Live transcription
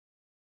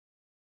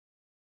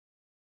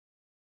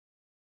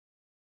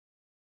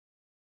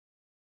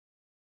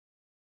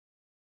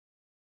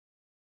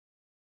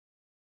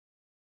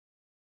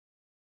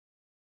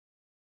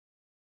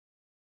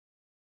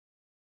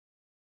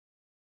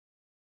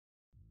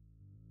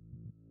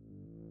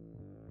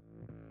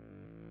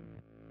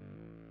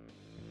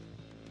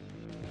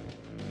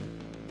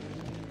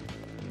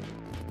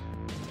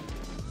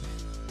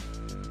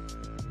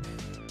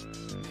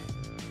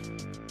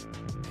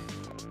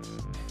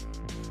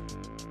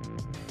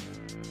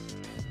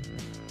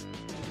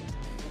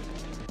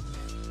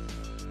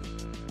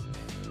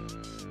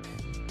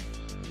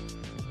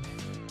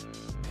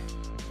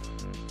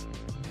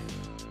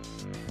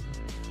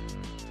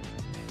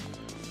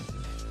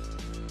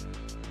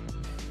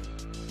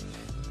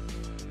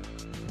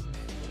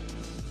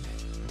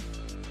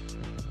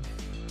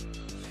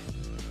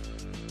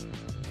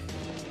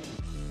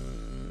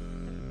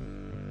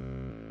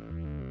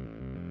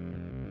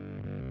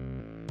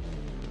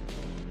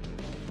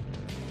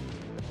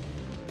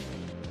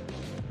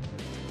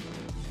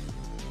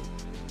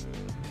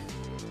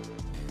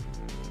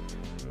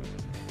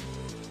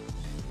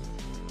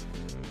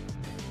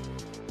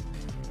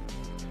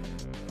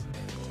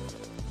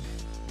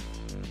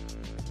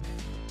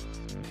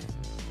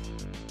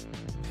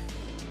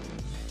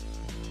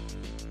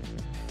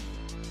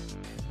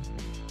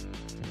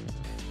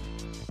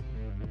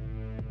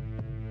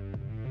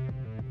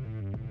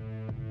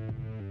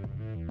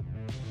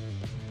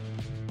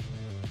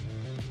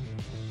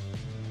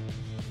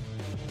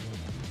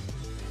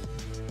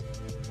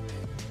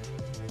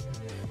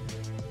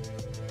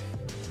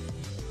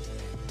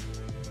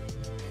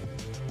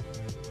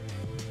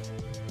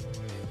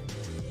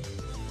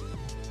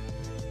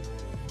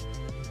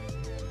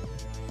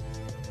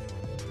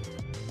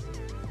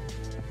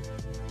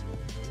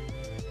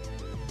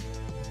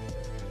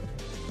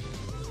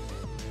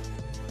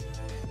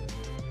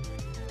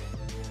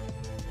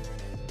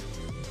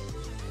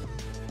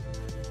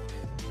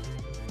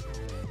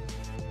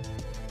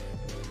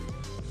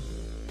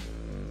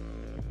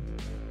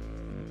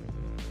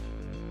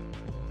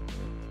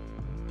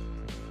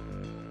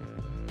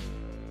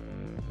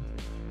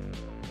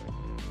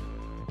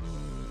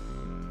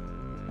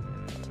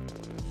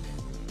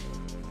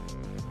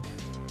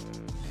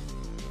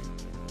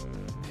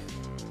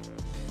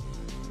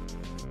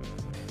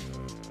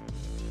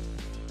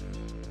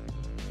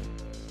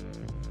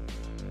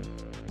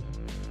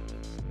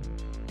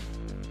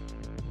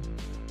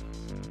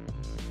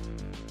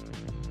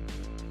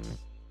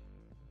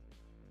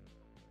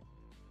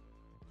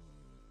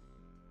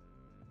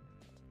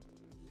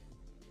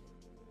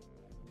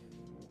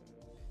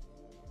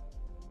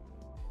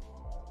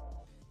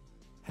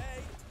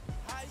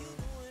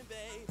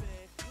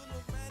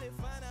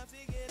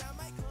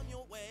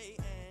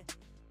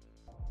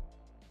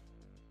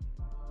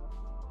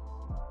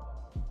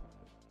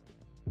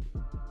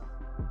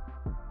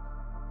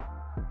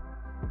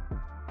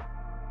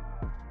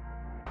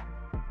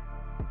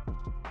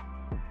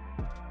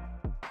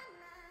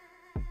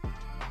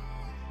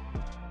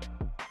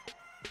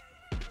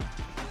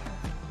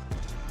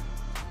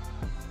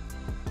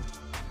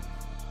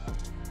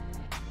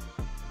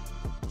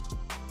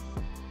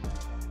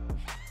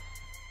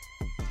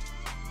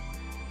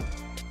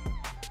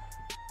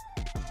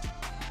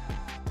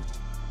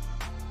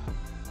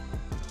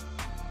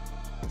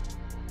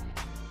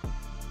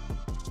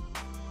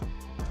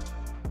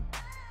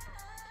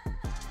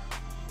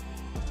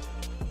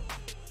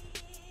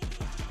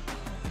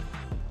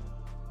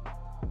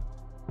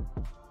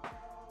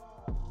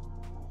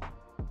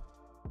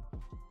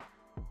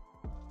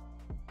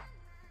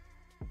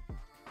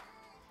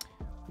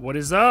What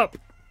is up?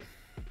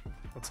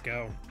 Let's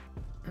go.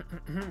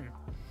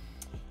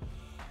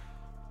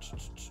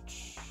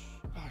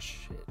 Oh,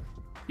 shit.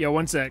 Yo,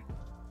 one sec.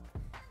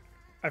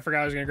 I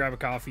forgot I was going to grab a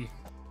coffee.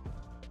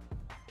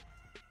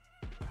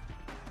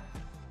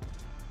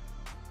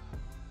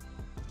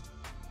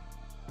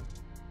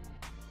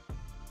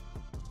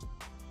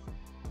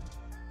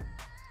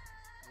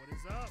 What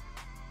is up?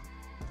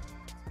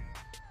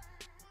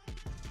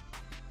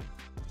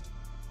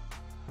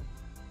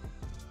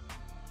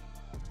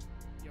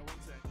 Yo, one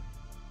sec.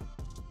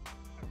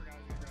 I forgot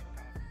I was going to grab a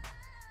coffee.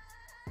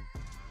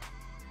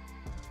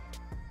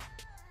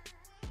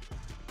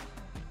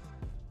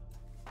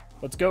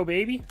 Let's go,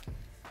 baby.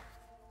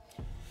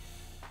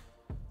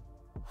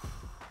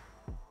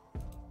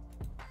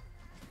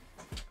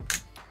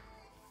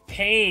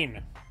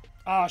 Pain.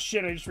 Oh,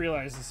 shit, I just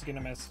realized this is gonna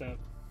mess up.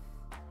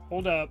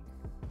 Hold up.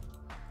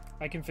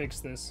 I can fix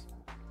this.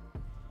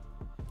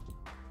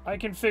 I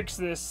can fix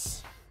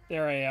this.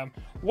 There I am.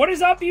 What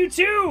is up,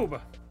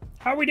 YouTube?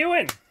 How are we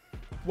doing?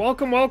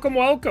 Welcome, welcome,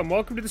 welcome.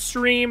 Welcome to the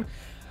stream.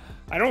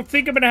 I don't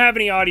think I'm gonna have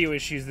any audio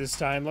issues this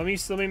time. Let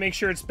me make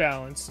sure it's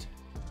balanced.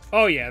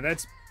 Oh yeah,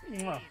 that's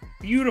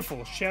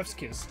beautiful. Chef's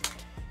kiss.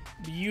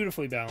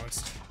 Beautifully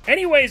balanced.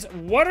 Anyways,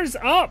 what is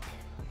up?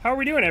 How are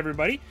we doing,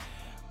 everybody?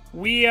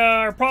 We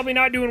are probably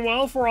not doing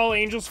well for all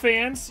Angels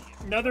fans.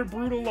 Another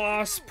brutal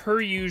loss, per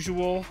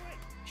usual.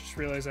 Just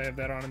realized I have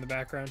that on in the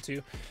background,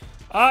 too.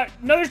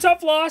 Another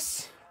tough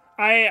loss.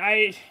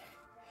 I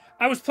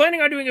was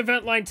planning on doing a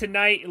vent line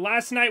tonight.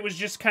 Last night was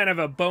just kind of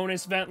a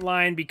bonus vent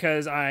line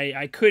because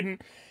I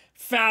couldn't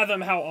fathom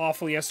how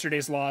awful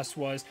yesterday's loss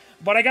was.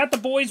 But I got the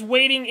boys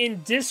waiting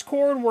in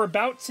Discord. We're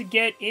about to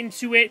get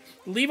into it.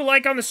 Leave a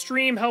like on the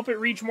stream, help it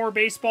reach more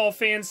baseball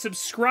fans.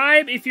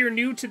 Subscribe if you're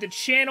new to the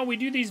channel. We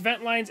do these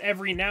vent lines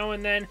every now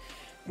and then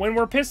when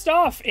we're pissed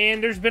off,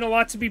 and there's been a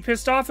lot to be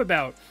pissed off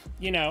about,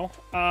 you know.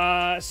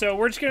 So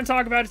we're just gonna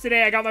talk about it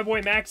today. I got my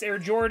boy Max Air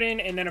Jordan,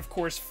 and then of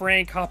course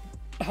Frank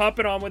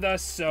hopping on with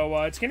us, so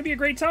it's gonna be a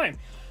great time.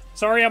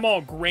 Sorry I'm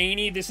all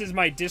grainy. This is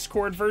my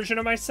Discord version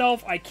of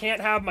myself. I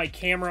can't have my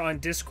camera on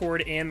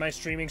Discord and my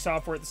streaming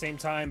software at the same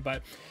time,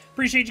 but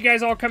appreciate you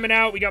guys all coming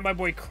out. We got my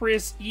boy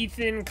Chris,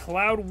 Ethan,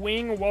 Cloud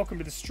Wing, welcome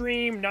to the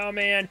stream. Nah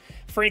Man,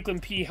 Franklin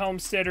P.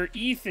 Helmstetter,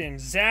 Ethan,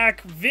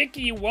 Zach,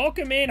 Vicky,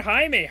 welcome in.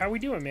 Jaime, how we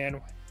doing, man?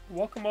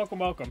 Welcome, welcome,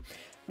 welcome.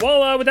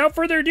 Well, without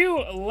further ado,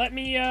 let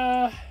me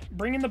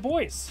bring in the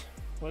boys.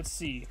 Let's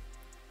see.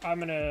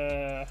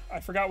 I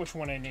forgot which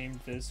one I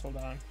named this. Hold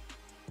on.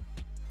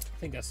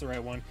 I think that's the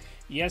right one.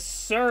 Yes,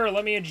 sir.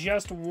 Let me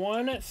adjust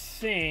one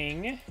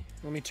thing.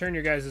 Let me turn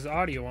your guys'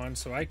 audio on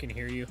so I can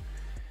hear you.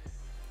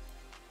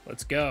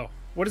 Let's go.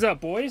 What is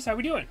up, boys? How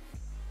we doing?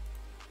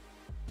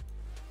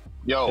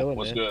 Yo,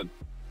 what's good?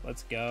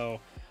 Let's go.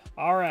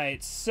 All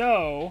right,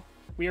 so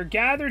we are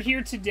gathered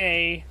here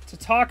today to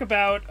talk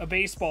about a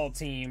baseball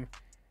team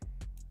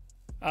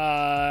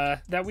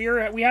that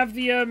we have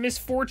the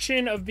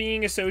misfortune of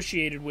being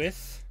associated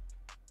with,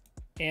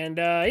 and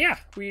yeah,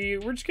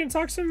 we're just gonna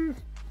talk some.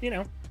 You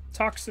know,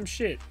 talk some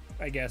shit,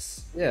 I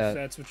guess. Yeah. If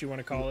that's what you want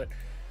to call it.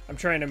 I'm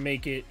trying to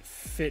make it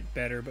fit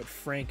better, but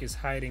Frank is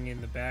hiding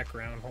in the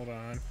background. Hold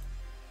on.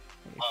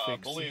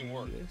 Bullying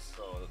works,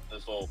 so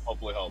this will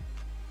hopefully help.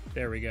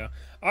 There we go.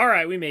 All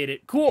right, we made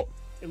it. Cool.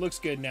 It looks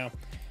good now.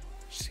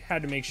 Just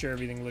had to make sure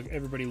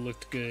everybody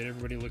looked good.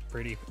 Everybody looked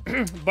pretty.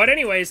 But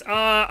anyways,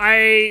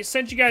 I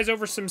sent you guys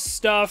over some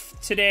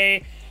stuff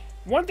today.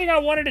 One thing I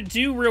wanted to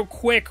do real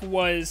quick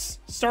was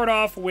start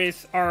off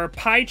with our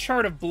pie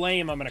chart of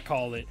blame, I'm going to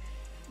call it.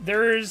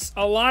 There's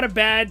a lot of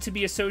bad to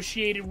be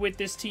associated with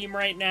this team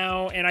right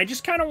now, and I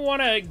just kind of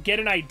want to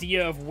get an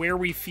idea of where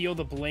we feel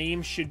the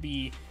blame should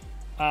be,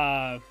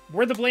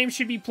 where the blame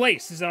should be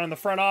placed. Is it on the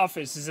front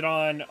office? Is it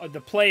on the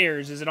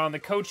players? Is it on the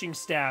coaching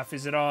staff?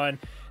 Is it on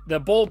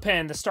the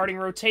bullpen, the starting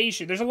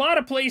rotation? There's a lot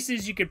of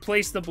places you could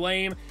place the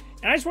blame,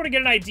 and I just want to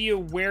get an idea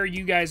where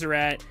you guys are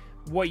at,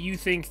 what you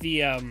think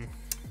the,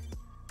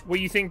 where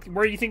you think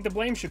the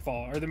blame should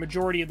fall, or the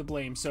majority of the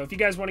blame. So if you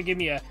guys want to give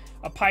me a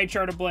pie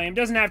chart of blame,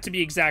 doesn't have to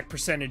be exact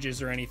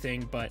percentages or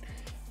anything, but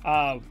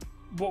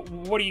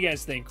what do you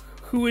guys think?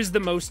 Who is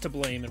the most to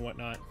blame and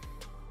whatnot?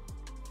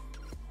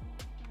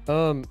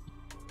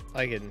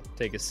 I can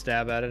take a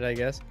stab at it, I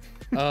guess.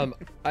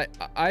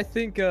 I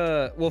think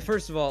well,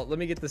 first of all, let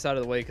me get this out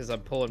of the way because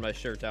I'm pulling my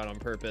shirt down on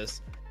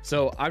purpose.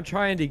 So I'm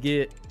trying to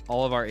get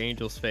all of our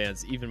Angels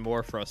fans even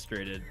more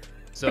frustrated.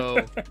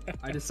 So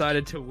I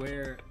decided to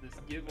wear this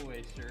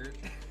giveaway shirt.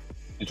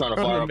 You're trying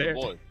to fire up the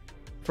boys.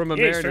 From a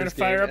Mariners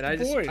game, and I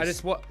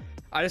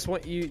just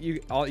want you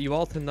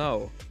all to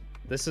know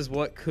this is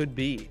what could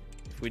be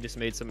if we just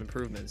made some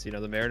improvements. You know,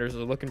 the Mariners are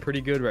looking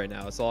pretty good right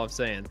now. That's all I'm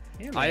saying.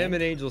 Yeah, I am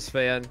an Angels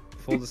fan.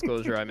 Full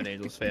disclosure, I'm an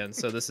Angels fan,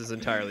 so this is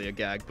entirely a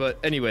gag. But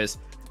anyways,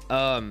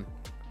 I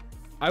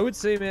would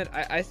say, man,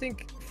 I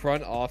think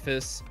front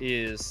office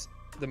is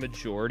the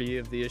majority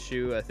of the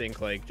issue. I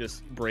think like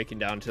just breaking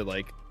down to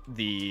like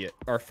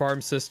our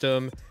farm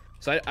system.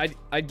 So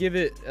I'd give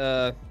it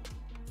I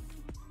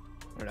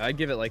don't know, I'd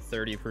give it like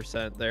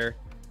 30% there.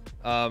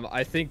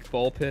 I think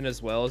bullpen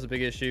as well is a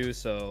big issue,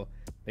 so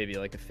maybe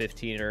like a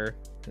 15er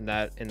in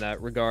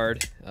that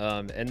regard.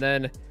 And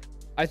then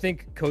I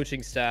think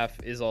coaching staff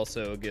is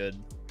also a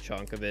good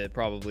chunk of it,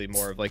 probably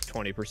more of like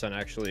 20%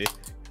 actually.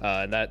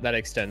 And that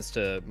extends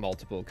to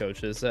multiple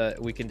coaches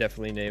that we can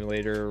definitely name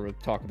later or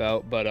talk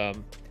about, but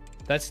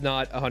that's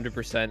not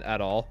 100%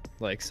 at all.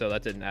 Like, so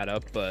that didn't add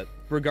up, but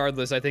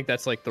regardless, I think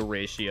that's like the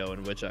ratio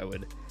in which I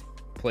would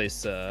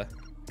place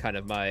kind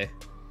of my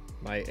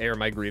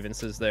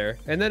grievances there.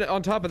 And then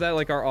on top of that,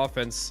 like our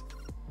offense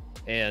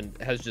and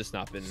has just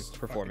not been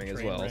performing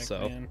as well. Wreck,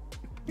 so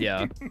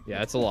yeah,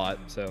 it's a lot.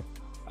 So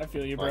I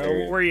feel you,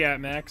 bro. Where you at,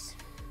 Max?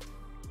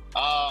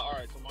 All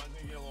right, so mine's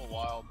gonna get a little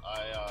wild.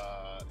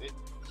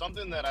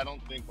 Something that I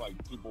don't think like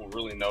people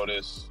really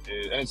notice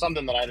is, and it's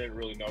something that I didn't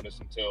really notice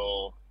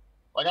until,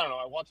 like, I don't know,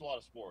 I watch a lot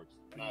of sports,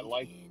 and I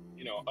like,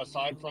 you know,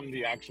 aside from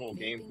the actual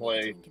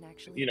gameplay,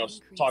 you know,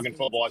 talking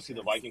football, I see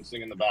the Vikings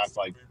thing in the back.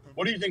 Like,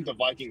 what do you think the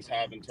Vikings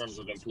have in terms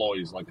of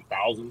employees? Like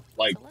 1,000?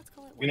 Like,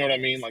 you know what I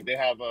mean? Like they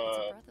have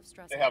a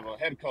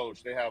head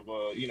coach. They have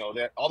you know,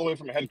 they're all the way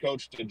from a head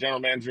coach to general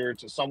manager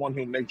to someone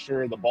who makes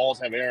sure the balls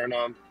have air in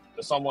them,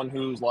 to someone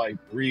who's like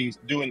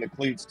redoing the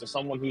cleats, to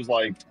someone who's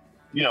like,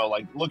 you know,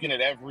 like looking at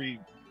every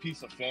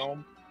piece of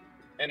film.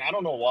 And I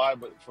don't know why,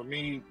 but for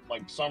me,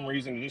 like some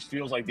reason, it just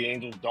feels like the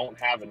Angels don't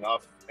have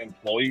enough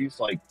employees.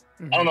 Like,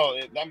 I don't know,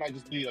 that might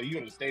just be like you go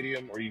to the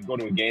stadium or you go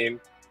to a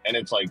game and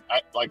it's like,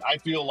 I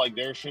feel like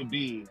there should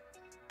be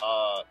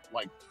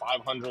like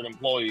 500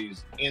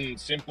 employees in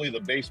simply the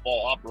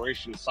baseball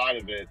operation side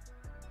of it.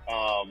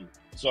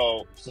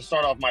 So to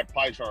start off my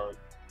pie chart,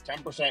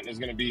 10% is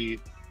going to be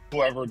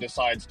whoever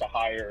decides to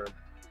hire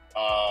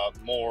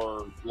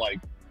more like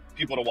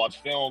people to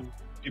watch film,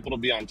 people to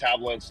be on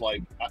tablets.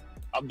 Like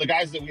the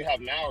guys that we have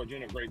now are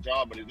doing a great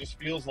job, but it just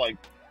feels like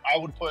I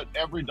would put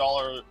every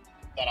dollar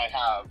that I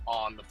have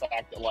on the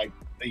fact that like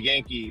the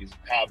Yankees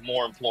have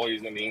more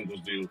employees than the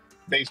Angels do,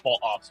 baseball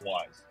ops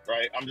wise,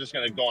 right? I'm just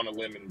going to go on a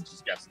limb and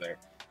just guess there.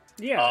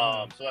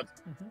 Yeah. So that's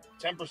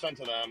 10%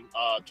 to them,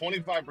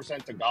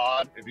 25% to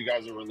God, if you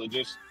guys are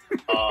religious.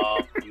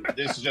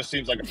 This just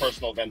seems like a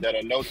personal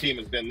vendetta. No team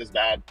has been this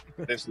bad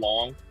this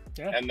long.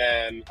 Yeah. And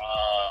then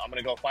I'm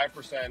going to go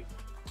 5%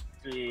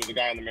 to the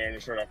guy in the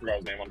Mariners shirt. I forgot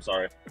his name. I'm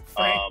sorry.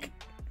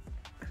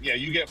 Yeah,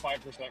 you get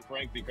 5%,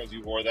 Frank, because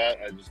you wore that.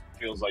 It just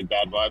feels like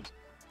bad vibes.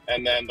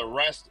 And then the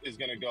rest is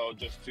going to go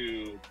just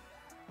to,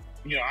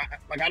 you know,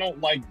 I don't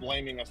like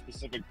blaming a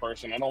specific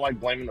person. I don't like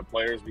blaming the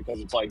players because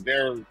it's like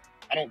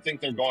I don't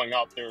think they're going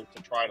out there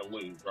to try to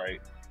lose,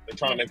 right? They're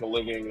trying to make a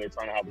living. They're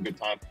trying to have a good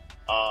time.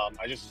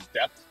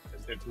 Depth,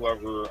 if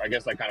whoever, I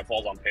guess that kind of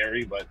falls on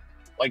Perry, but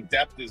like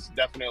depth is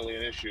definitely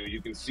an issue.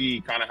 You can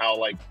see kind of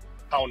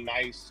how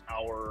nice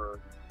our,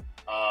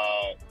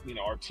 you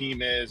know, our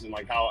team is and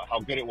like how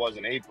good it was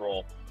in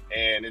April.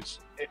 And it's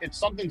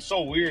something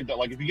so weird that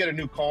like if you get a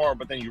new car,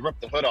 but then you rip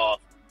the hood off,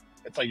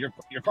 it's like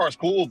your car's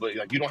cool, but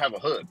like you don't have a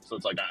hood. So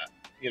it's like,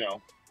 you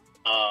know,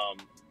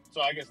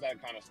 so I guess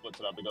that kind of splits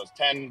it up. It goes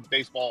 10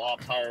 baseball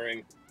ops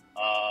hiring,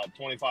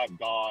 25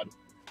 God,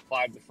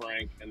 5 to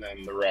Frank, and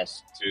then the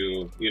rest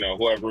to, you know,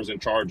 whoever's in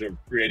charge of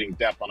creating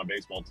depth on a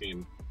baseball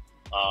team.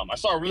 I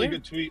saw a really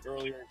good tweet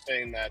earlier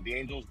saying that the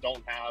Angels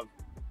don't have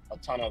a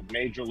ton of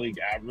major league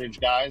average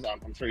guys.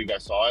 I'm sure you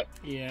guys saw it.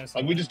 Yeah.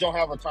 Like we just don't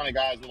have a ton of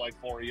guys with like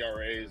 4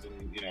 ERAs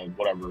and, you know,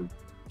 whatever,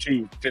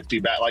 250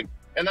 bat. Like,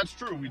 and that's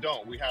true. We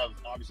don't. We have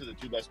obviously the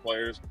 2 best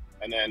players,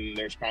 and then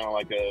there's kind of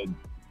like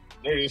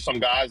there's some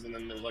guys, and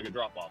then there's like a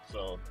drop off.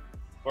 So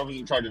whoever's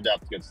in charge of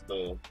depth gets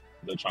the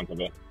chunk of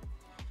it.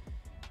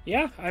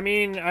 Yeah, I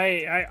mean,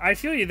 I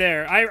feel you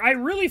there. I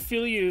really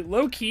feel you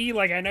low key.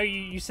 Like I know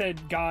you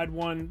said God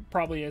won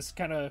probably as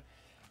kind of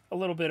a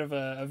little bit of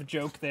a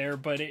joke there,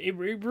 but it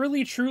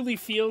really truly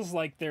feels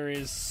like there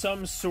is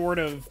some sort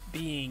of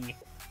being,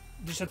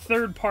 just a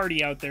third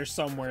party out there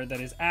somewhere that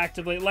is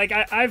actively, like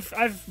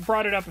I've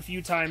brought it up a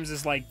few times,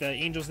 as like the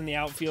Angels in the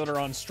outfield are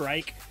on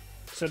strike,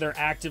 so they're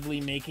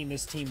actively making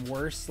this team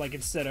worse. Like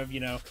instead of,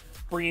 you know,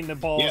 bringing the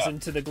balls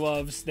into the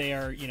gloves, they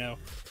are, you know,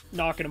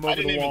 knocking them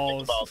over the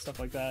walls and stuff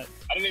like that.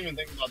 I didn't even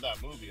think about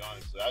that movie,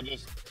 honestly. I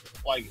just,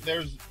 like,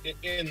 there's,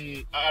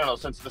 I don't know,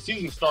 since the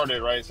season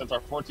started, right, since our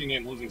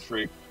 14-game losing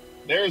streak,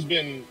 there's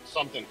been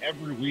something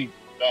every week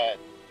that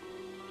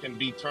can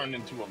be turned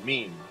into a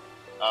meme.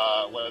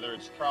 Whether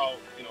it's Trout,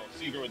 you know,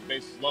 Seager with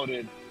bases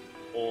loaded,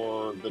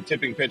 or the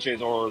tipping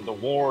pitches, or the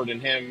Ward and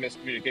him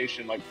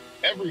miscommunication. Like,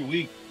 every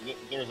week,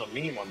 there's a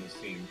meme on this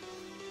team.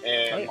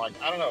 And, like,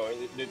 I don't know,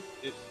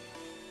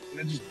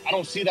 I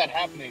don't see that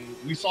happening.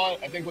 We saw it,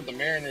 I think, with the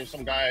Mariners.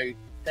 Some guy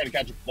tried to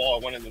catch a ball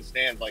and went in the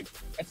stands. Like,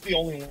 that's the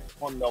only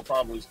one they'll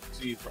probably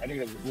see. I think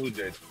it was the Blue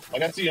Jays.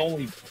 Like, that's the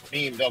only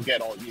meme they'll get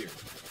all year.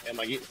 And,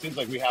 like, it seems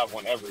like we have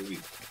one every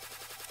week.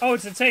 Oh,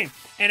 it's insane.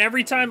 And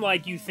every time,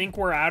 like, you think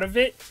we're out of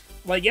it,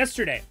 like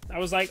yesterday, I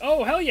was like,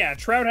 oh, hell yeah,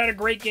 Trout had a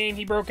great game.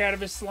 He broke out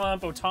of his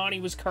slump.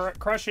 Ohtani was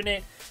crushing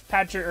it.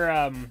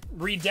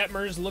 Reed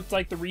Detmers looked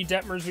like the Reed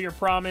Detmers we were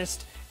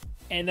promised.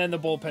 and then the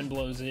bullpen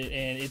blows it,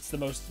 and it's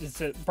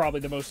probably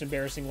the most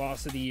embarrassing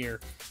loss of the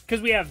year.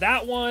 Because we have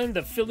that one,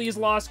 the Phillies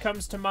loss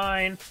comes to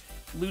mind,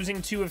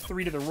 losing 2 of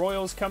 3 to the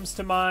Royals comes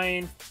to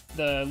mind,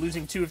 the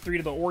losing 2 of 3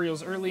 to the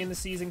Orioles early in the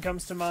season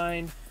comes to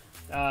mind,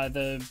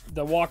 the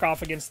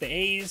walk-off against the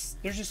A's.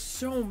 There's just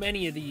so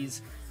many of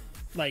these,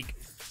 like,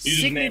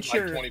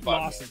 signature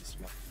losses.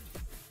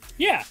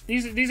 Yeah,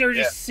 these are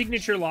just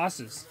signature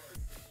losses.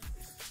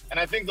 And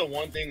I think the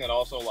one thing that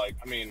also, like,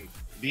 I mean,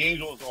 the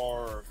Angels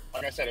are,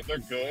 like I said, if they're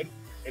good,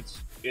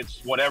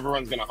 it's what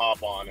everyone's going to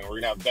hop on, and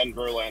we're going to have Ben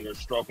Verlander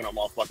stroking them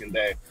all fucking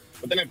day.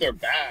 But then if they're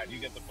bad, you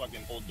get the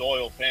fucking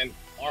O'Doyle fan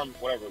arm,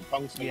 whatever,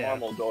 Tungsten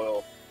Arm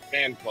O'Doyle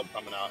fan club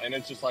coming out. And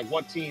it's just like,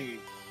 what team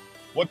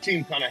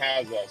kind of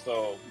has that?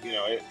 So, you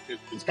know,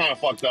 it's kind of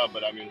fucked up,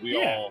 but I mean, we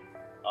all,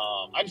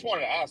 I just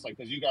wanted to ask, like,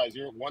 because you guys,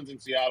 one's in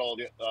Seattle,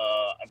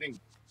 I think,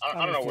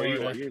 I don't know where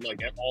you are. You're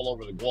like all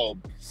over the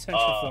globe.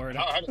 Central Florida.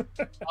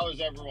 How is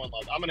everyone?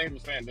 Like, I'm an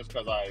Angels fan just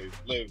because I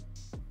live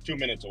 2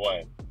 minutes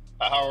away.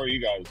 How are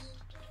you guys?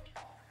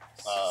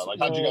 Like,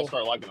 how'd you guys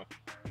start liking them?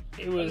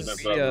 It was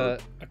a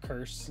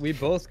curse. We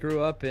both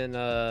grew up in.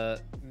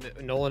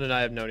 Nolan and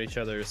I have known each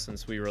other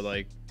since we were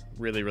like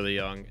really, really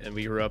young, and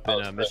we grew up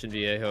in Mission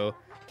Viejo,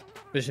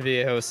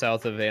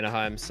 south of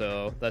Anaheim.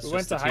 So that's we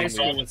just went to high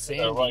school with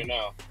Sandy right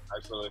now,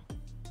 actually.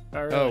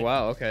 Oh, really? Oh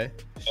wow, okay.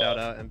 Shout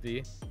out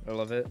MP. I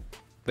love it.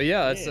 But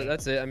yeah,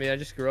 that's it. I mean, I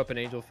just grew up an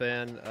Angel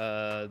fan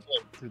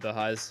through the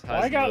highs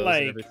I got and lows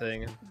like and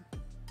everything.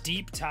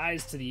 Deep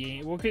ties to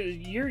the Cause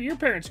your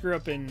parents grew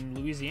up in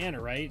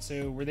Louisiana, right?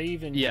 So were they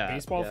even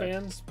baseball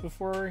fans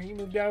before he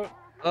moved out?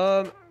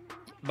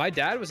 My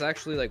dad was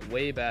actually like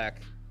way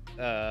back.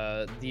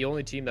 The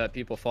only team that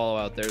people follow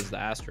out there is the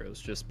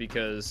Astros, just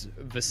because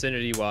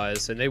vicinity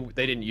wise, and they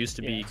didn't used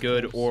to be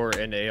good or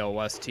an AL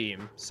West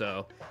team.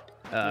 So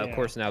of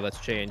course now that's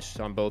changed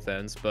on both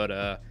ends,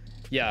 but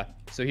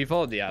so he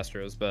followed the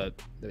Astros, but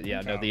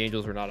no, the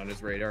Angels were not on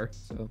his radar.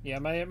 So yeah,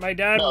 my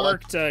dad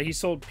worked. He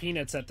sold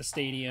peanuts at the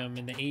stadium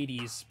in the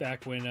 '80s,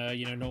 back when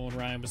Nolan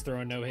Ryan was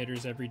throwing no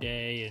hitters every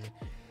day,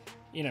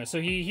 and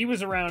so he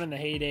was around in the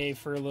heyday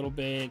for a little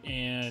bit,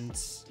 and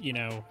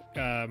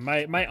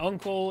my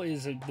uncle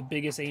is the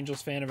biggest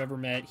Angels fan I've ever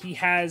met. He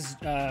has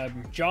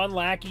John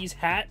Lackey's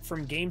hat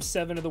from Game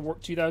 7 of the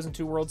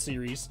 2002 World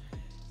Series.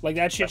 Like,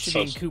 that shit should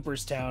be in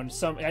Cooperstown.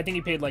 I think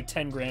he paid like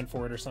 10 grand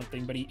for it or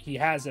something, but he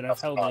has it.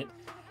 I've held it.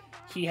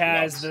 He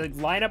has the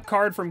lineup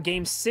card from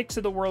Game 6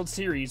 of the World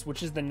Series,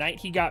 which is the night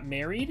he got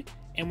married.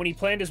 And when he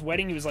planned his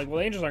wedding, he was like, well,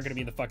 the Angels aren't going to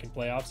be in the fucking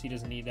playoffs. He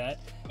doesn't need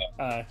that.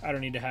 I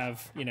don't need to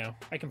have,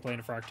 I can plan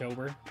it for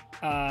October.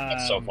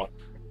 That's so fun.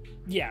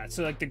 Yeah,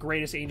 so like the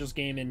greatest Angels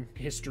game in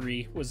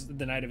history was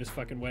the night of his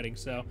fucking wedding.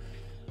 So,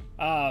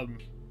 I've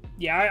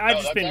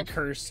just been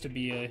cursed to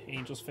be an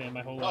Angels fan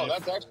my whole life. No,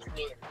 that's actually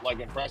really, like,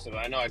 impressive.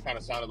 I know I kind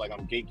of sounded like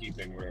I'm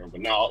gatekeeping here, but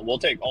no, we'll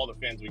take all the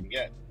fans we can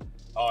get.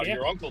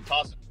 Your uncle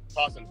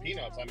tossing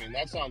peanuts, I mean,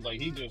 that sounds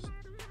like he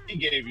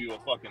gave you a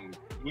fucking,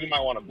 we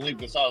might want to bleep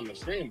this out on the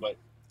stream, but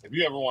if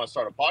you ever want to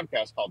start a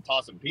podcast called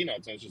Tossing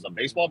Peanuts and it's just a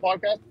baseball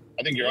podcast,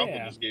 I think your uncle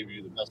just gave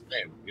you the best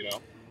name,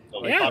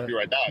 So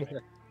copyright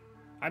that.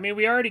 I mean,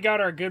 we already got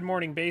our Good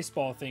Morning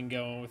Baseball thing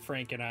going with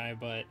Frank and I,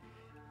 but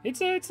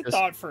it's a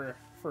thought for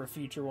a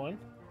future one.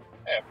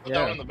 Yeah, put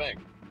that in the bank.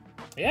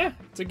 Yeah,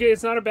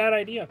 it's not a bad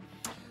idea.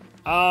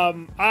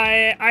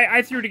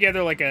 I threw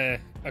together like a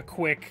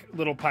quick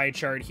little pie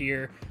chart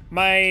here.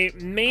 My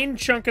main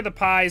chunk of the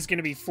pie is going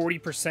to be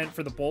 40%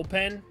 for the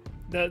bullpen.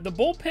 The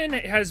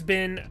bullpen has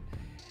been,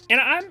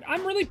 and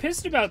I'm really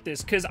pissed about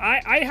this because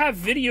I have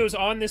videos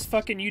on this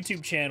fucking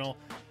YouTube channel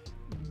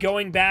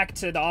going back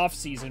to the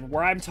offseason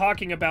where I'm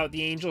talking about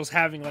the Angels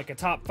having like a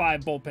top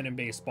 5 bullpen in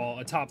baseball,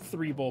 a top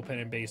 3 bullpen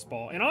in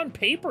baseball. And on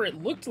paper,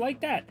 it looked like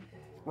that.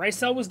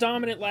 Rysel was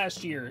dominant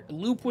last year.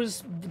 Loop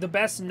was the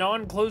best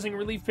non-closing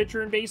relief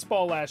pitcher in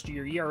baseball last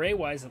year,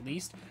 ERA-wise at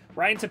least.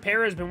 Ryan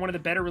Tepera has been one of the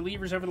better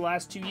relievers over the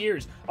last 2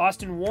 years.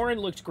 Austin Warren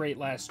looked great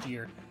last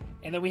year.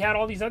 And then we had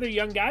all these other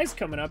young guys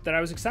coming up that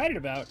I was excited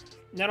about.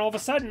 And then all of a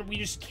sudden, we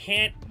just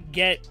can't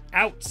get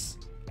outs.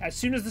 As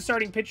soon as the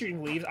starting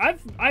pitching leaves,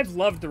 I've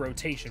loved the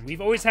rotation.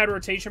 We've always had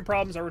rotation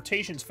problems. Our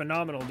rotation's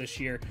phenomenal this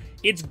year.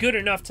 It's good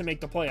enough to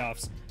make the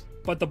playoffs,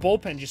 but the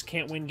bullpen just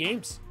can't win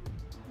games.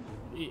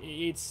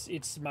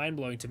 It's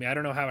mind-blowing to me. I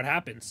don't know how it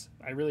happens.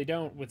 I really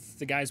don't with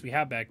the guys we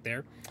have back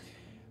there.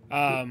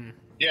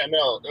 Yeah,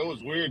 no, it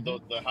was weird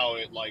though how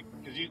it, like,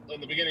 because in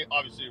the beginning,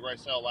 obviously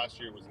Rysel last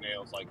year was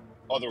nails, like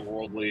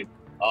otherworldly,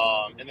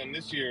 and then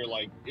this year,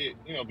 like, it,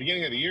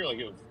 beginning of the year, like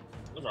it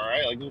was all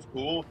right, like it was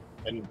cool.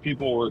 And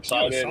people were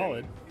excited. It was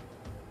solid.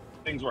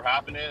 Things were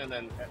happening, and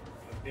then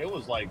it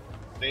was like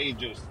they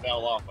just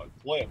fell off a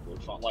cliff or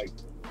something. Like,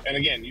 and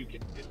again,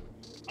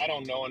 I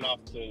don't know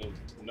enough to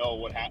know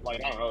what happened.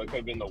 Like, I don't know. It could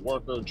have been the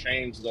worker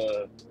changed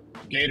the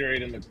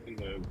Gatorade in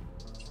the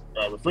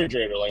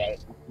refrigerator. Like,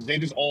 they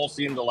just all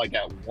seemed to, like,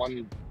 at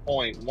one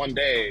point, one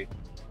day,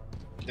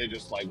 they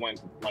just like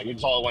went, like, it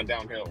just all went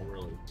downhill,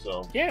 really.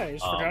 So yeah, they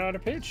just forgot how to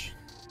pitch.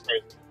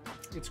 Crazy.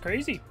 It's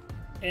crazy,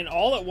 and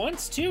all at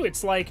once too.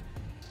 It's like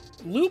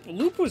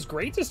Loop was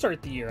great to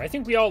start the year. I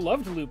think we all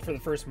loved Loop for the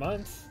first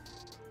month.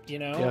 You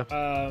know,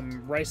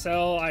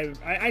 Rysel,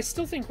 I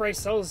still think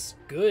Rysel's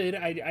good.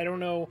 I don't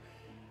know.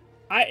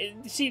 I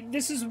see.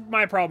 This is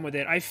my problem with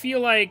it. I feel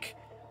like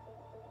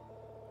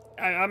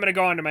I'm gonna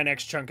go on to my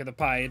next chunk of the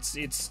pie. It's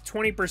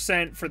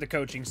 20% for the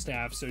coaching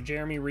staff. So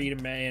Jeremy Reed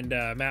and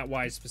Matt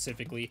Wise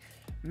specifically.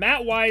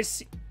 Matt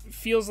Wise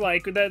feels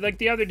like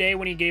the other day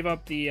when he gave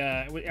up the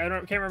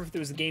can't remember if it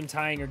was the game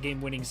tying or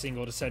game winning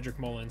single to Cedric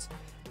Mullins.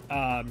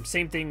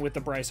 Same thing with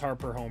the Bryce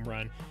Harper home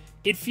run.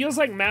 It feels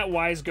like Matt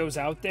Wise goes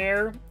out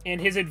there and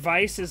his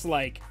advice is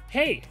like,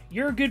 hey,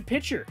 you're a good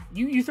pitcher.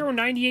 You throw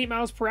 98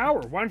 miles per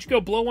hour. Why don't you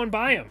go blow one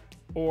by him?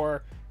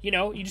 Or, you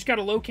know, you just got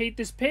to locate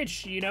this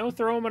pitch, you know,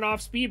 throw him an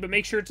off speed, but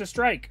make sure it's a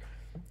strike.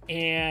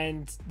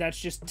 And that's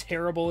just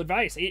terrible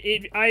advice.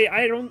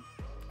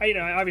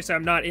 Obviously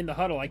I'm not in the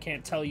huddle. I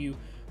can't tell you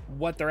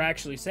what they're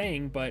actually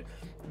saying, but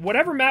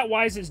whatever Matt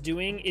Wise is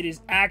doing, it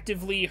is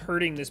actively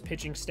hurting this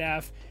pitching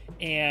staff,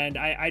 and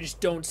I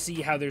just don't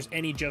see how there's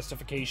any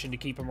justification to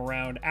keep him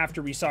around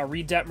after we saw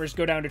Reed Detmers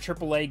go down to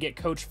AAA, get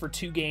coached for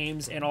 2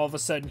 games, and all of a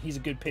sudden he's a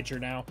good pitcher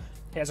now.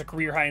 He has a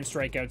career high in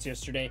strikeouts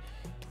yesterday.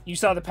 You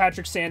saw the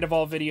Patrick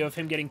Sandoval video of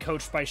him getting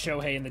coached by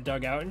Shohei in the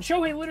dugout, and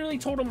Shohei literally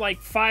told him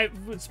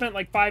spent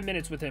like 5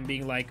 minutes with him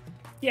being like,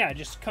 yeah,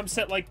 just come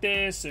set like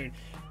this, or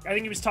I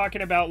think he was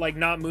talking about like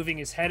not moving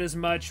his head as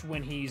much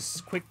when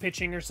he's quick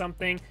pitching or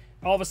something.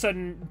 All of a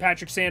sudden,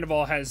 Patrick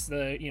Sandoval has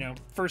the, you know,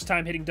 first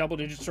time hitting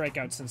double-digit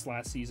strikeouts since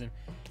last season.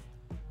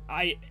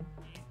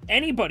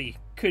 Anybody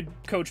could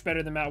coach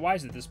better than Matt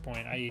Wise at this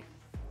point. I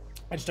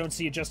just don't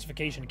see a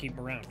justification to keep him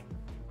around.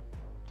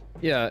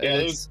 Yeah,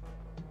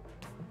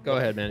 go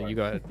ahead, man. You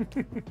go ahead.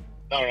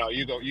 No,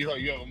 you go. You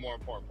have a more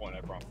important point,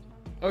 I promise.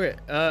 Okay.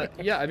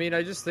 Yeah, I mean,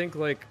 I just think,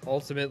 like,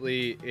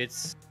 ultimately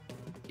it's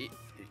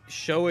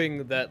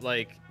showing that,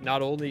 like,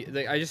 not only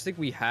I just think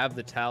we have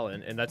the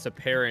talent, and that's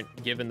apparent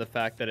given the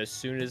fact that as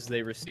soon as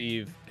they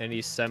receive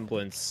any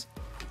semblance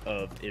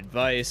of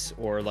advice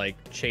or like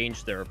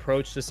change their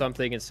approach to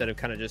something instead of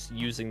kind of just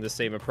using the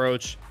same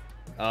approach,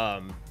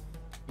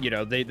 you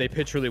know, they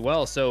pitch really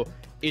well. So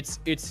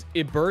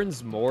it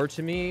burns more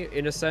to me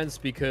in a sense,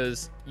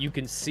 because you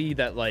can see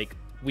that like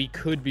we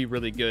could be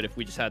really good if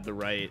we just had the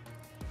right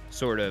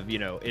sort of, you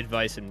know,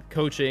 advice and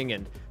coaching,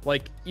 and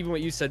like even what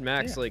you said,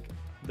 Max, like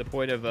the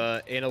point of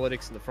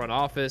analytics in the front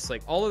office,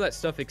 like all of that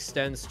stuff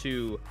extends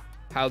to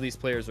how these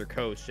players are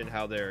coached and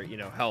how they're, you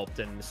know, helped.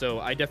 And so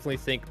I definitely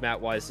think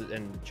Matt Wise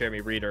and Jeremy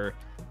Reed are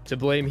to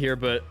blame here,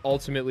 but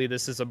ultimately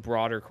this is a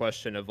broader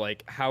question of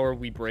like, how are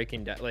we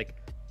breaking down, like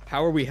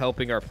how are we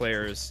helping our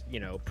players, you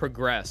know,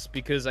 progress?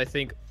 Because I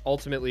think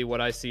ultimately what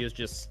I see is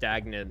just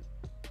stagnant.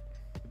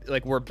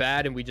 Like we're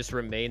bad and we just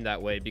remain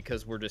that way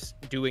because we're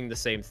just doing the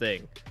same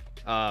thing.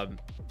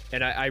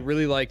 And I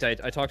really liked, I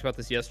talked about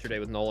this yesterday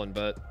with Nolan,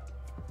 but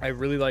I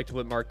really liked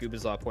what Mark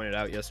Gubizov pointed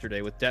out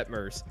yesterday with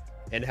Detmers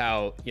and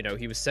how, you know,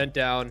 he was sent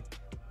down.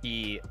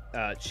 He,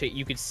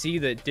 you could see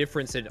the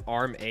difference in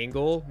arm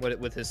angle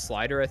with his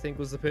slider, I think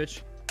was the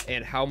pitch,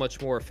 and how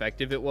much more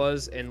effective it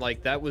was. And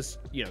like, that was,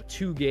 you know,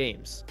 2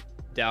 games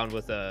down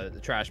with the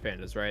Trash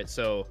Pandas, right?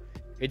 So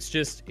it's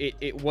just,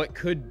 what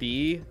could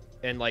be,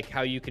 and like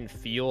how you can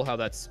feel how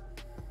that's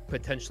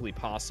potentially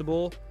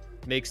possible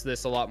makes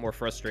this a lot more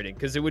frustrating.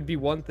 Because it would be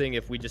one thing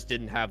if we just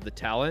didn't have the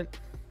talent,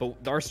 but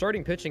our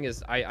starting pitching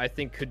is, I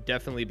think, could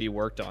definitely be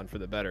worked on for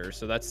the better.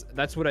 So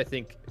that's what I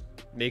think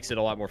makes it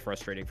a lot more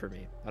frustrating for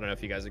me. I don't know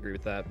if you guys agree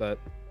with that, but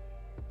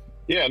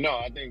yeah, no,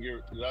 I think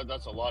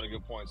that's a lot of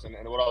good points. And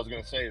what I was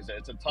going to say is that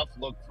it's a tough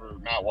look for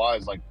Matt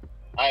Wise. Like,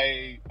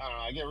 I don't know,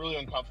 I get really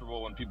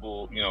uncomfortable when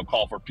people, you know,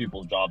 call for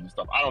people's jobs and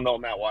stuff. I don't know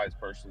Matt Wise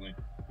personally,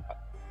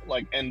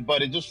 like,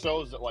 but it just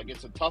shows that like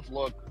it's a tough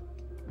look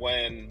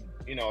when,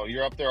 you know,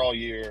 you're up there all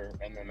year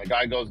and then the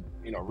guy goes,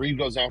 you know, Reed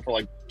goes down for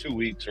like 2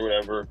 weeks or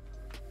whatever.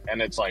 And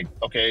it's like,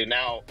 okay,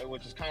 now,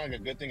 which is kind of like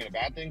a good thing and a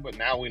bad thing, but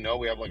now we know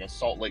we have like a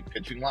Salt Lake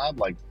pitching lab,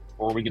 like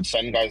where we could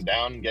send guys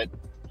down, get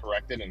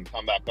corrected, and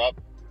come back up.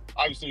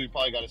 Obviously, we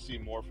probably got to see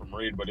more from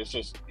Reed, but it's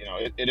just, you know,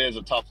 it is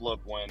a tough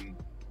look when,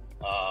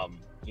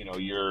 you know,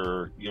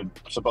 you're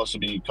supposed to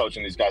be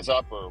coaching these guys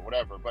up or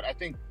whatever. But I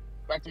think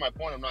back to my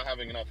point of not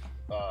having enough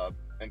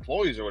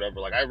employees or whatever,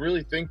 like I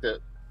really think that,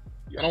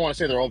 I don't want to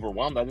say they're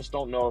overwhelmed. I just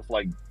don't know if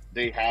like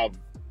they have,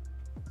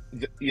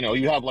 you know,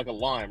 you have like a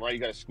lime, right? You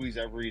got to squeeze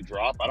every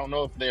drop. I don't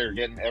know if they're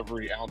getting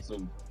every ounce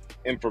of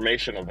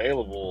information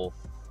available.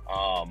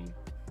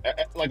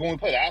 Like when we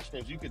play the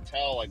Astros, you could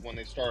tell like when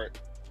they start,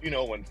 you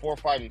know, when 4,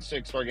 5, and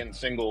 6 start getting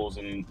singles,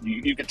 and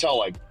you could tell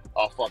like,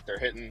 oh fuck, they're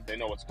hitting, they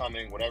know what's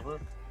coming, whatever.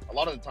 A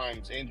lot of the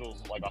times,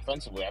 Angels, like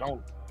offensively, I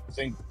don't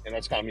think, and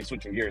that's kind of me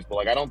switching gears, but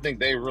like I don't think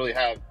they really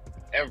have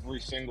every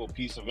single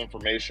piece of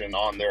information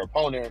on their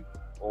opponent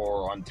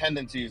or on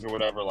tendencies or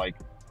whatever. Like,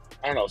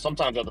 I don't know,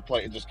 sometimes at the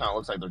plate, it just kind of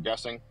looks like they're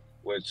guessing,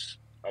 which,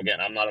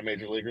 again, I'm not a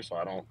major leaguer, so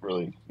I don't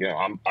really, you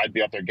know, I'd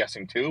be up there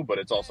guessing too, but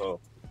it's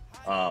also,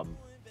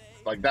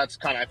 like, that's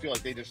kind of, I feel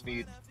like they just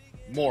need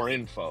more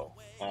info.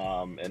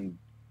 And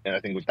I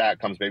think with that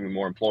comes maybe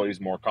more employees,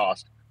 more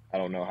cost. I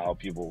don't know how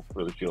people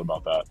really feel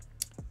about that.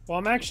 Well,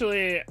 I'm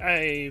actually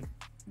a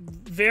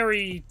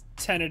very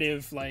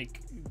tentative,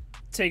 like,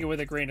 take it with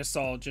a grain of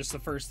salt. Just the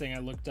first thing I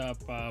looked up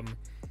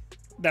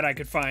that I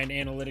could find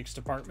analytics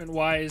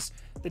department-wise.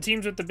 The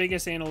teams with the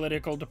biggest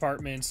analytical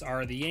departments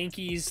are the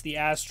Yankees, the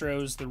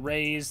Astros, the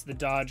Rays, the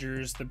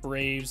Dodgers, the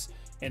Braves,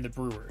 and the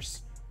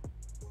Brewers.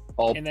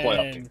 All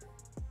playoff teams.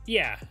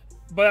 Yeah,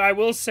 but I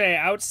will say,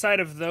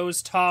 outside of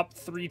those top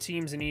 3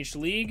 teams in each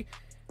league,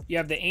 you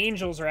have the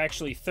Angels are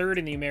actually 3rd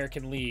in the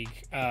American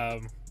League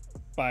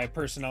by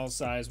personnel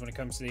size when it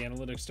comes to the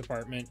analytics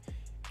department,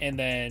 and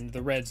then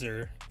the Reds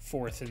are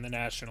 4th in the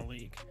National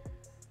League.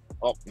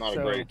 Oh, not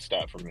a great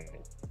stat for me.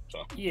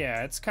 So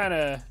yeah, it's kind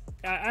of,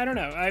 I don't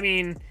know. I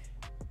mean,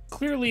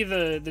 clearly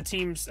the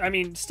teams, I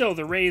mean, still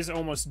the Rays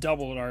almost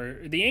doubled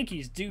the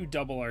Yankees do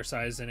double our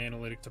size in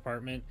analytic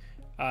department,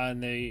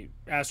 and the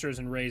Astros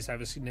and Rays have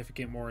a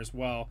significant more as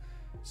well.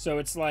 So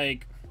it's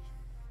like,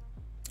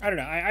 I don't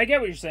know. I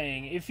get what you're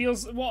saying. It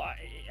feels, well,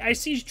 I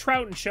see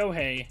Trout and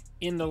Shohei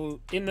in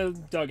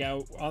the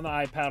dugout on the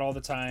iPad all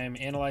the time,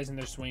 analyzing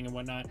their swing and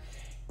whatnot.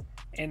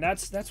 And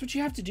that's what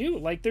you have to do.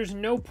 Like, there's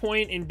no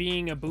point in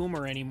being a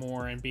boomer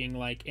anymore and being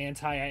like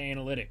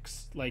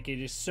anti-analytics. Like,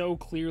 it is so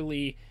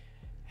clearly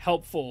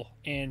helpful.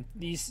 And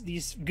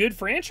these good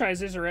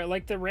franchises are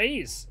like the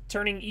Rays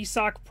turning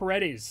Isaac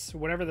Paredes,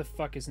 whatever the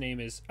fuck his name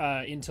is,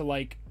 into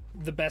like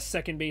the best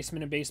second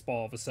baseman in baseball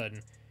all of a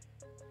sudden.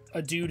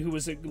 A dude who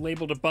was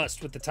labeled a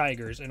bust with the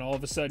Tigers, and all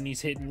of a sudden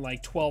he's hitting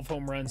like 12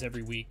 home runs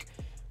every week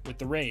with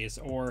the Rays.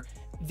 Or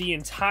the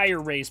entire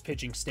Rays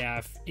pitching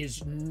staff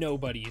is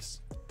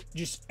nobodies.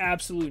 Just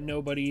absolute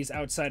nobodies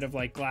outside of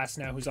like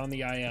Glasnow, who's on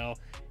the IL,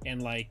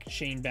 and like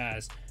Shane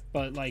Baz.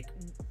 But like,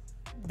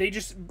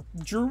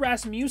 Drew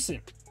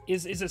Rasmussen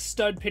is a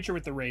stud pitcher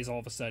with the Rays all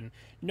of a sudden.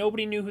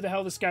 Nobody knew who the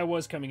hell this guy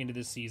was coming into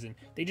this season.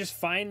 They just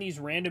find these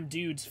random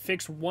dudes,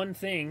 fix one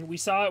thing. We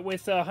saw it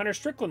with Hunter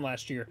Strickland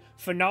last year.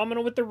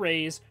 Phenomenal with the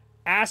Rays,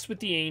 ass with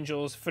the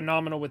Angels,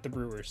 phenomenal with the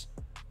Brewers.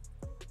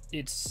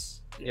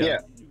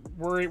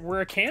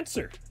 We're a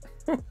cancer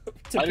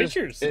to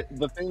pitchers.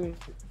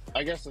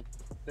 I guess the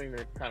thing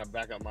to kind of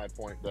back up my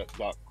point that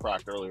got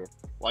cracked earlier,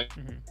 like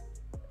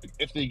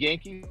if the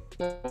Yankees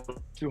have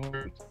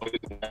 200,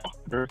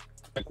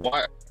 like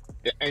why?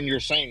 And you're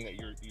saying that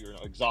you're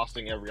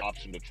exhausting every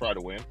option to try to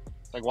win.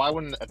 Like, why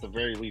wouldn't at the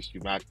very least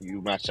you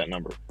match that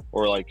number?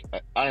 Or like,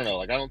 I don't know.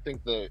 Like, I don't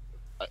think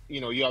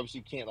you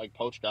obviously can't like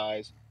poach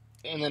guys.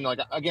 And then like,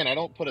 again, I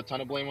don't put a ton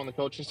of blame on the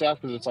coaching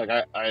staff because it's like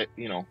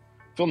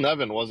Phil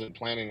Nevin wasn't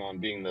planning on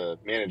being the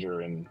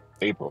manager in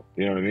April.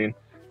 You know what I mean?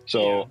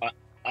 So yeah.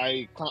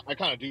 I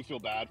kind of do feel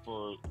bad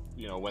for,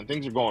 when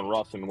things are going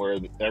rough and where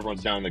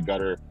everyone's down in the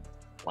gutter,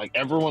 like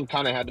everyone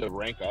kind of had to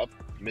rank up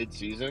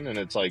mid-season, and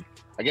it's like,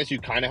 I guess you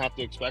kind of have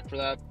to expect for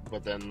that,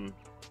 but then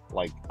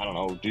like, I don't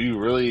know, do you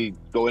really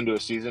go into a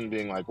season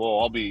being like, well,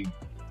 I'll be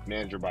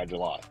manager by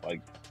July?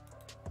 Like,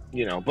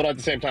 but at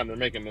the same time, they're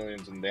making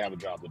millions and they have a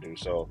job to do,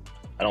 so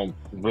I don't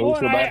really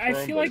feel bad for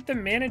them. I feel like the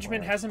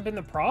management hasn't been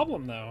the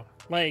problem, though.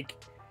 Like,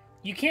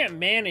 you can't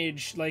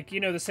manage, like,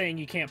 the saying,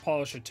 you can't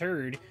polish a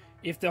turd.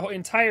 If the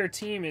entire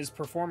team is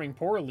performing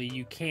poorly,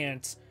 you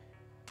can't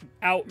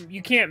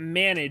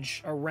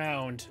manage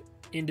around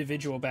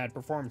individual bad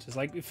performances.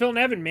 Like, Phil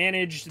Nevin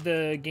managed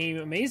the game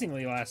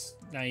amazingly last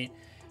night,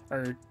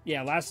 and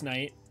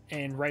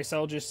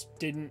Rysel just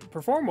didn't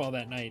perform well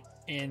that night,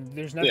 and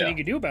there's nothing you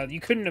could do about it.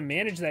 You couldn't have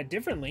managed that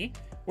differently.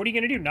 What are you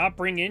going to do? Not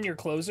bring in your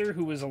closer,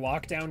 who was a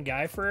lockdown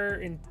guy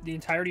for the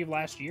entirety of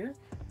last year?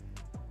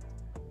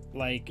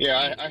 Like,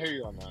 I hear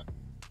you on that.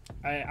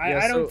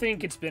 I don't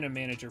think it's been a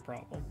manager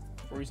problem.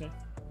 What were you saying?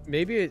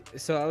 Maybe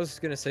so I was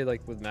gonna say,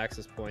 like, with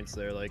Max's points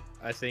there, like,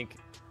 I think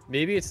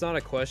maybe it's not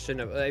a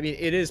question of, I mean,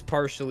 it is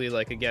partially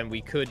like, again,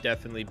 we could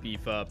definitely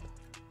beef up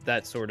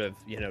that sort of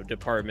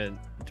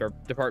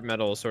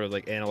departmental sort of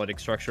like analytic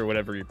structure,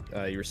 whatever you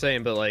were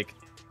saying, but like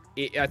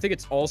I think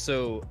it's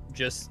also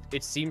just,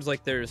 it seems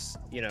like there's,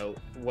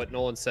 what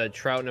Nolan said,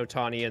 Trout and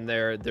Ohtani in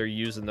there, they're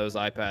using those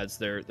iPads,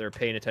 they're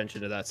paying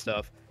attention to that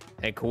stuff,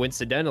 and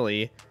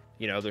coincidentally,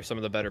 they're some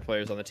of the better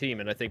players on the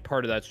team. And I think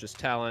part of that's just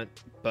talent.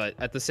 But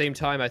at the same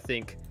time, I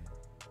think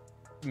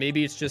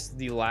maybe it's just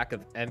the lack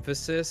of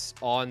emphasis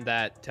on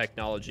that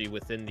technology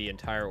within the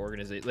entire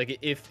organization. Like,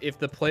 if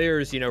the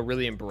players,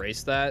 really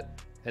embrace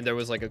that, and there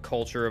was like a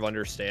culture of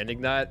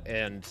understanding that,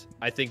 and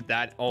I think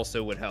that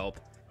also would help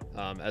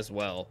as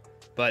well.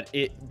 But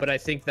I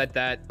think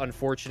that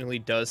unfortunately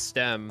does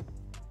stem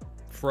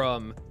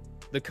from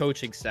the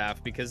coaching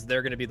staff, because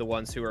they're going to be the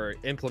ones who are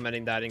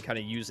implementing that and kind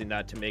of using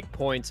that to make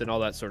points and all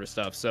that sort of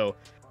stuff. So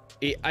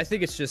I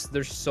think it's just,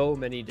 there's so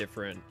many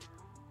different,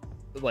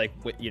 like,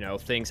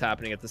 things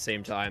happening at the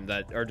same time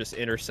that are just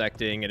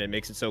intersecting, and it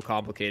makes it so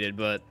complicated.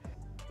 But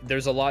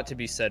there's a lot to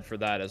be said for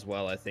that as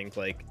well. I think,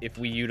 like, if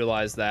we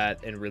utilize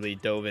that and really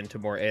dove into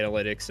more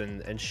analytics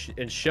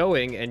and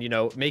showing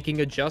and, making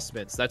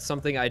adjustments, that's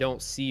something I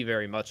don't see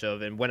very much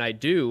of. And when I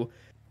do,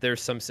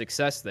 there's some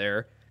success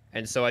there.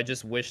 And so I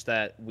just wish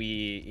that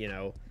we,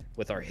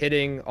 with our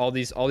hitting, all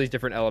these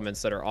different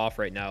elements that are off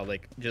right now,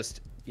 like, just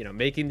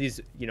making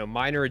these,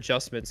 minor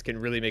adjustments can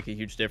really make a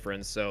huge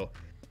difference. So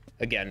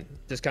again,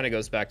 just kind of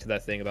goes back to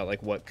that thing about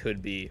like what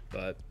could be,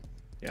 but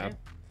yeah.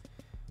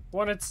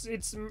 Well,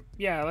 it's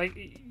yeah, like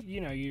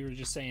you were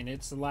just saying,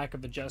 it's the lack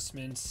of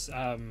adjustments.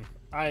 I'm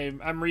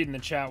reading the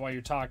chat while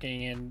you're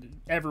talking,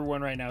 and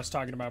everyone right now is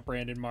talking about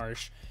Brandon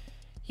Marsh.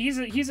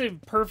 He's a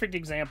perfect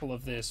example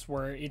of this,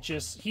 where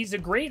he's a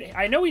great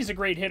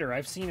hitter.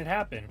 I've seen it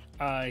happen.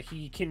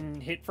 He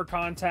can hit for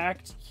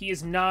contact. He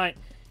is not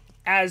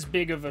as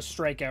big of a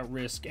strikeout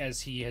risk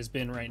as he has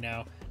been right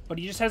now, but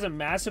he just has a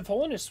massive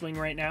hole in his swing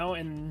right now,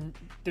 and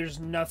there's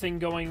nothing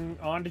going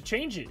on to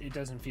change it. It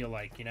doesn't feel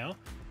like,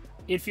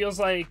 it feels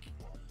like,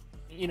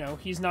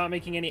 he's not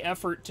making any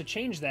effort to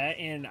change that.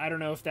 And I don't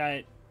know if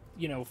that,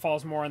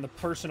 falls more on the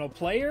personal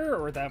player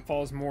or that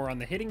falls more on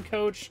the hitting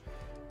coach.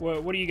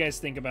 What do you guys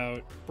think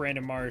about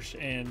Brandon Marsh?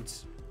 And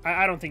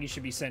I don't think he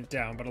should be sent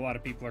down, but a lot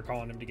of people are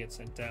calling him to get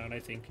sent down. I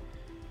think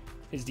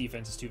his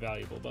defense is too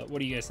valuable, but what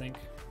do you guys think?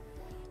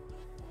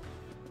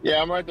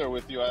 Yeah, I'm right there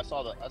with you. I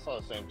saw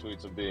the same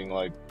tweets of being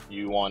like,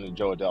 you wanted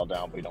Joe Adell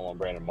down, but you don't want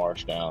Brandon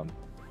Marsh down.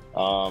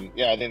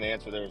 Yeah, I think the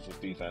answer there is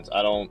just defense.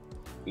 I don't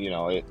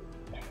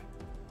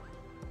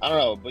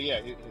know, but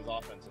yeah, his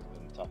offense has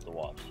been tough to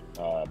watch.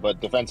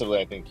 But defensively,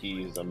 I think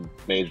he's a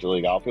major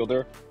league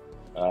outfielder.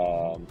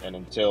 And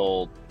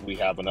until we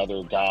have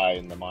another guy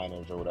in the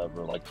minors or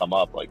whatever, like, come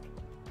up, like,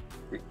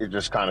 it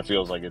just kind of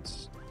feels like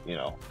it's,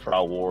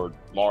 Trout, Ward,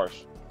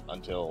 Marsh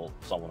until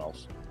someone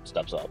else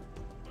steps up.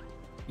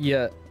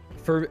 Yeah,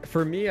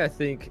 for me, I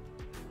think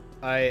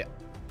I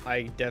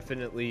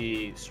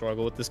definitely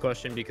struggle with this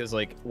question because,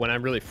 like, when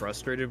I'm really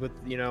frustrated with,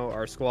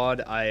 our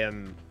squad,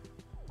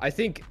 I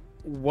think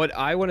what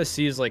I want to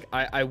see is, like,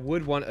 I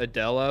would want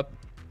Adell up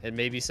and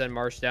maybe send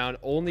Marsh down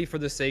only for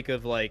the sake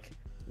of, like,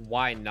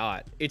 why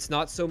not? It's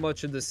not so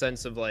much in the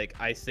sense of, like,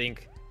 I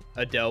think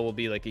Adell will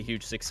be, like, a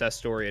huge success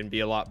story and be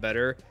a lot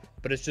better,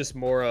 but it's just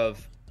more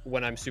of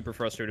when I'm super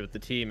frustrated with the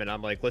team and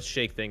I'm like, let's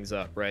shake things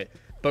up, right?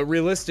 But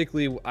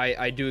realistically,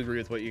 I do agree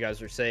with what you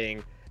guys are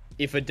saying.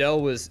 If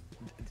Adell was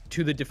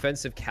to the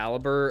defensive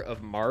caliber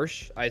of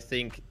Marsh, I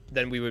think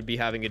then we would be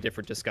having a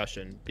different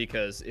discussion,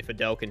 because if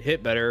Adell can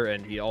hit better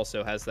and he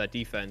also has that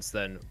defense,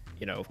 then,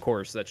 of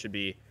course, he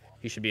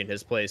should be in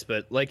his place.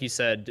 But like you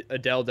said,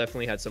 Adell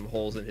definitely had some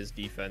holes in his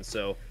defense,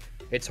 so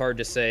it's hard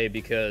to say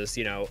because,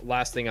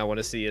 last thing I want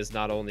to see is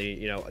not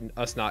only,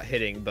 us not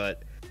hitting,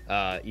 but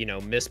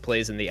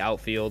misplays in the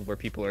outfield where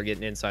people are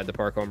getting inside the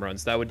park home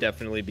runs. That would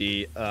definitely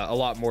be a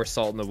lot more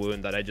salt in the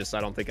wound that I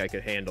don't think I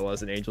could handle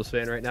as an Angels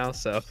fan right now.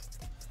 So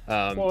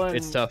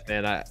it's tough,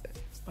 man.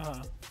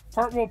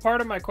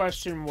 Part of my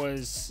question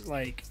was,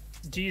 like,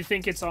 do you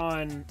think it's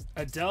on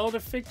Adell to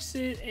fix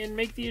it and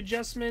make the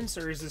adjustments,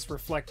 or is this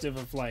reflective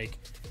of, like,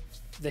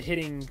 the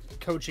hitting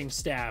coaching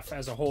staff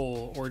as a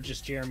whole, or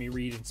just Jeremy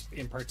Reed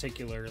in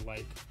particular?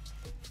 Like,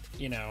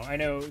 I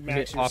know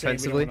Max, you're saying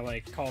we don't want to,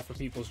 like, call for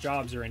people's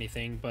jobs or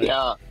anything, but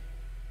yeah,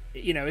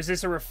 is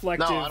this a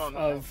reflective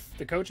of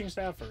the coaching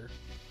staff, or?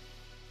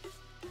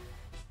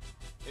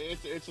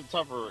 It's a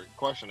tougher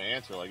question to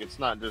answer. Like, it's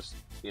not just,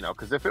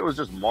 because if it was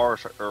just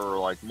Marsh or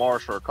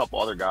a couple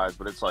other guys,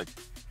 but it's like,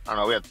 I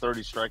don't know, we had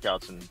 30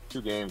 strikeouts in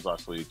 2 games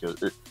last week.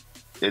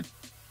 It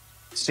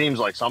seems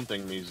like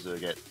something needs to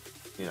get,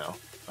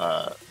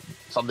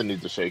 something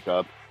needs to shake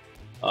up.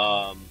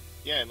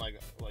 Yeah, and like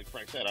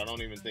Frank said, I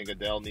don't even think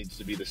Adell needs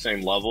to be the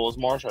same level as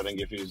Marsh. I think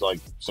if he's like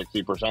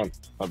 60%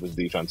 of his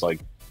defense, like,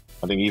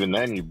 I think even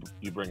then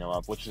you bring him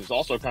up, which is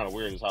also kind of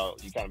weird, is how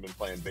you kind of been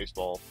playing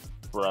baseball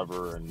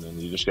forever, and then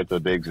you just get to the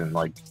bigs and,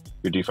 like,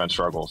 your defense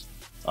struggles.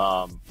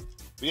 But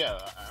yeah,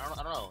 I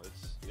don't know.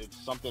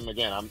 It's something,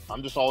 again,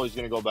 I'm just always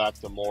going to go back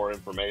to more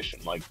information.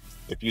 Like,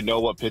 if you know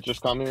what pitch is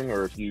coming,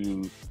 or if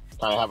you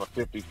kind of have a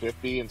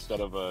 50-50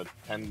 instead of a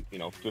 10,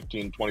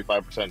 15,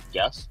 25%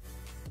 guess,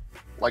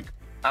 like,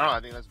 I don't know,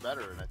 I think that's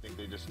better. And I think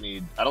they just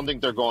need, I don't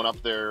think they're going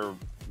up there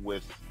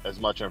with as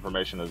much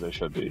information as they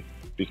should be,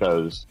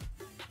 because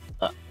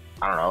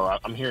I don't know,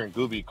 I'm hearing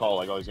Gooby call,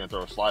 like, oh, he's going to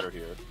throw a slider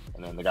here.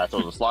 And then the guy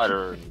throws a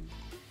slider and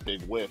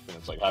big whiff. And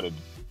it's like, how did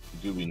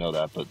Gooby know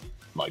that? But,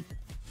 like,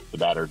 the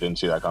batter didn't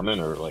see that coming,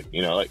 or, like,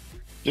 like,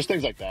 just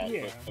things like that.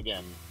 Yeah. But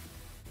again,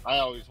 I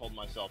always hold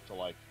myself to,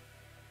 like,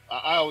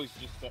 I always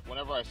just,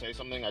 whenever I say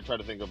something, I try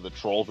to think of the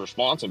troll's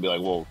response and be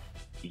like, well,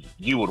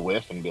 you would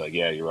whiff, and be like,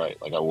 yeah, you're right.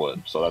 Like, I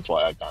would. So that's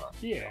why I kind of,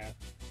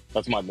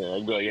 that's my thing.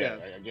 I'd be like, yeah.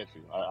 I get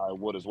you. I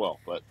would as well.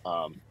 But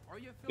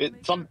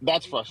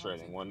that's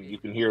frustrating when you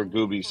can hear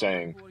Gooby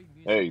saying,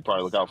 hey, you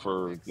probably look out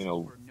for,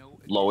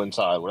 low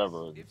inside,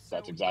 whatever.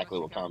 That's exactly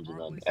what comes, and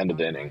then end of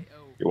the inning,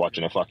 you're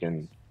watching a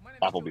fucking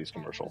Applebee's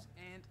commercial.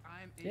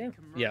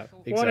 Yeah,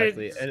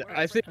 exactly. And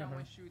I think,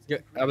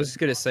 I was just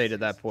going to say to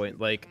that point,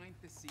 like,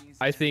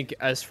 I think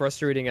as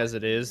frustrating as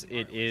it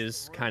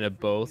is kind of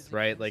both,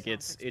 right? Like,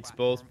 it's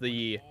both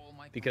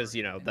because,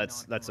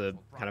 that's a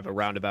kind of a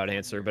roundabout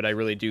answer, but I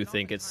really do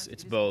think it's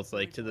both,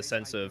 like, to the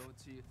sense of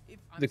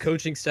the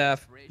coaching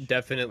staff.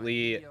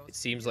 Definitely, it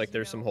seems like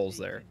there's some holes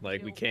there.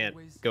 Like, we can't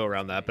go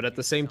around that. But at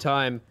the same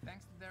time,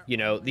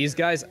 these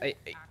guys,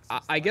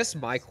 I guess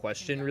my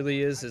question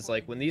really is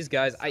like when these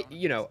guys,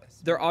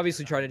 they're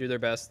obviously trying to do their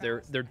best.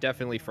 They're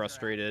definitely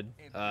frustrated.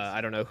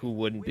 I don't know who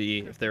wouldn't be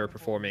if they were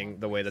performing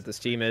the way that this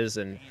team is,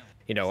 and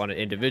on an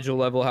individual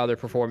level how they're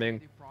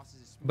performing.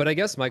 But I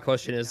guess my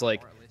question is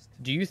like,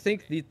 do you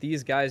think that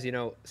these guys,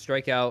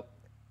 strike out,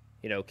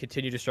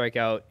 continue to strike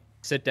out,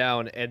 sit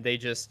down, and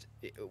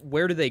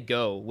where do they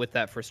go with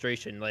that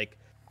frustration? Like,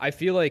 I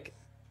feel like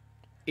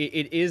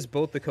it is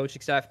both the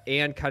coaching staff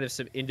and kind of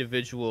some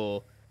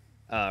individual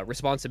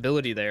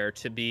responsibility there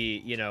to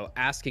be,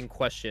 asking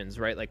questions,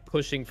 right? Like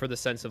pushing for the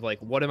sense of like,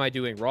 what am I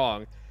doing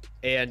wrong?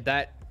 And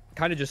that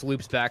kind of just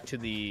loops back to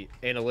the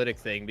analytic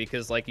thing,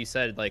 because like you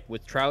said, like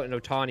with Trout and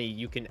Ohtani,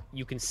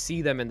 you can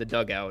see them in the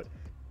dugout,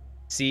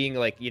 seeing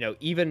like,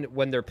 even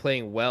when they're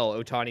playing well,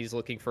 Ohtani's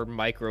looking for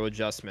micro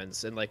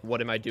adjustments and like, what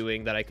am I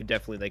doing that I could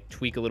definitely like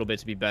tweak a little bit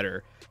to be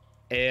better?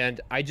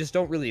 And I just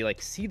don't really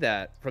like see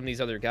that from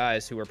these other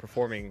guys who are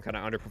performing, kind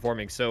of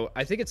underperforming. So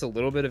I think it's a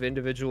little bit of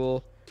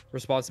individual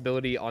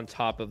responsibility on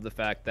top of the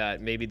fact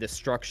that maybe the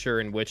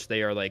structure in which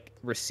they are like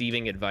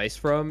receiving advice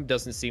from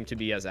doesn't seem to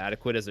be as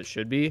adequate as it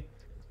should be.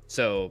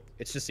 So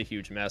it's just a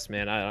huge mess,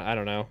 man. I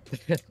don't know.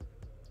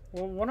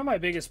 Well, one of my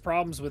biggest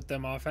problems with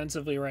them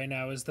offensively right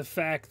now is the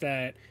fact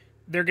that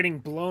they're getting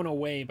blown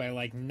away by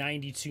like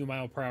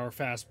 92-mile-per-hour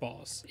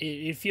fastballs.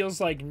 It feels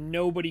like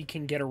nobody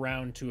can get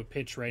around to a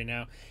pitch right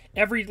now.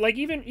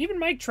 Even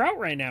Mike Trout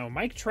right now.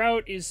 Mike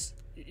Trout is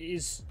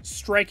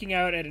striking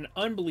out at an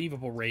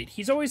unbelievable rate.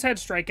 He's always had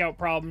strikeout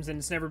problems, and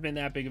it's never been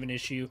that big of an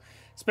issue,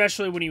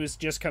 especially when he was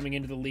just coming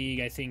into the league.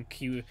 I think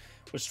he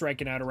was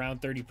striking out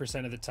around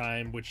 30% of the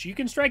time, which you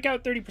can strike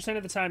out 30%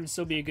 of the time and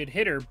still be a good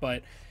hitter,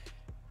 but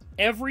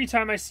every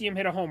time I see him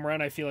hit a home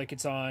run, I feel like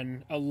it's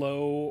on a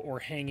low or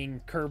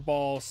hanging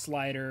curveball,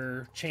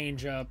 slider,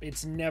 changeup.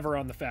 It's never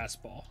on the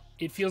fastball.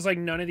 It feels like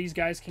none of these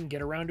guys can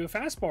get around to a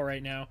fastball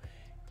right now.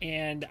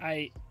 And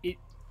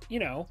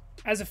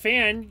as a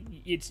fan,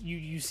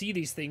 you see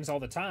these things all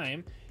the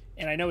time.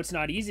 And I know it's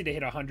not easy to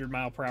hit a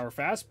 100-mile-per-hour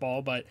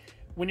fastball, but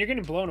when you're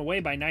getting blown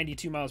away by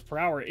 92 miles per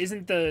hour,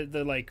 isn't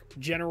the like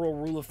general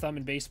rule of thumb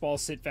in baseball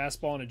sit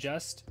fastball and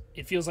adjust?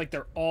 It feels like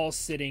they're all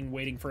sitting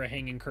waiting for a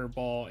hanging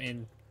curveball,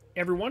 and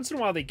every once in a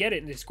while they get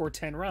it and they score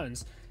 10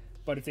 runs.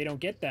 But if they don't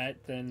get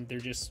that, then they're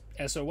just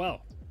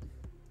SOL.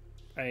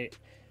 I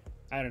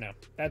don't know.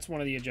 That's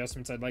one of the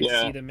adjustments I'd like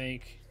to see them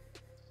make.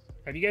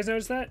 Have you guys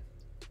noticed that?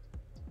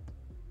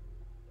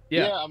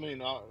 Yeah, I mean,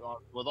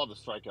 with all the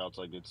strikeouts,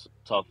 like it's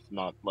tough.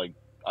 Not like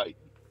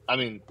I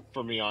mean,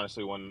 for me,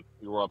 honestly, when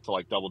you were up to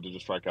like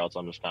double-digit strikeouts,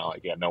 I'm just kind of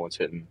like, yeah, no one's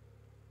hitting.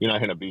 You're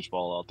not hitting a beach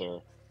ball out there.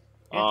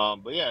 Yeah.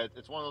 But yeah,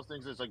 it's one of those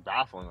things that's like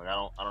baffling. Like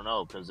I don't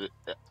know, because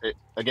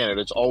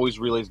it's always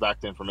relays back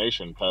to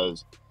information,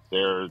 because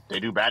they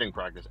do batting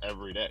practice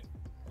every day,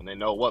 and they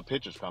know what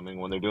pitch is coming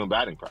when they're doing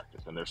batting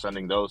practice, and they're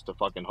sending those to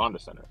fucking Honda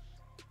Center.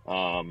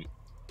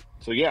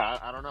 So yeah,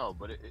 I don't know,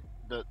 but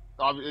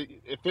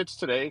it fits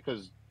today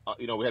because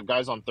we have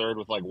guys on third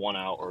with like 1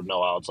 out or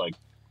no outs, like,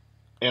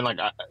 and like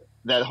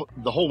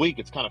the whole week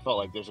it's kind of felt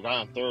like there's a guy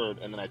on third,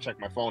 and then I check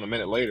my phone a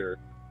minute later,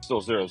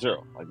 still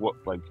 0-0. Like what?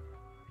 Like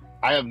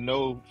I have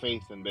no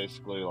faith in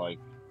basically, like,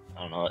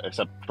 I don't know,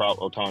 except Trout,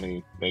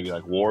 Ohtani, maybe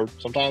like Ward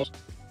sometimes.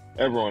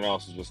 Everyone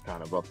else is just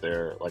kind of up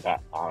there. Like I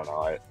don't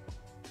know.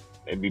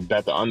 Maybe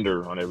bet the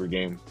under on every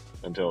game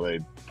until they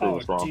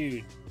prove us wrong.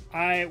 Dude.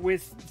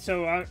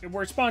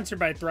 We're sponsored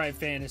by Thrive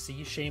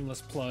Fantasy.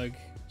 Shameless plug.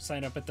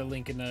 Sign up at the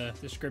link in the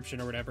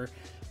description or whatever.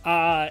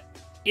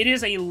 It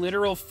is a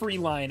literal free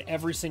line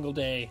every single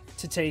day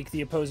to take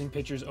the opposing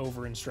pitchers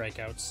over in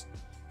strikeouts.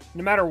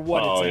 No matter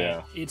what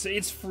it's at.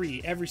 It's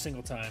free every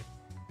single time.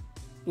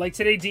 Like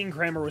today, Dean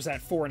Kramer was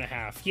at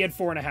 4.5. He had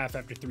 4.5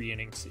 after 3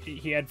 innings.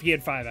 He had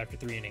 5 after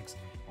 3 innings.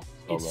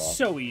 It's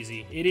so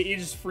easy. It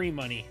is free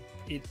money.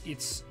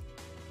 It's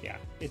a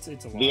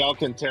lot. The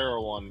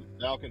Alcantara one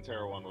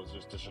was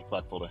just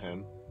disrespectful to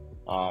him.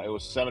 It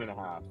was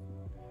 7.5.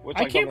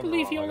 I can't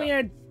believe he only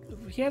had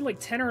like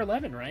 10 or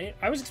 11, right?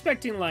 I was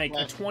expecting like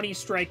a 20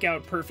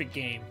 strikeout perfect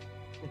game.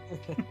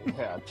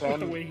 Yeah, 10.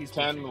 The way he's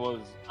 10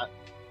 was.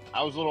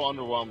 I was a little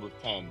underwhelmed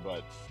with 10,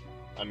 but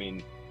I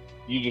mean,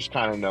 you just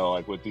kind of know,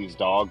 like with these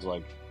dogs,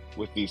 like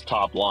with these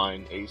top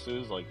line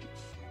aces, like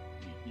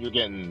you're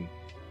getting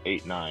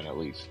 8, 9 at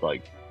least.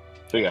 Like,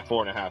 so yeah,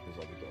 4.5 is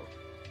like a joke.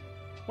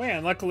 Well, yeah,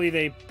 and luckily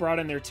they brought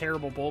in their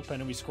terrible bullpen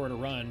and we scored a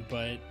run,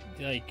 but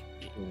like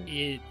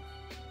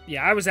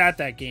yeah, I was at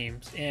that game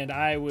and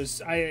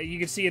you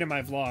can see it in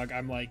my vlog.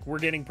 I'm like, we're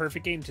getting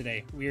perfect game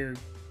today. We're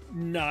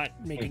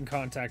not making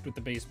contact with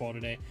the baseball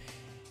today.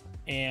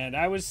 And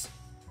I was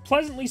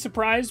pleasantly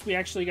surprised we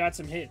actually got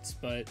some hits,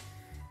 but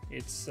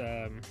it's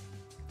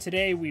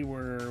today we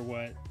were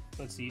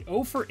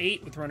 0 for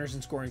 8 with runners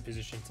in scoring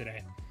position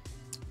today.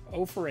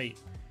 0 for 8.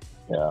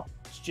 Yeah.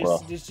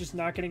 It's just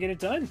not going to get it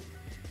done.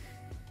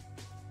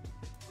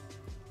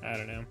 I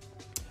don't know.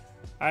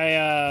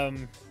 I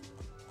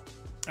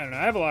don't know.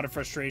 I have a lot of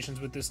frustrations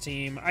with this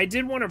team. I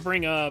did want to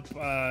bring up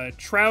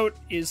Trout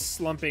is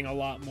slumping a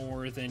lot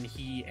more than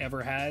he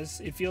ever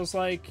has. It feels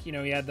like, he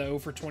had the 0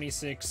 for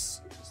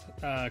 26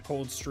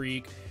 cold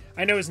streak.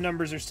 I know his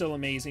numbers are still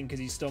amazing because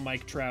he's still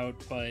Mike Trout,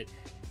 but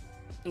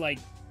like,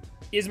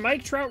 is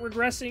Mike Trout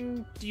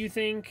regressing, do you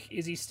think?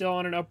 Is he still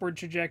on an upward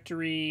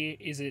trajectory?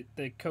 Is it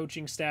the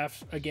coaching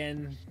staff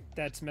again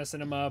that's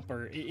messing him up?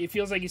 Or it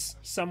feels like he's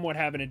somewhat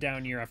having a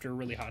down year after a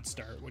really hot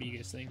start. What do you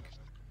guys think?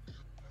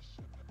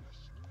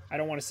 I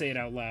don't want to say it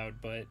out loud,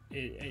 but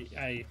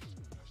I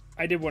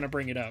did want to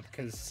bring it up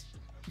because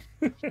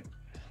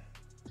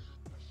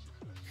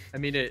I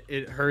mean,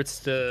 it hurts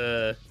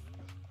to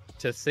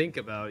think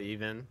about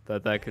even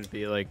that could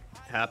be like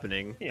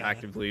happening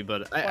actively,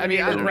 but I mean,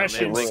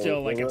 regression's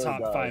still like a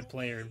top 5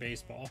 player in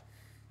baseball.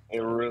 It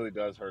really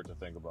does hurt to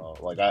think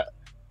about. Like I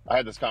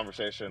had this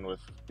conversation with,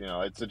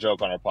 it's a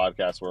joke on our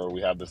podcast where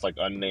we have this like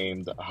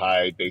unnamed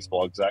high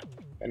baseball exec,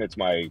 and it's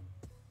my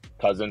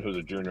cousin who's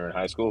a junior in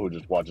high school who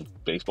just watches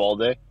baseball all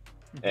day,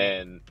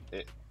 and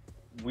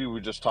we were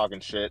just talking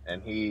shit,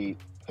 and he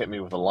hit me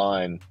with a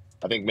line,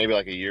 I think maybe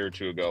like a year or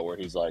two ago, where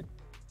he's like,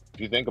 if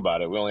you think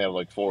about it, we only have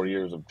like 4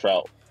 years of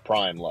Trout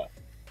prime left.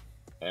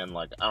 And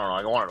like, I don't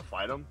know, I wanted to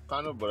fight him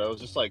kind of, but it was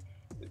just like,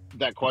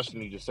 that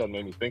question you just said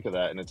made me think of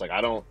that. And it's like,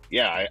 I don't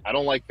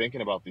like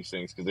thinking about these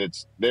things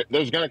because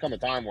there's going to come a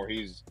time where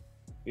he's,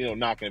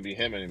 not going to be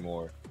him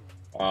anymore.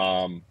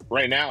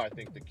 Right now, I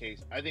think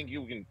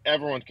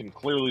everyone can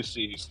clearly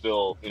see he's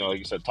still, like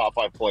you said, top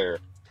 5 player.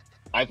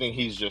 I think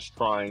he's just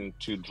trying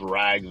to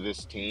drag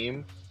this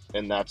team.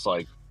 And that's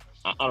like,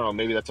 I don't know,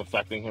 maybe that's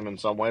affecting him in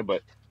some way,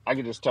 but I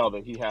can just tell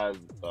that he has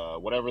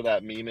whatever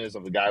that meme is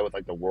of the guy with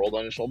like the world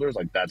on his shoulders,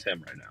 like that's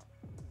him right now.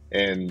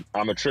 And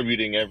I'm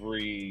attributing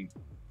every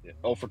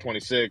 0 for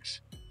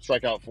 26,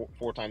 strike out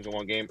 4 times in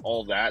one game,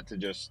 all that to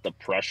just the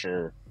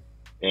pressure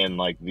and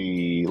like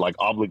the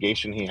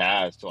obligation he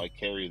has to like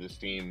carry this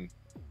team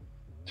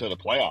to the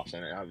playoffs.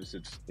 And obviously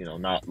it's,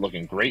 not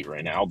looking great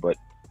right now, but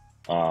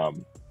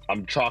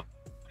I'm chalking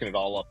it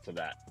all up to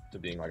that, to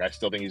being like, I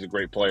still think he's a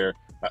great player.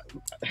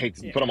 I hate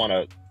to put him on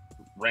a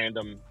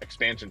random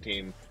expansion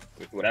team,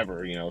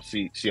 whatever,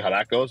 see how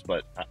that goes.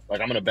 But I'm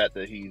going to bet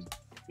that he's,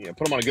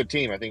 put him on a good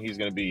team. I think he's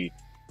going to be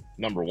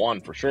number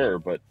 1 for sure.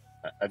 But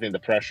I think the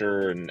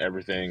pressure and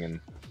everything, and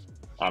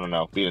I don't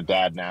know, being a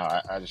dad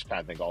now, I just kind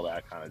of think all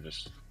that kind of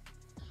just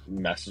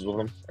messes with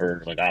him,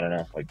 or like, I don't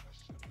know, like,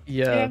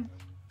 yeah.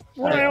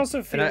 Well, I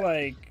also feel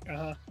like,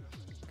 go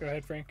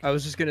ahead, Frank. I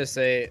was just going to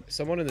say,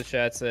 someone in the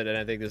chat said, and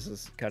I think this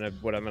is kind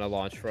of what I'm going to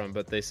launch from,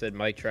 but they said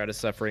Mike Trout is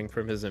suffering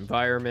from his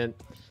environment.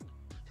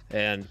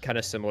 And kind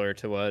of similar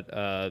to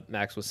what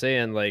Max was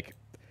saying, like,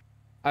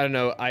 I don't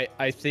know,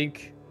 I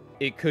think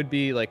it could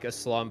be like a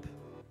slump.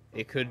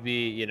 It could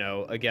be,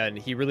 again,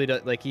 he really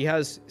does, like, he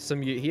has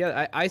some,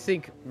 I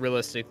think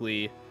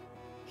realistically,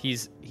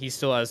 he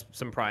still has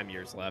some prime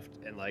years left.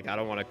 And like, I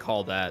don't want to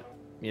call that,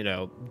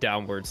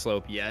 downward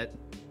slope yet.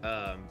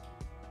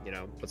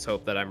 Let's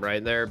hope that I'm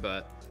right there.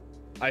 But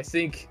I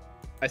think,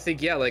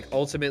 yeah, like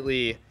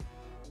ultimately,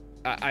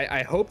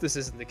 I hope this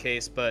isn't the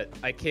case, but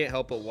I can't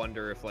help but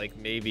wonder if like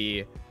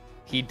maybe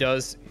he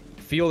does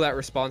feel that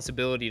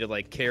responsibility to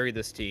like carry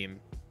this team.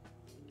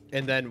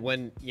 And then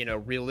when,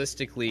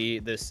 realistically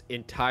this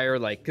entire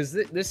because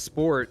this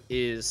sport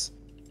is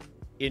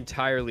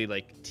entirely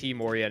like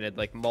team oriented,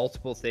 like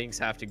multiple things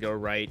have to go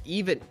right.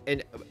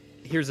 And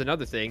here's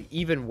another thing,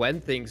 even when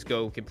things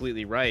go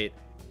completely right,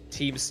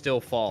 teams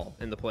still fall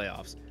in the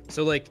playoffs.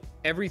 So like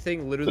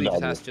everything literally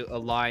just has to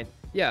align.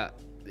 Yeah.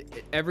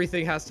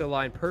 Everything has to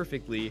align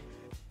perfectly,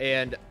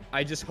 and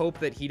I just hope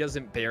that he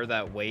doesn't bear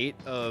that weight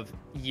of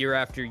year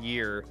after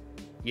year,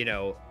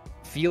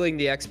 feeling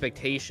the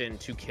expectation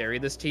to carry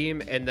this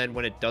team, and then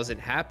when it doesn't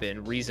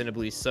happen,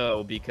 reasonably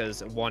so,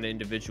 because one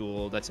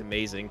individual that's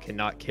amazing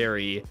cannot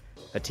carry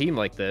a team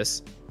like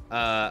this.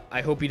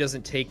 I hope he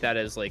doesn't take that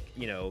as like,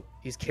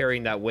 he's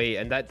carrying that weight,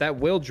 and that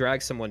will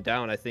drag someone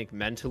down. I think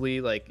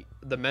mentally, like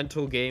the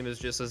mental game is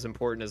just as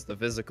important as the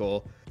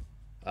physical.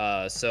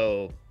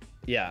 So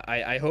yeah,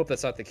 I hope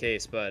that's not the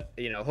case, but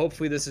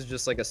hopefully this is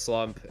just like a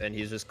slump and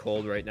he's just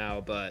cold right now.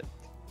 But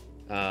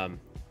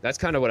that's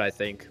kind of what I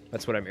think.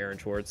 That's what I'm erring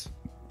towards.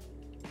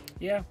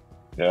 Yeah.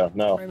 Yeah.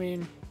 No. I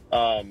mean,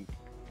 I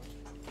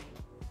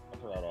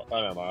forgot what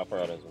I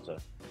was gonna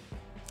say.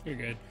 You're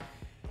good.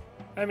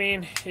 I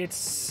mean,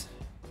 it's,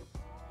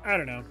 I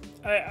don't know.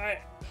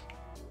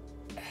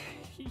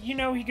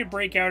 He could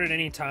break out at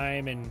any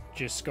time and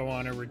just go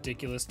on a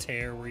ridiculous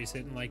tear where he's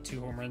hitting like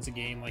 2 home runs a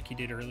game like he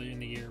did earlier in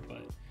the year,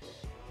 but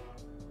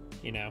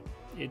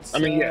it's. I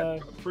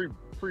mean,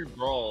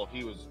 pre-brawl,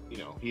 he was,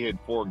 he had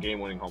 4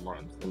 game-winning home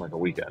runs in like a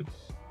weekend.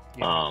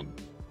 Yeah.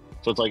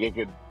 So it's like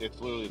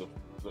it's literally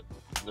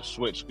the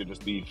switch could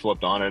just be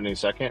flipped on at any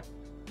second.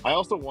 I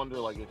also wonder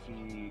like if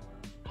he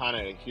kind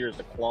of hears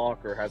the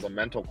clock or has a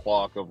mental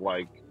clock of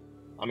like,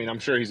 I mean, I'm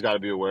sure he's got to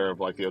be aware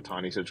of like the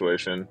Ohtani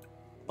situation.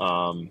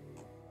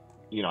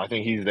 I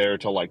think he's there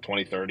till like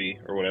 2030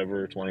 or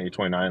whatever,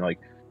 2029. Like,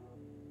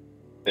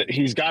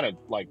 he's got to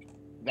like,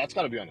 that's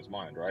got to be on his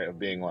mind, right? Of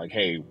being like,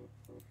 hey,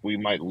 we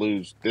might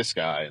lose this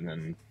guy, and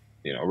then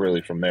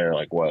really from there,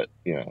 like what,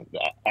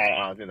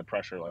 I think the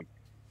pressure, like,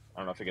 I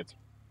don't know if it gets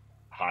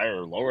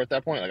higher or lower at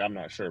that point. Like, I'm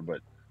not sure,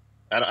 but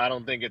I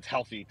don't think it's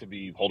healthy to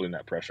be holding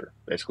that pressure.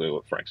 Basically,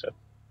 what Frank said.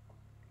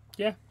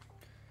 Yeah,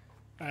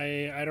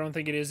 I don't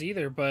think it is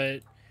either.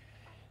 But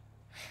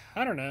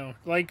I don't know.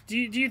 Like, do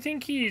you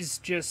think he's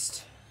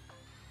just?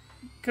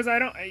 Because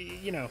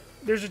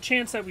there's a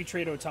chance that we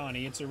trade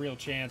Ohtani. It's a real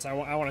chance. I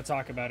want to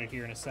talk about it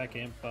here in a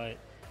second, but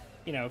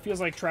it feels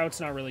like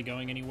Trout's not really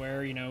going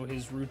anywhere.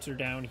 His roots are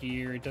down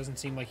here. It doesn't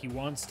seem like he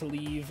wants to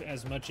leave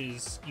as much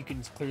as you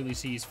can clearly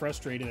see he's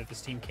frustrated that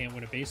this team can't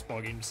win a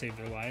baseball game to save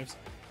their lives.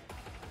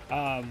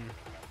 But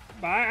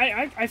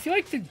I feel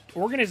like the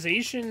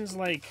organization's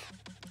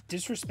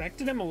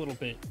disrespected him a little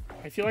bit.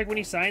 I feel like when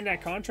he signed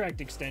that contract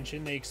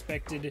extension, they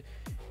expected,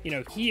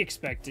 he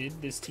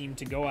expected this team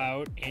to go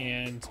out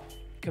and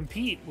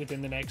compete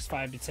within the next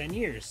 5 to 10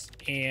 years.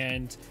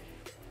 And,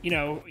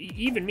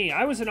 even me,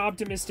 I was a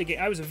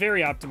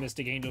very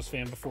optimistic Angels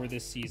fan before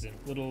this season.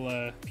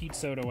 Little Pete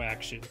Soto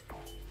action.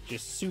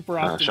 Just super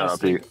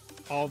optimistic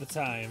all the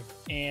time.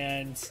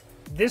 And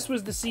this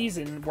was the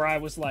season where I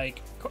was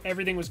like,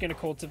 everything was going to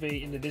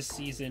cultivate into this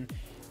season.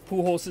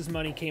 Pujols'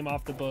 money came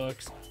off the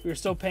books. We were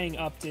still paying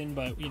Upton,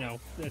 but,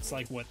 that's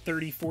like, what,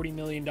 $30-40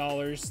 million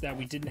that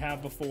we didn't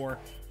have before.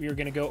 We were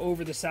going to go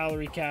over the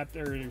salary cap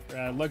or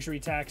luxury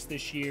tax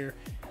this year,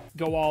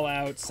 go all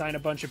out, sign a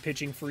bunch of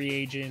pitching free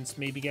agents,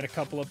 maybe get a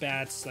couple of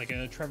bats, like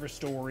a Trevor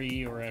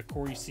Story or a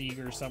Corey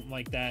Seager or something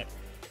like that.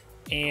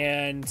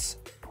 And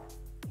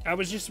I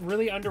was just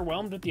really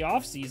underwhelmed with the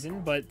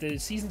offseason, but the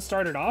season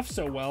started off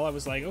so well, I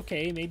was like,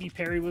 okay, maybe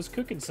Perry was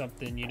cooking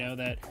something,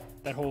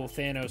 that whole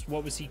Thanos,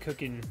 what was he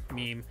cooking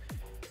meme.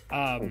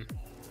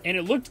 And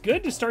it looked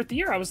good to start the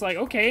year. I was like,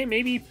 okay,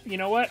 maybe, you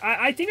know what?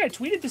 I think I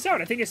tweeted this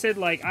out. I think I said,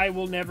 I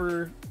will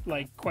never,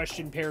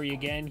 question Perry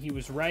again. He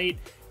was right.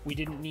 We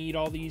didn't need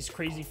all these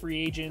crazy free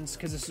agents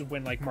because this is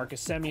when,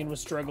 Marcus Semien was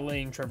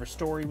struggling, Trevor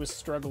Story was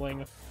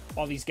struggling,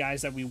 all these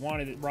guys that we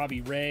wanted,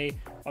 Robbie Ray,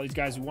 all these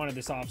guys we wanted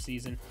this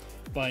offseason.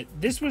 But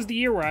this was the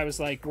year where I was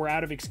like, we're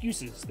out of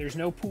excuses. There's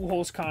no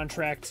Pujols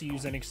contract to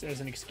use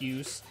as an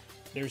excuse.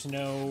 There's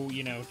no,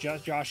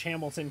 Josh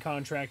Hamilton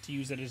contract to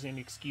use it as an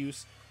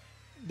excuse.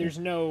 There's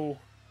no,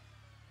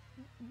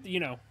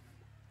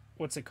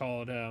 what's it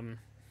called?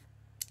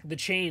 The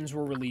chains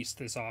were released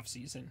this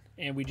offseason,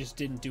 and we just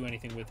didn't do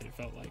anything with it, it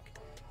felt like.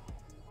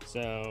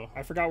 So,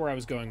 I forgot where I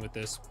was going with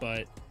this,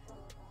 but...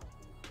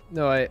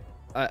 No,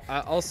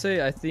 I'll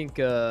say I think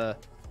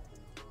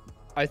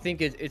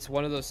it's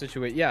one of those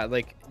situations. Yeah,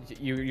 like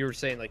you were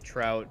saying,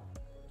 Trout,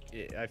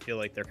 I feel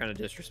like they're kind of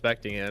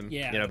disrespecting him,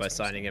 by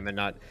signing him and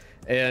not.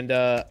 And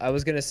I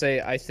was gonna say,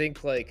 I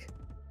think that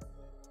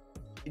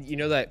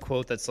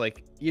quote that's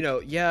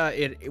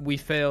we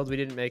failed, we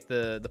didn't make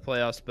the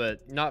playoffs,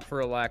 but not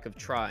for a lack of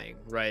trying,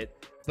 right?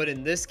 But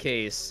in this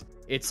case,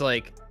 it's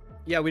we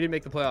didn't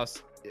make the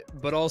playoffs,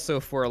 but also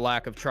for a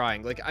lack of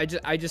trying.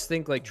 I just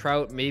think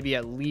Trout maybe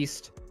at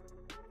least.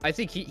 I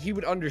think he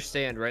would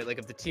understand, right?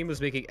 If the team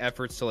was making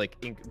efforts to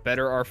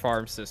better our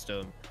farm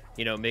system,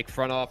 make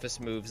front office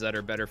moves that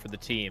are better for the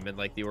team and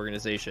the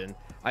organization,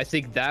 I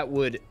think that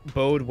would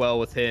bode well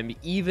with him,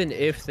 even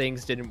if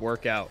things didn't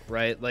work out,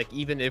 right?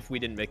 Even if we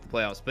didn't make the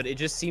playoffs. But it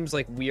just seems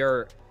like we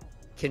are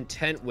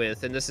content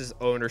with, and this is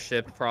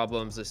ownership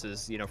problems, this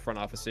is front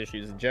office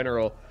issues in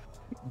general,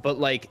 but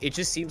it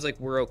just seems like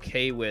we're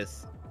okay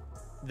with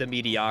the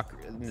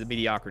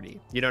mediocrity,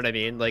 you know what I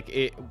mean?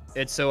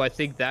 And so I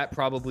think that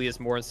probably is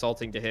more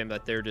insulting to him,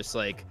 that they're just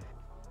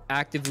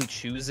actively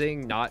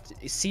choosing not,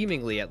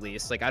 seemingly at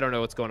least, I don't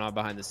know what's going on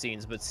behind the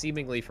scenes, but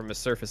seemingly from a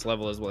surface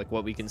level is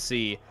what we can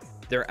see,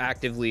 they're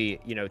actively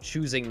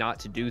choosing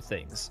not to do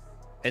things.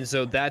 And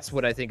so that's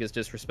what I think is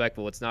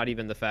disrespectful. It's not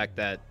even the fact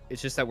that,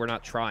 it's just that we're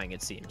not trying,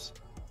 it seems.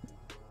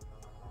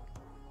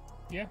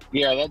 Yeah,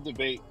 that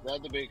debate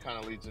kind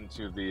of leads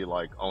into the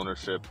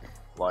ownership,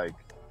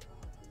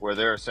 where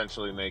they're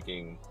essentially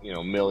making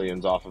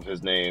millions off of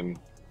his name,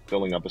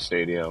 filling up a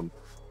stadium,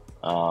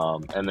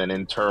 and then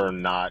in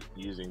turn not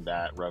using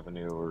that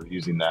revenue or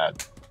using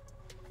that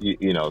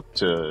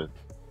to,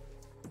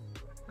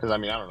 because I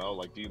don't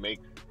know, do you make,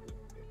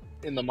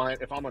 in the mind,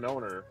 if I'm an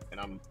owner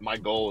and my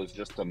goal is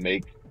just to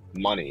make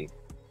money,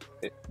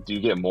 do you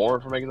get more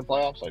for making the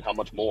playoffs? How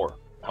much more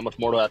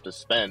do I have to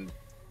spend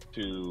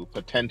to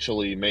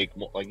potentially make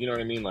more, you know what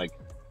I mean?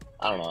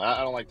 I don't know. I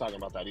don't like talking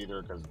about that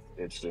either, because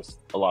it's just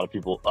a lot of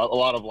people, a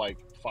lot of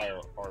fire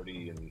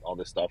Artie and all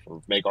this stuff,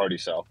 or make Artie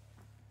sell.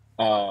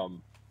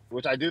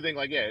 Which I do think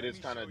it is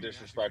kind of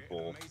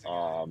disrespectful,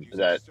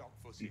 that,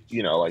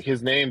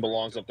 his name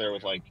belongs up there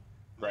with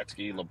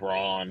Gretzky,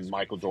 LeBron,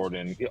 Michael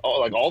Jordan,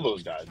 all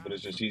those guys, but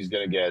it's just, he's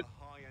going to get,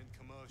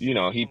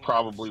 he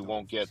probably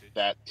won't get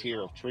that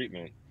tier of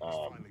treatment,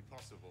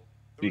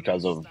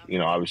 because of,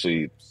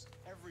 obviously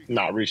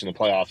not reaching the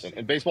playoffs.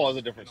 And baseball is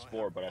a different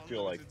sport, but I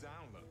feel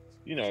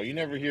you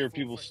never hear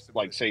people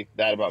say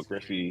that about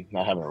Griffey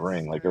not having a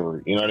ring,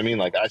 or, you know what I mean?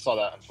 I saw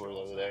that on Twitter the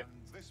other day.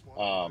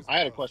 I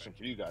had a question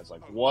for you guys.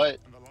 What,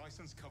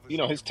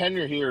 his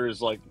tenure here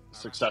is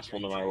successful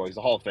no matter what. He's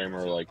a Hall of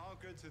Famer.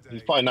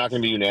 He's probably not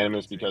going to be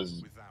unanimous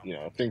because,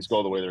 if things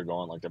go the way they're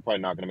going, they're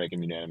probably not going to make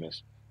him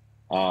unanimous.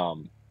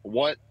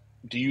 What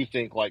do you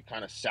think like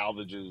kind of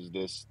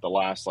salvages the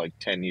last like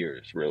 10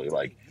 years really?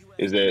 Like,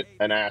 is it,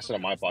 and I asked it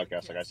on my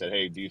podcast, like I said,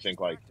 hey, do you think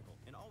like,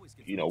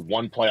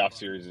 one playoff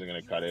series is going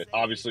to cut it?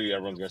 Obviously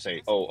everyone's going to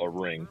say, oh, a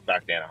ring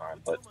back to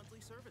Anaheim, but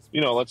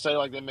let's say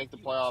like they make the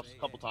playoffs a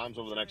couple times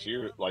over the next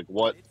year, like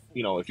what,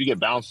 if you get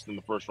bounced in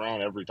the first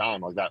round every time,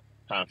 like that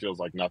kind of feels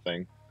like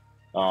nothing.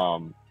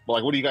 But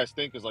like, what do you guys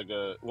think is like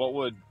what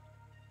would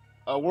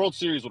a World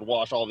Series would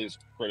wash all these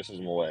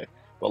criticism away,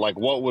 but like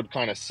what would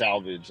kind of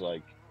salvage,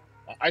 like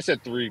I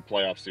said 3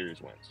 playoff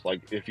series wins,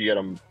 like if you get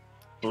them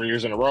 3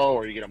 years in a row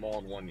or you get them all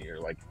in 1 year,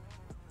 like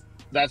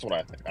that's what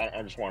I think.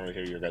 I just wanted to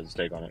hear your guys'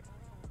 take on it.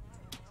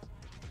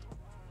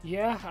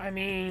 Yeah, I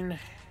mean,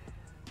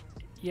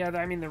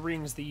 the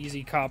ring's the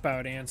easy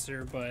cop-out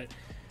answer, but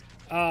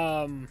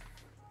I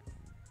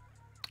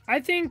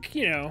think,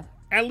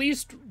 at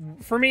least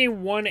for me,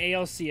 1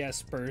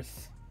 ALCS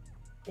berth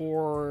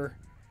or,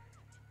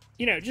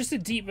 just a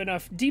deep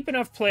enough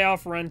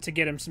playoff run to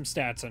get him some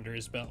stats under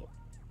his belt.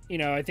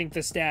 I think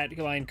the stat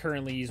line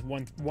currently is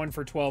 1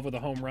 for 12 with a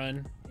home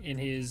run in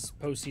his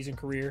postseason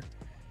career.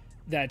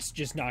 That's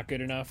just not good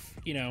enough.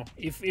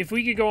 If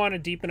we could go on a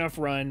deep enough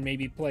run,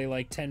 maybe play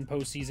like 10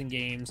 postseason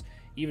games,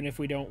 even if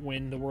we don't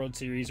win the World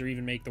Series or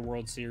even make the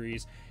World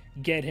Series,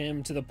 get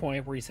him to the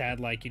point where he's had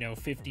like,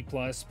 50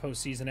 plus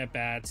postseason at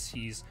bats.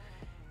 He's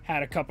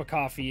had a cup of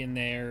coffee in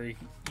there.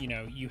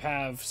 You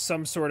have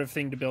some sort of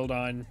thing to build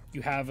on.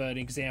 You have an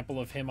example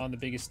of him on the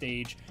biggest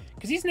stage,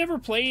 because he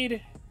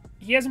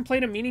hasn't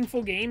played a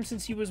meaningful game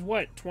since he was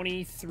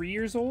 23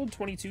 years old,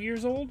 22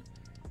 years old.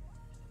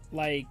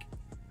 Like,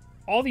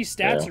 all these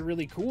stats are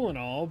really cool and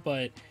all,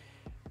 but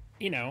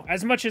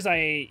as much as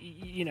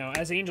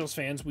as Angels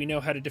fans, we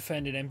know how to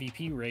defend an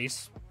MVP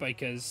race,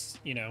 because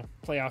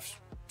playoff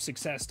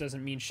success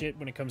doesn't mean shit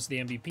when it comes to the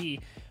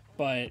MVP.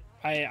 But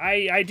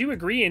I do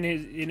agree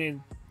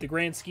in the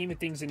grand scheme of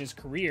things in his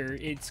career,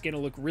 it's gonna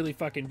look really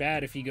fucking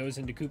bad if he goes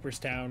into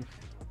Cooperstown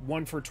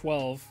 1 for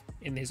 12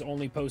 in his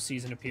only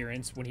postseason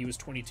appearance when he was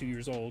 22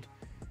 years old.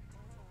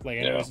 Like,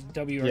 I know his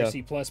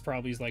WRC plus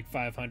probably is like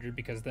 500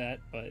 because of that,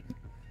 but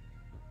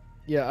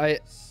yeah,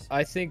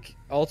 I think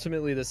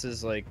ultimately this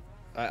is like,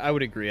 I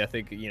would agree. I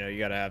think, you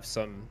got to have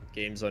some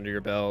games under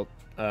your belt,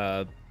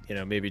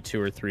 maybe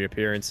 2 or 3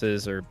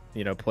 appearances or,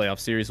 playoff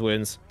series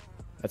wins.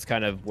 That's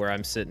kind of where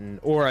I'm sitting.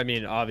 Or, I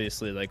mean,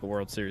 obviously like a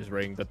World Series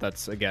ring, but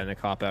that's, again, a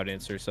cop-out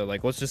answer. So,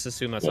 like, let's just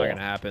assume that's not going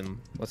to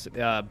happen.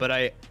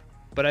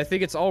 But I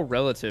think it's all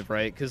relative,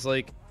 right? Because,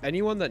 like,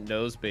 anyone that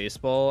knows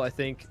baseball, I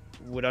think,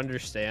 would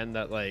understand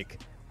that,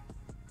 like,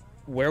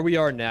 where we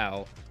are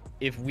now,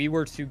 if we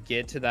were to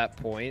get to that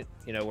point,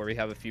 where we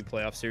have a few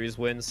playoff series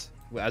wins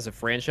as a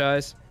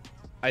franchise,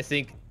 I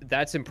think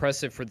that's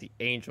impressive for the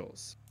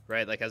Angels,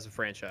 right? Like, as a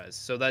franchise.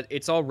 So that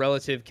it's all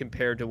relative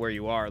compared to where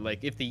you are.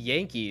 Like, if the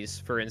Yankees,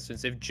 for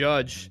instance, if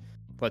Judge,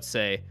 let's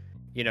say,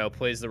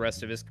 plays the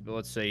rest of his,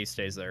 let's say he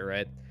stays there,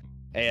 right?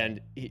 And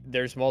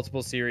there's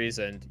multiple series,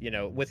 and,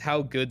 with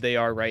how good they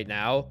are right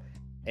now,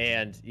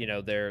 and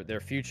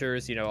their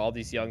futures, all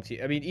these young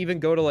teams. I mean, even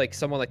go to like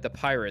someone like the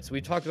Pirates.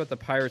 We talked about the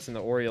Pirates and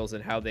the Orioles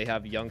and how they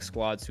have young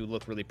squads who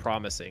look really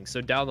promising.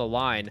 So down the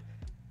line,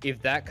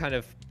 if that kind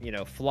of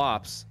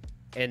flops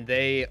and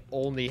they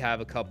only have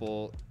a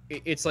couple,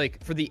 it's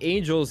like for the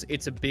Angels,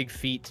 it's a big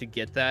feat to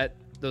get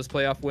those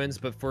playoff wins,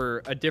 but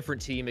for a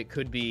different team, it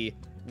could be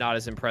not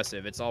as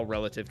impressive. It's all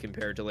relative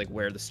compared to like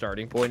where the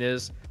starting point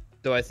is.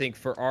 So I think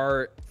for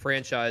our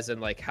franchise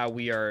and like how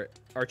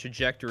our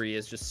trajectory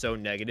is just so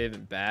negative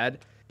and bad,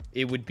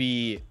 it would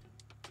be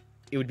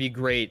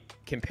great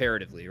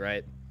comparatively,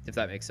 right? If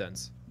that makes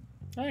sense.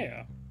 Oh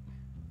yeah.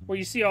 Well,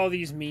 you see all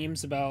these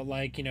memes about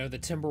like, the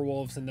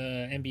Timberwolves in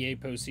the NBA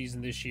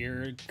postseason this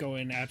year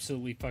going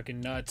absolutely fucking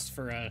nuts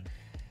for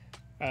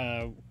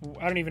I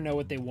don't even know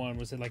what they won.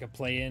 Was it like a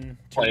play-in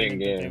game?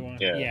 They won?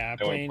 Yeah,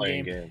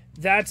 playing game.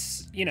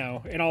 That's,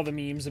 and all the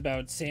memes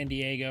about San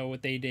Diego,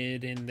 what they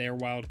did in their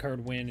wild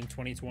card win in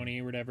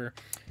 2020 or whatever.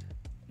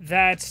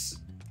 That's,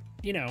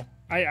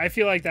 I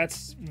feel like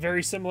that's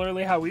very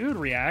similarly how we would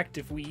react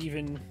if we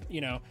even,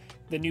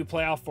 the new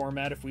playoff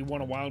format, if we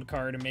won a wild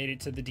card and made it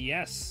to the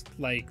DS.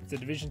 Like, the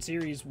division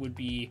series would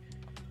be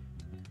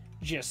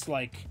just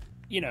like,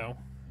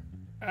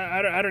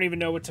 I don't even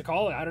know what to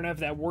call it. I don't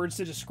have that words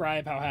to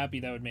describe how happy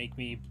that would make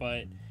me,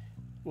 but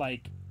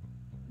like,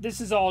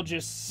 this is all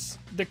just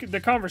the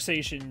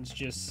conversation's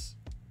just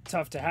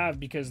tough to have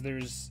because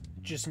there's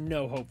just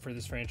no hope for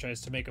this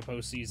franchise to make a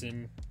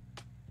postseason,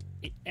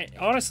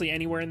 honestly,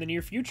 anywhere in the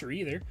near future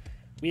either.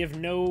 We have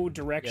no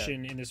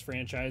direction in this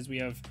franchise. We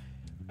have,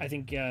 I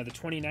think, the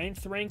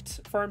 29th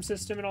ranked farm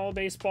system in all of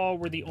baseball.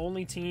 We're the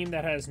only team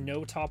that has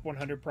no top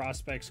 100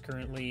 prospects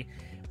currently.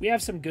 We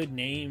have some good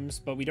names,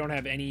 but we don't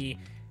have any.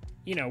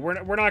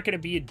 We're not going to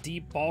be a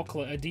deep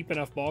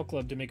enough ball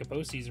club to make a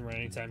postseason run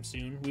anytime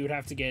soon. We would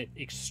have to get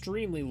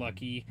extremely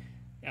lucky,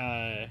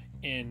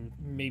 and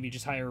maybe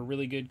just hire a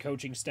really good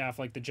coaching staff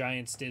like the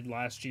Giants did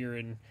last year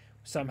and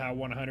somehow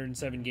won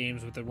 107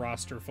 games with a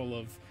roster full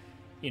of,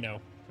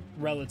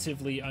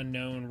 relatively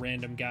unknown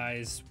random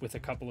guys with a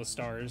couple of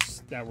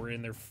stars that were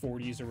in their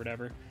 40s or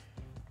whatever.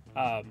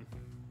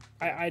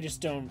 I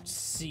just don't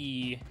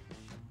see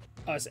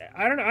us.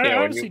 I don't know. I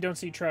honestly don't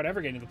see Trout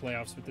ever getting to the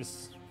playoffs with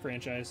this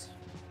franchise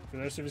for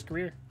the rest of his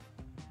career.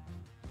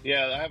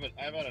 Yeah,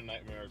 I've had a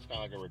nightmare. It's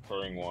kind of like a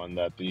recurring one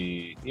that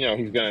he's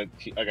gonna,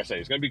 like I said,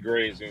 he's gonna be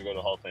great. He's gonna go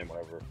to Hall of Fame,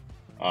 whatever.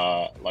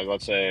 Like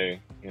let's say,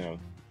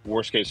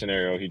 worst case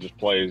scenario, he just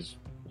plays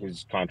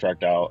his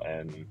contract out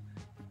and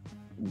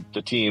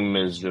the team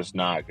is just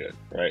not good,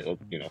 right?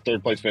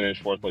 Third place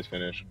finish, fourth place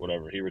finish,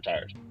 whatever. He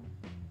retires.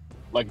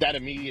 Like that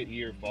immediate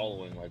year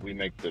following, like we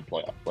make the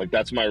playoff. Like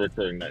that's my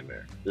recurring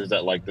nightmare. Is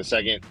that like the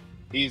second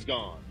he's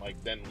gone,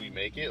 like then we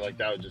make it? Like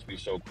that would just be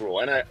so cruel.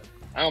 And I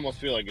almost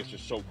feel like it's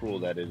just so cruel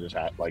that it just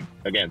like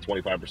again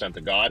 25%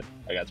 to God.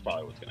 Like that's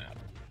probably what's gonna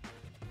happen.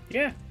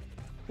 Yeah.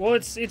 Well,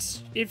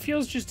 it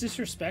feels just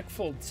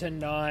disrespectful to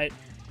not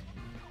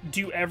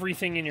do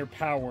everything in your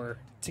power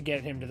to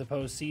get him to the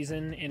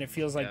postseason, and it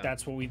feels like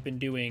that's what we've been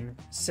doing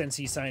since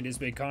he signed his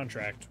big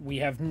contract. We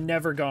have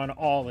never gone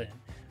all in.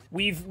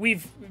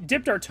 We've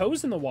dipped our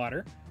toes in the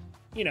water,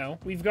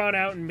 we've gone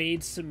out and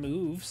made some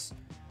moves,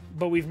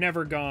 but we've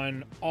never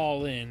gone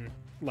all in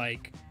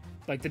like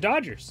the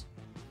Dodgers,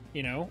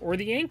 or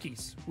the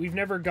Yankees. We've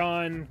never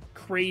gone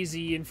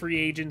crazy in free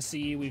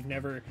agency. We've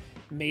never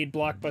made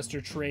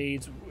blockbuster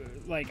trades.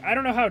 Like, I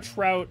don't know how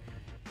Trout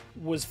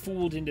was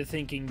fooled into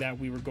thinking that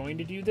we were going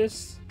to do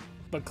this,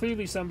 but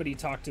clearly somebody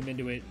talked him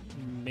into it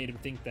and made him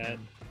think that.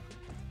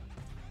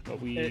 But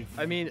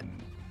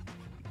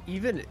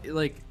even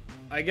like,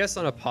 I guess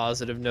on a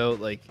positive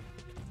note, like,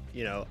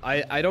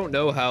 I don't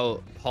know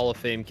how Hall of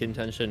Fame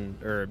contention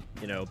or,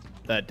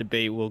 that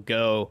debate will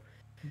go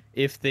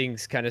if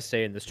things kind of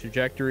stay in this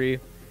trajectory.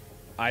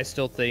 I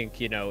still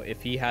think,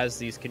 if he has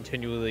these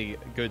continually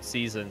good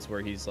seasons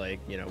where he's like,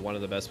 one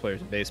of the best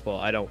players in baseball,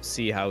 I don't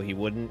see how he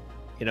wouldn't,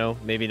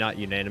 maybe not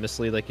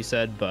unanimously, like you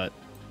said, but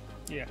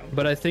yeah.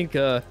 But I think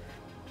a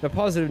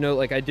positive note,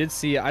 like I did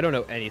see, I don't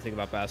know anything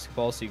about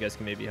basketball, so you guys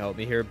can maybe help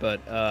me here, but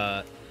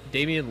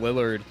Damian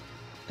Lillard,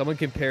 someone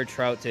compared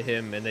Trout to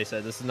him, and they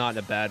said this is not in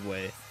a bad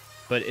way,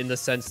 but in the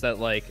sense that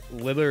like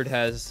Lillard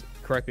has,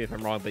 correct me if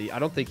I'm wrong, but I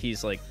don't think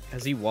he's like,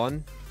 has he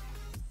won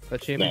a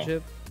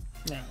championship?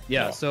 No.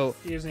 Yeah. No. So,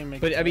 he doesn't even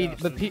make but I mean,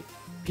 but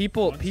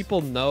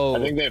people know. I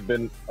think they've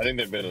been to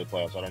the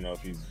playoffs. I don't know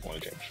if he's won a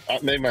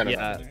championship. They might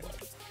have. Yeah.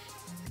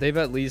 They've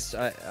at least,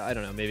 I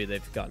don't know, maybe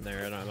they've gotten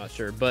there, and I'm not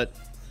sure, but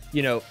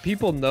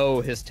people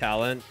know his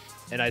talent.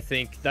 And I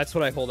think that's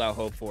what I hold out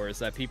hope for, is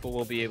that people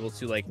will be able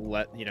to like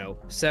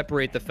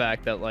separate the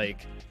fact that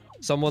like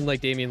someone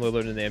like Damian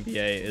Lillard in the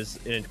NBA is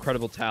an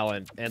incredible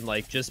talent, and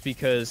like just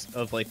because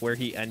of like where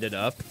he ended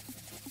up,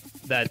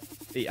 that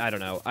I don't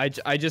know.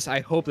 I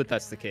hope that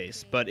that's the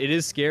case, but it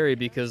is scary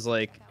because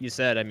like you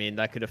said, I mean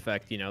that could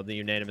affect the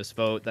unanimous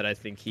vote that I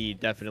think he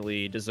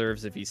definitely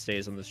deserves if he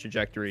stays on this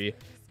trajectory.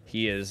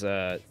 He is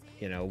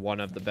one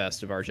of the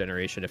best of our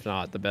generation, if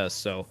not the best.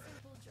 So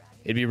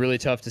it'd be really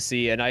tough to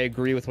see, and I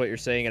agree with what you're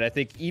saying. And I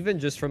think even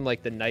just from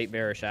like the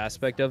nightmarish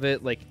aspect of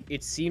it, like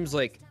it seems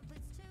like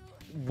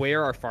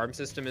where our farm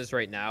system is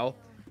right now,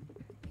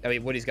 I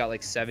mean, what he's got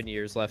like 7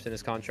 years left in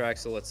his contract,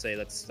 so let's say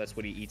that's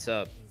what he eats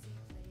up.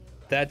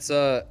 That's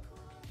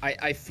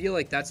I feel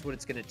like that's what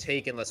it's going to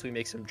take, unless we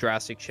make some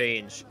drastic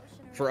change,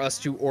 for us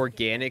to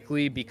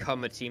organically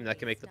become a team that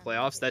can make the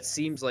playoffs. That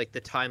seems like the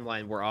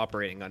timeline we're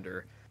operating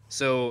under.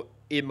 So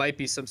it might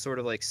be some sort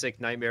of like sick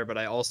nightmare, but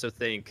I also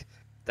think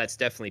that's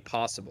definitely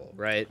possible,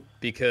 right?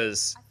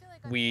 Because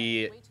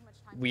we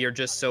are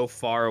just so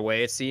far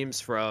away, it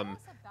seems, from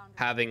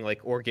having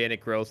like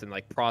organic growth and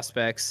like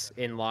prospects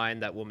in line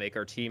that will make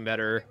our team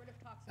better.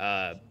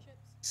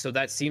 So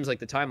that seems like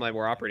the timeline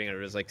we're operating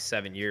under is like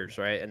 7 years,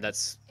 right? And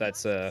that's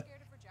I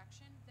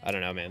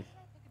don't know, man.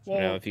 Well,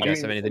 I don't know if you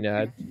guys have anything to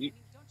add.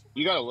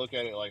 You got to look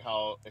at it like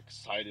how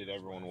excited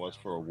everyone was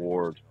for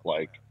Award,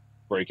 like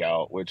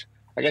breakout, which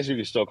I guess you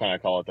could still kind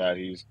of call it that.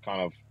 He's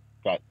kind of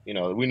got,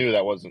 we knew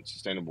that wasn't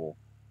sustainable.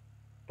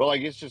 But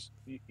like, it's just,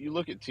 you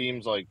look at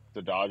teams like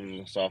the Dodgers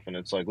and stuff, and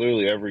it's like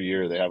literally every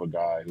year they have a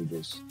guy who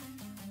just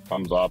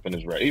comes up and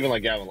is ready. Even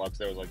like Gavin Lux,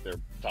 there was like their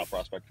top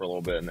prospect for a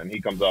little bit, and then he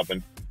comes up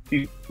and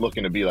he's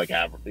looking to be like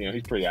average.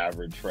 He's pretty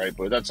average, right?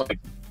 But that's like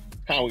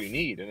kind of what you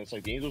need. And it's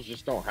like the Angels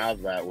just don't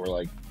have that, where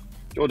like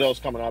Joe Adell's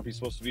coming up. He's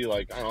supposed to be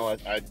like, I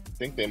don't know, I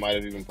think they might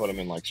have even put him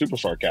in like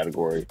superstar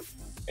category.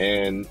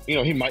 And,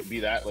 he might be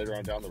that later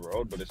on down the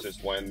road, but it's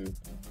just when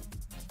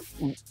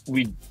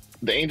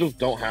the Angels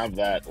don't have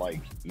that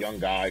like young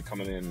guy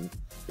coming in,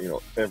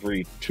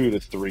 every 2 to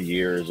 3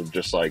 years of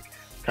just like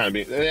kind of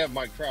being. They have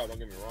Mike Trout. Don't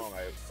get me wrong.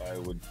 I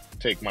would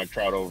take Mike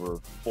Trout over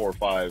 4 or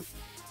 5,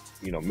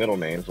 middle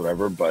names,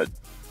 whatever. But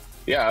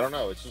yeah, I don't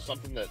know. It's just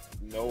something that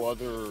no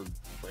other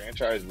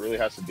franchise really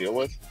has to deal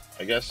with,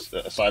 I guess,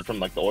 aside from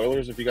like the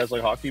Oilers, if you guys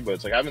like hockey. But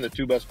it's like having the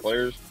 2 best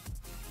players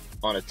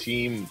on a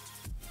team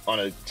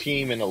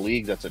in a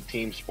league that's a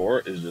team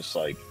sport is just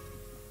like,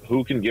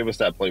 who can give us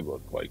that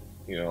playbook? Like,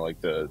 like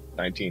the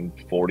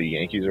 1940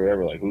 Yankees or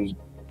whatever. Like, who's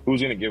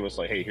going to give us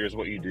like, hey, here's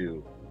what you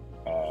do.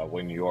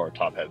 when you are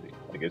top heavy.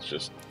 Like, it's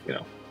just, you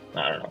know,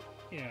 I don't know.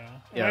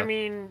 Yeah. I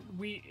mean,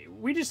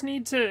 we just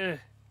need to.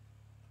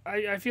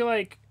 I feel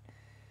like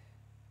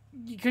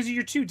because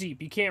you're too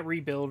deep, you can't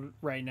rebuild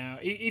right now.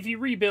 If you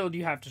rebuild,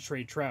 you have to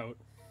trade Trout.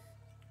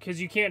 Because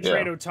you can't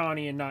trade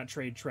Ohtani and not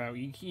trade Trout.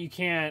 You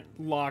can't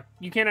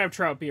have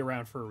Trout be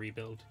around for a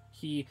rebuild.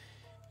 You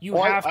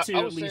have to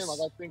at least.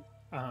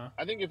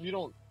 I think if you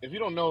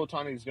don't know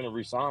Ohtani's going to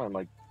resign,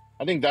 like,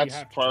 I think that's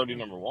priority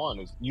number one.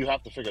 Is you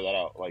have to figure that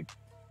out. Like,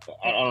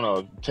 I don't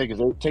know, take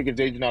his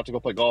agent out to go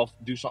play golf,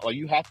 do something. Like,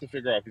 you have to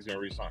figure out if he's going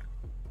to resign.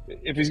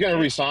 If he's going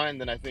to resign,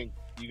 then I think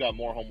you got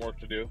more homework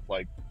to do.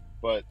 Like,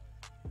 but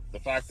the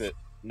fact that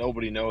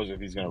nobody knows if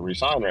he's going to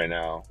resign right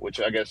now, which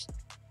I guess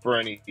for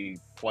any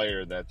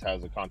player that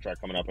has a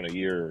contract coming up in a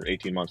year or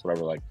 18 months,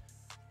 whatever, like,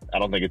 I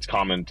don't think it's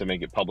common to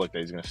make it public that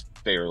he's going to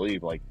stay or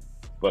leave. Like,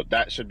 but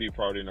that should be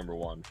priority number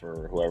one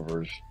for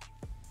whoever's,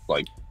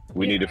 like,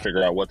 we need to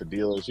figure out what the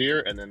deal is here,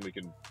 and then we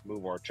can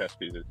move our chess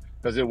pieces.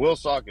 Because it will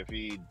suck if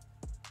he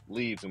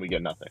leaves and we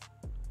get nothing.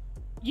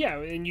 Yeah,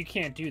 and you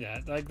can't do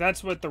that. Like,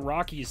 that's what the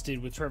Rockies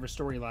did with Trevor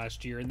Story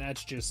last year, and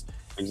that's just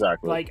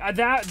exactly like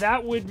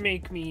that would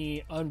make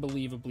me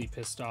unbelievably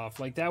pissed off.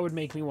 Like, that would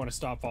make me want to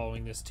stop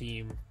following this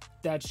team.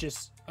 That's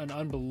just an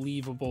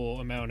unbelievable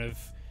amount of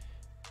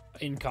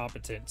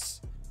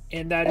incompetence,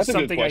 and that's is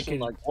something I could.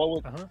 Like, what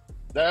would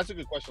that's a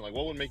good question. Like,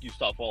 what would make you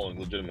stop following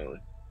legitimately?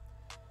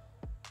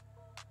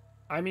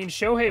 I mean,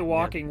 Shohei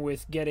walking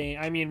with getting.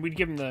 I mean, we'd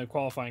give him the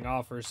qualifying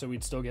offer, so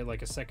we'd still get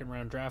like a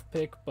second-round draft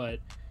pick, but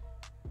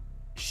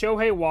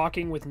Shohei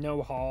walking with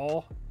no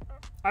haul,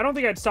 I don't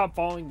think I'd stop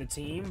following the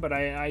team, but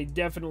I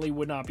definitely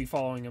would not be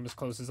following him as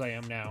close as I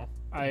am now.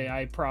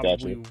 I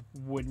probably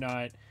would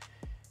not.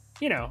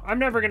 You know, I'm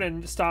never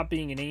going to stop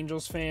being an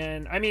Angels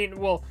fan. I mean,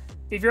 well,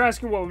 if you're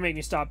asking what would make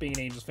me stop being an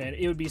Angels fan,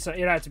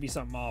 it'd have to be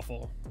something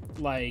awful.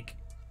 Like,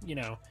 you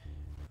know,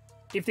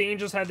 if the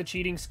Angels had the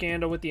cheating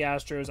scandal with the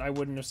Astros, I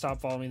wouldn't have stopped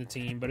following the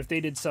team. But if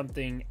they did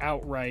something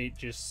outright,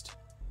 just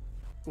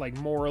like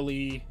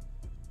morally,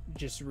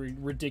 just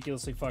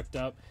ridiculously fucked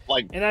up,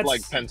 like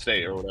Penn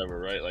State or whatever,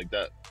 right? Like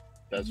that.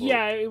 That's what,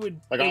 it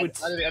would. Like, I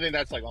think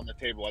that's like on the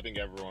table. I think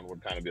everyone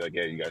would kind of be like,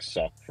 "Yeah, you guys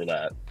suck for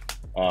that."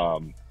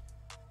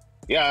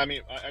 Yeah, I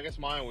mean, I guess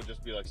mine would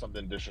just be like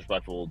something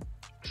disrespectful,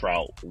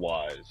 Trout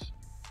wise.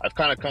 I've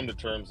kind of come to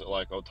terms that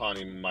like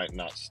Ohtani might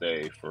not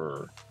stay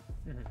for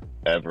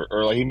ever,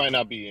 or like he might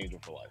not be Angel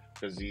for life,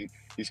 because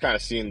he's kind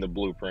of seen the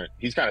blueprint.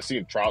 He's kind of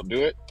seen Trout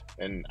do it,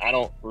 and I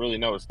don't really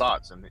know his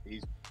thoughts. And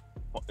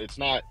it's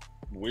not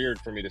weird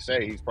for me to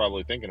say he's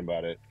probably thinking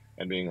about it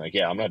and being like,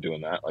 yeah, I'm not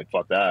doing that. Like,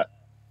 fuck that.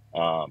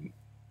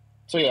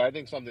 So yeah, I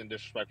think something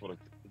disrespectful to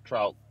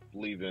Trout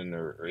leaving,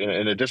 or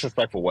in a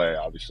disrespectful way,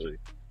 obviously.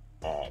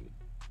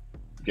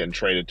 Getting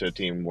traded to a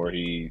team where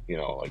he, you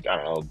know, like, I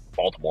don't know,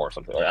 Baltimore or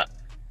something like that.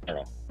 I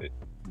don't know.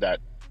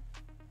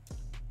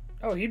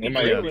 He'd be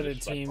great with a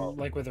team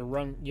like with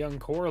a young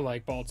core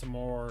like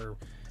Baltimore, or,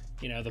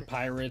 you know, the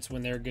Pirates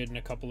when they're good in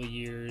a couple of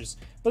years.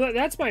 But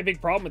that's my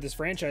big problem with this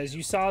franchise.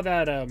 You saw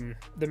that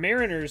the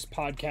Mariners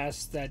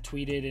podcast that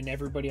tweeted, and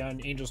everybody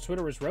on Angels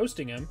Twitter was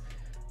roasting him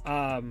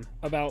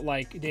about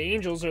like the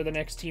Angels are the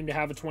next team to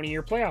have a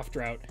 20-year playoff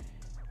drought.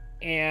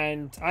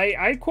 And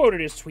I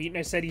quoted his tweet and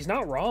I said he's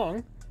not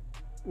wrong.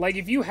 Like,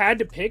 if you had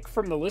to pick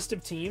from the list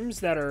of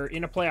teams that are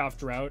in a playoff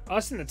drought,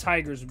 us and the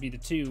Tigers would be the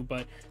two,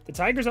 but the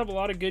Tigers have a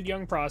lot of good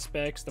young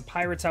prospects. The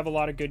Pirates have a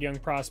lot of good young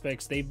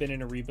prospects. They've been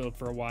in a rebuild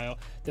for a while.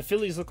 The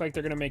Phillies look like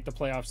they're going to make the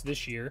playoffs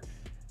this year.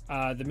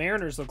 The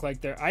Mariners look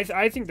like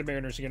I think the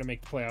Mariners are going to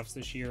make the playoffs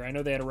this year. I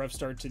know they had a rough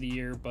start to the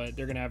year, but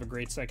they're going to have a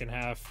great second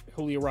half.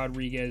 Julio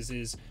Rodriguez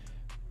is,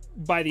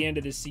 by the end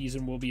of this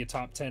season, will be a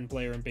top 10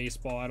 player in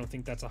baseball. I don't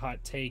think that's a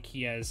hot take.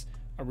 He has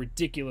a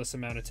ridiculous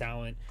amount of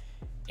talent,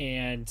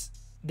 and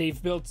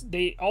they've built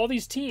all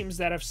these teams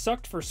that have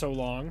sucked for so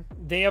long.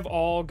 They have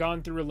all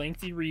gone through a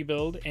lengthy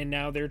rebuild, and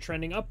now they're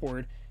trending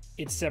upward,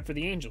 except for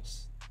the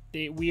Angels.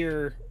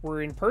 We're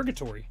in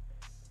purgatory.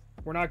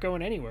 We're not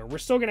going anywhere. We're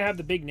still going to have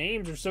the big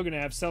names. We're still going to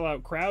have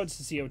sellout crowds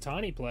to see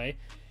Ohtani play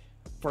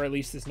for at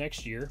least this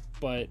next year,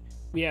 but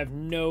we have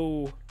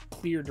no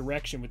clear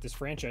direction with this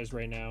franchise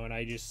right now, and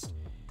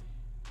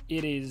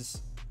it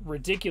is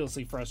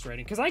ridiculously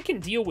frustrating, because I can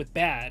deal with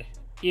bad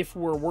if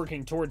we're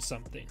working towards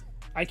something.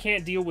 I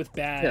can't deal with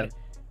bad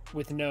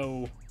with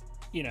no,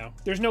 you know,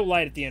 there's no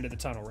light at the end of the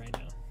tunnel right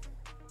now.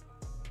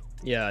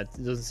 Yeah, it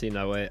doesn't seem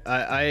that way.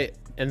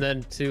 And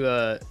then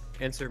to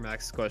answer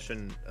Max's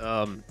question,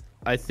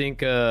 I think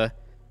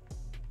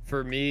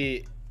for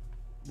me,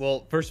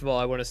 well, first of all,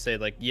 I want to say,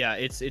 like, yeah,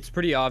 it's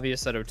pretty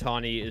obvious that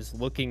Ohtani is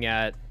looking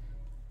at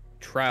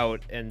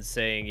Trout and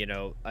saying, you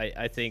know,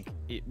 I think,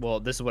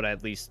 this is what I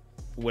at least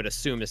would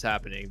assume is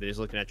happening, that he's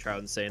looking at Trout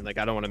and saying, like,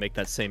 I don't want to make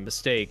that same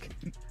mistake.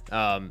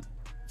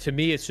 To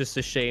me, it's just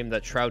a shame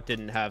that Trout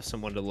didn't have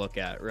someone to look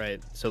at,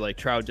 right? So, like,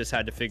 Trout just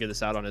had to figure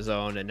this out on his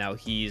own, and now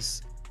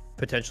he's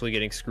potentially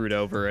getting screwed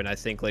over. And I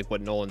think, like,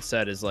 what Nolan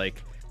said is,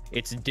 like,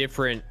 it's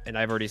different, and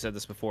I've already said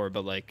this before,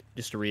 but, like,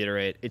 just to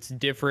reiterate, it's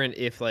different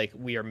if, like,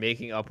 we are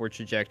making upward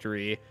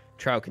trajectory,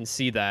 Trout can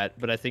see that,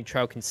 but I think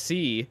Trout can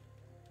see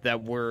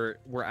that we're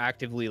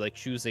actively like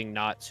choosing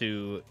not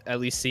to at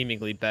least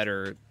seemingly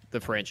better the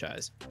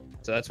franchise.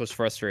 So that's what's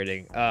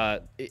frustrating.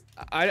 I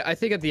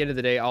think at the end of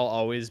the day, I'll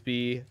always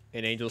be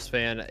an Angels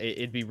fan.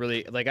 It'd be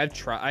really like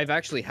I've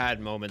actually had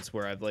moments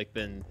where I've like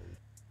been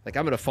like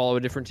I'm gonna follow a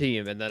different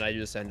team, and then I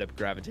just end up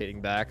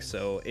gravitating back.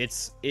 So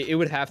it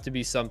would have to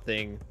be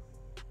something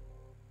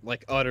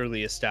like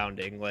utterly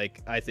astounding.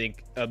 Like I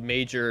think a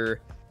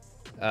major,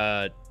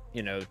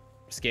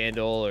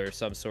 scandal or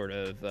some sort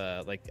of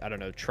like I don't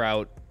know,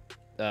 Trout.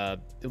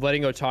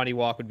 Letting Ohtani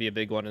walk would be a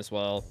big one as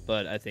well,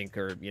 but I think,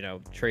 or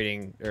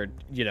trading, or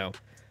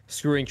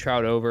screwing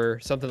Trout over,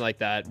 something like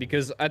that.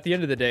 Because at the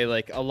end of the day,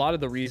 like a lot of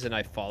the reason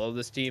I follow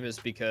this team is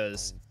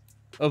because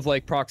of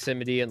like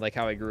proximity and like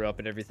how I grew up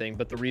and everything.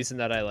 But the reason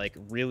that I like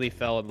really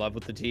fell in love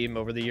with the team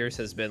over the years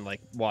has been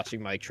like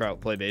watching Mike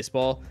Trout play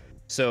baseball.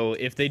 So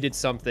if they did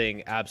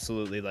something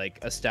absolutely like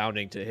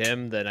astounding to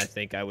him, then I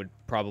think I would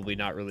probably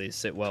not really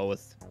sit well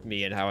with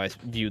me and how I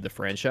view the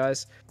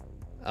franchise.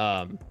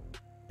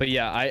 But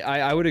yeah,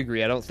 I would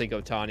agree. I don't think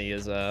Ohtani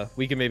is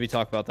we can maybe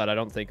talk about that. I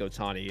don't think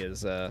Ohtani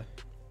is I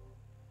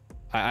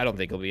don't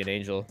think he'll be an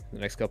Angel in the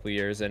next couple of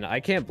years, and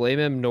I can't blame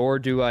him, nor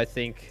do I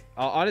think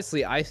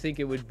honestly, I think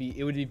it would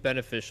be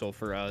beneficial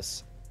for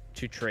us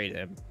to trade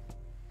him.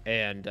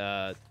 And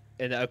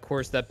of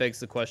course that begs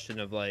the question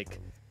of like,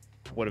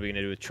 what are we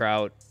gonna do with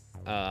Trout?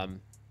 I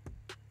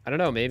don't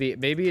know,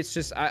 maybe it's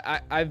just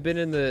I've been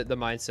in the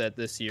mindset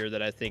this year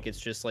that I think it's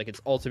just like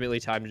it's ultimately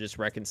time to just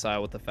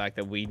reconcile with the fact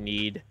that we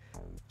need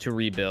to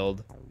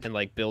rebuild and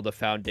like build a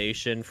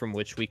foundation from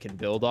which we can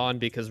build on,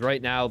 because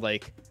right now,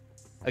 like,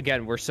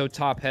 again, we're so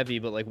top heavy,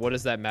 but like what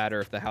does that matter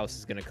if the house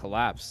is going to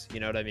collapse? You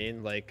know what I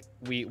mean? Like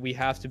we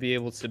have to be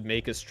able to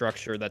make a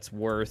structure that's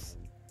worth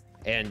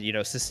and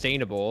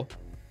sustainable,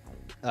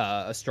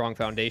 a strong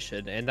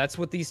foundation, and that's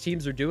what these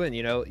teams are doing.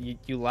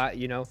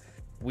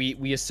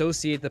 We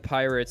associate the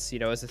Pirates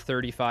as a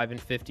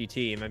 35-50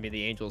 team. I mean,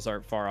 the Angels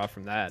aren't far off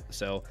from that.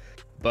 So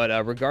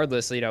but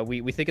regardless,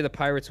 we think of the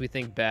Pirates, we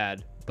think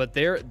bad, but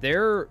they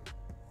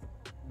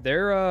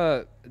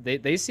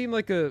seem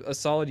like a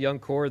solid young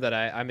core that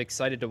I'm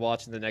excited to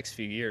watch in the next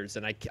few years,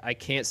 and I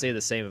can't say the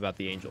same about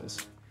the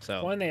Angels.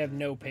 So one, they have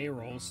no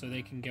payroll, so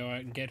they can go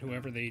out and get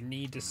whoever they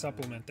need to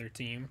supplement their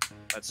team.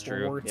 That's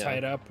true. We're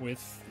tied up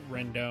with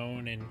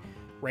Rendon, and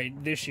right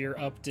this year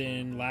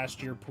Upton,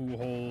 last year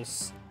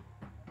Pujols.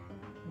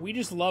 We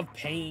just love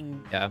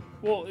paying. Yeah.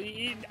 Well,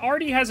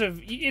 Artie has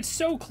it's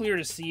so clear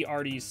to see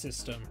Artie's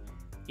system.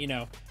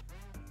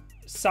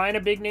 Sign a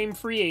big name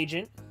free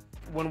agent.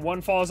 When one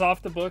falls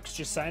off the books,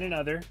 just sign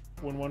another.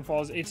 When one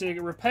falls, it's a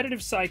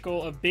repetitive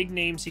cycle of big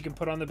names he can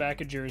put on the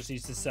back of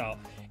jerseys to sell.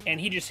 And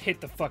he just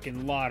hit the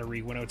fucking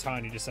lottery when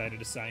Ohtani decided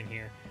to sign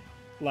here.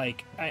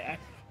 Like, I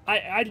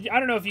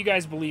don't know if you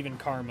guys believe in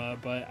karma,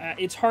 but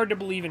it's hard to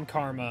believe in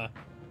karma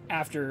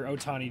after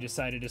Ohtani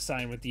decided to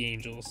sign with the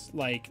Angels.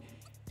 Like,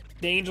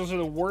 the Angels are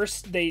the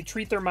worst. They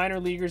treat their minor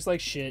leaguers like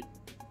shit,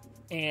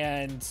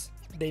 and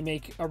they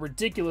make a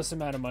ridiculous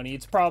amount of money.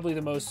 It's probably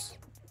the most,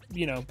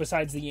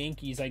 besides the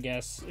Yankees, I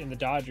guess, and the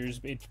Dodgers,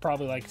 it's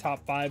probably like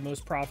top 5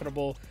 most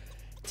profitable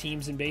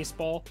teams in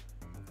baseball.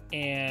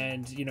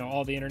 And,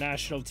 all the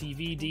international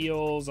TV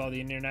deals, all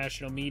the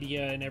international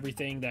media and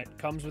everything that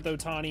comes with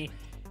Ohtani.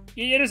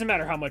 It doesn't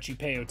matter how much you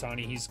pay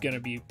Ohtani, he's going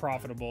to be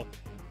profitable.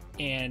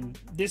 And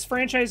this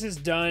franchise has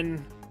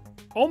done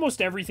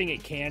almost everything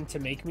it can to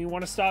make me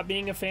want to stop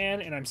being a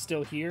fan, and I'm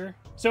still here.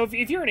 So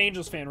if you're an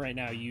Angels fan right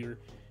now, you're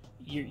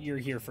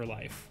here for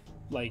life.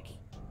 Like,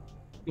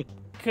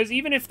 because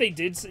even if they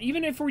did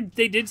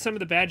some of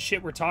the bad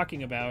shit we're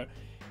talking about,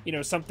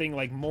 something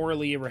like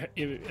morally,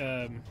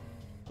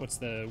 what's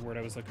the word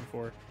I was looking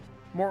for?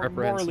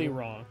 Morally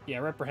wrong. Yeah,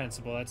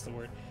 reprehensible. That's the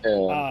word.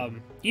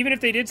 Even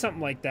if they did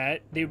something like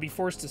that, they would be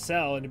forced to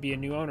sell and to be a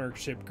new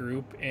ownership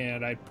group,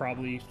 and I'd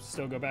probably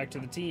still go back to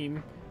the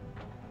team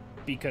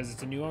because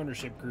it's a new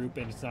ownership group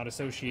and it's not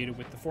associated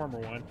with the former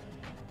one.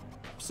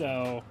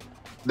 So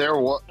there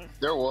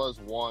was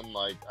one,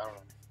 like, I don't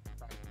know,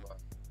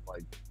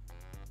 like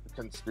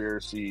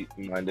conspiracy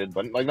minded,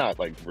 but like not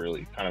like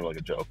really, kind of like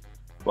a joke.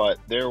 But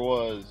there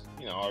was,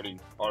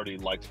 Artie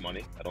likes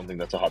money. I don't think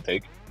that's a hot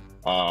take.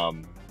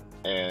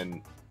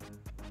 And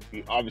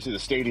obviously the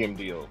stadium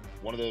deal,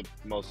 one of the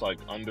most like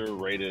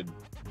underrated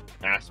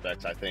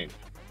aspects, I think,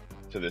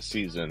 to this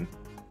season,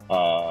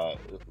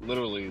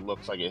 literally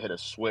looks like it hit a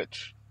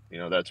switch.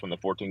 That's when the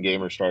 14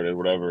 gamer started,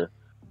 whatever.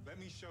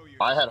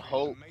 I had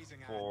hope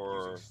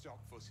for,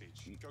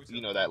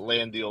 that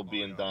land deal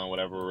being done,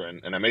 whatever.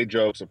 And I made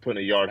jokes of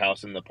putting a yard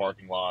house in the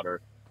parking lot,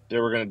 or they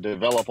were going to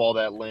develop all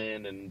that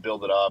land and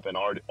build it up. And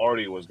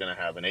Artie was going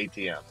to have an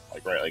ATM,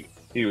 like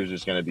he was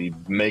just going to be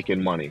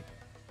making money.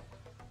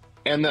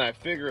 And then I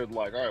figured,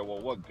 like, all right,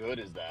 well, what good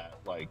is that?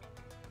 Like,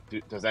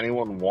 does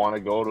anyone want to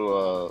go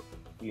to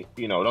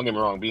don't get me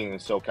wrong, being in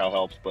SoCal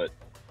helps, but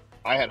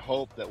I had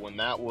hope that when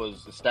that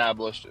was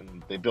established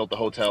and they built the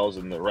hotels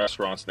and the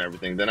restaurants and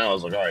everything, then I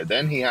was like, all right,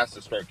 then he has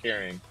to start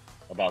caring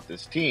about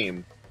this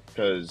team,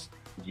 because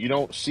you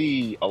don't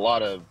see a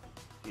lot of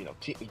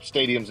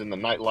stadiums and the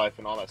nightlife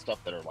and all that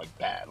stuff that are like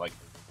bad. Like,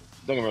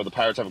 don't get me wrong, the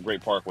Pirates have a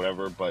great park,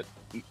 whatever, but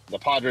the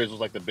Padres was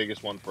like the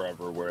biggest one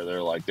forever, where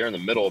they're in the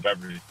middle of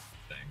everything,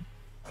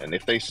 and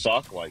if they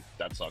suck, like,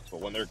 that sucks. But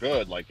when they're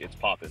good, like, it's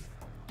popping.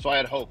 So I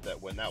had hope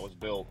that when that was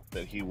built,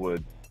 that he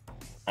would.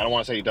 I don't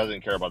want to say he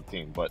doesn't care about the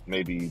team, but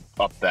maybe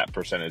up that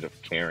percentage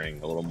of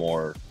caring a little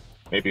more,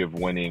 maybe of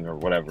winning or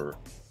whatever.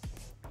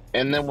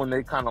 And then when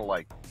they kind of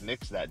like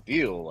nixed that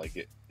deal, like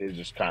it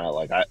just kind of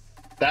like I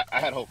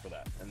had hope for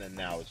that, and then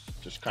now it's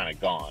just kind of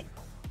gone.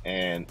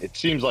 And it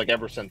seems like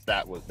ever since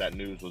that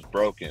news was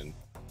broken,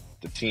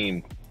 the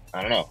team,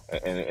 I don't know,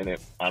 and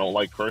I don't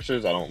like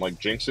curses, I don't like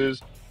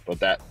jinxes, but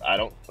that I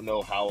don't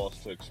know how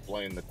else to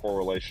explain the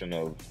correlation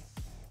of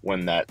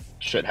when that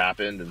shit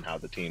happened and how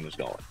the team is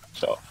going.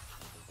 So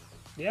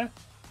yeah,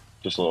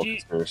 just a little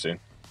conspiracy.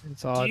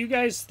 Do you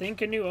guys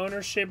think a new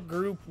ownership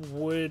group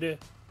would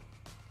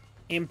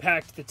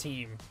impact the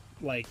team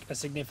like a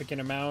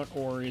significant amount,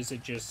 or is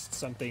it just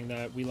something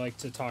that we like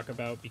to talk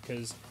about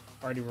because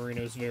Artie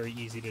Moreno is very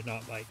easy to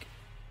not like?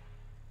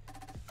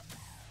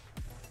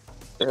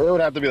 It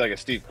would have to be like a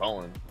Steve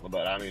Cohen,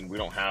 but I mean,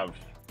 the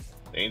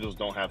Angels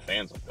don't have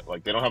fans like that.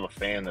 Like, they don't have a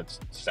fan that's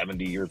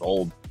 70 years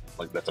old,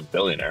 like, that's a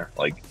billionaire.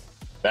 Like,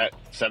 that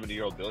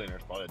 70-year-old billionaire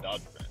is probably a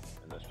Dodger fan,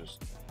 and that's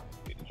just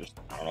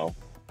I don't know.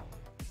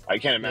 I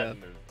can't imagine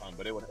there's a ton,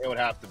 but it would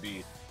have to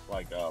be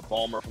like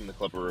Ballmer from the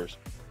Clippers,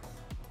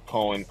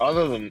 Cohen.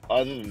 Other than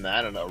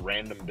that, and a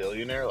random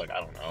billionaire, like, I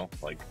don't know,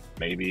 like,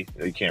 maybe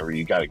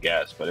you gotta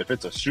guess. But if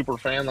it's a super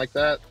fan like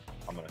that,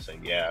 I'm gonna say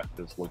yeah.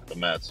 Just look at the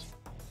Mets.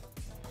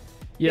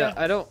 Yeah,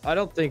 I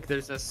don't think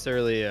there's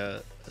necessarily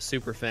a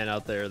super fan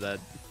out there that,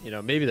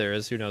 maybe there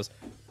is, who knows.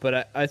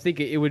 But I think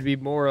it would be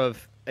more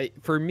of,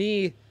 for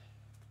me,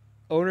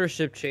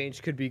 ownership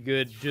change could be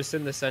good just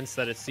in the sense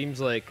that it seems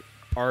like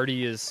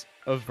Artie is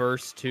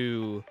averse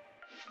to,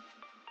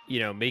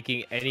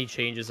 making any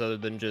changes other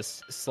than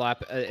just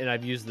slap, and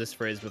I've used this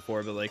phrase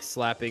before, but like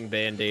slapping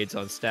band-aids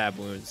on stab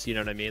wounds, you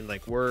know what I mean?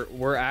 Like,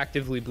 we're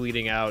actively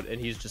bleeding out, and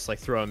he's just like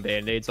throwing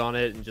band-aids on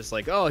it and just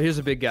like, oh, here's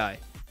a big guy.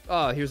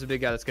 Oh, here's a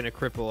big guy that's going to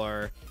cripple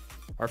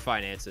our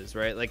finances,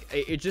 right? Like,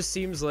 it just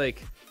seems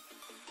like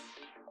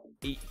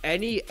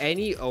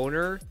any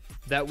owner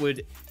that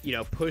would,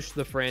 push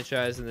the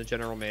franchise and the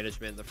general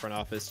management and the front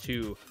office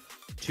to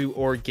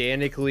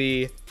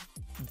organically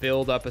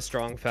build up a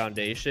strong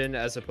foundation,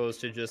 as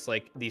opposed to just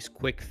like these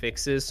quick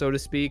fixes, so to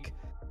speak,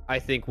 I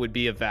think would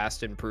be a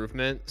vast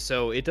improvement.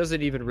 So it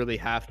doesn't even really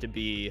have to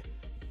be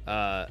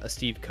a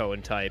Steve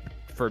Cohen type,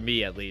 for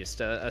me at least.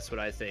 That's what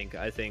I think.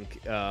 I think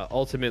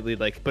ultimately,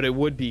 like, but it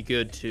would be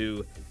good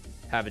to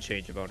have a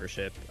change of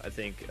ownership, I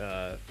think,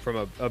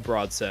 from a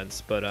broad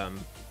sense. But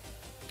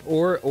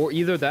or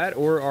either that,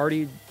 or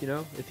Artie,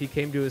 if he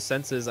came to his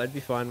senses, I'd be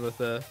fine with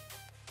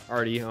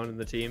Artie owning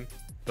the team.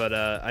 But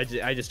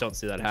I just don't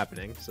see that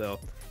happening. So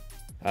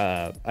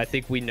I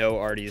think we know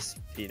Artie's,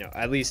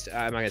 at least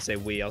I'm not going to say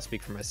we, I'll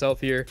speak for myself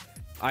here.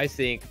 I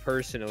think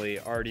personally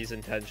Artie's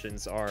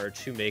intentions are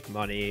to make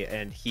money,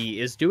 and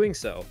he is doing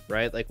so,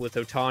 right? Like with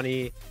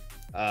Ohtani,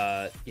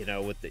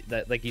 with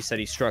that, like you said,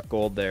 he struck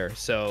gold there.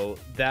 So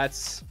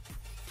that's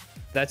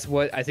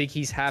what I think,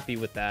 he's happy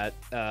with that.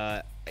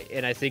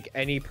 And I think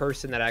any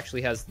person that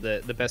actually has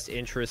the best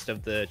interest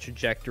of the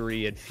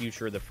trajectory and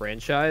future of the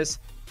franchise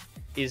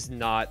is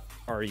not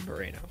Artie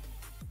Moreno,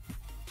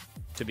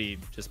 to be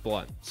just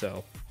blunt.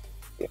 So,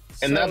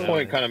 and that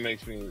point kind of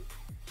makes me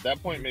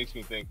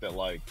think that,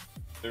 like,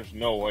 there's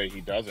no way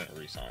he doesn't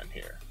resign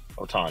here,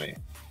 Ohtani,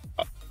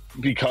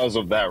 because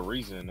of that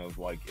reason of,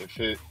 like, if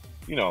it,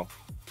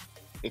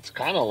 it's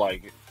kind of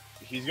like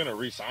he's gonna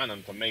resign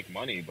him to make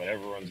money, but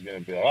everyone's gonna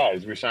be like, oh,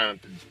 he's resigning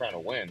because he's trying to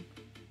win.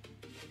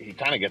 He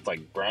kind of gets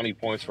like brownie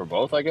points for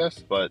both, I guess.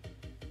 But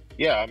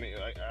yeah, I mean,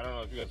 I don't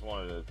know if you guys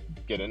wanted to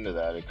get into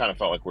that. It kind of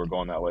felt like we were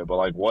going that way. But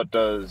like, what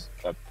does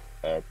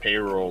a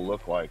payroll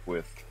look like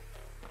with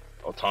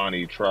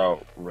Ohtani,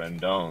 Trout,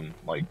 Rendon?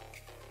 Like,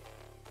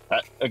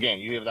 that, again,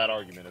 you have that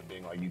argument of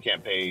being like, you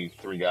can't pay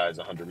three guys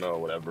 $100 million or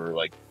whatever.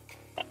 Like,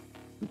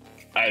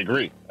 I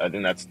agree. I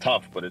think that's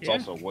tough, but it's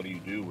also, what do you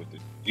do with the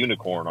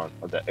unicorn on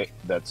that?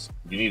 That's,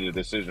 you need a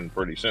decision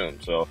pretty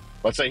soon. So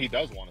let's say he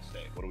does want to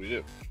stay. What do we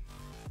do?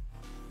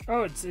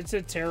 Oh, it's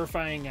a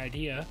terrifying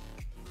idea,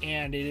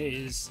 and it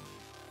is.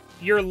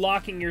 You're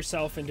locking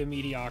yourself into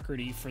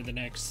mediocrity for the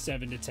next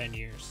 7 to 10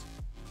 years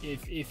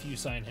if you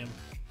sign him,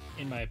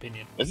 in my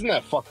opinion. Isn't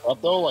that fucked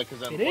up though? Like,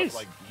 because then it is.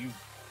 Like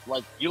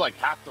you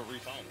have to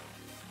resign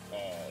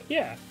him.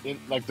 Yeah.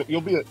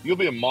 You'll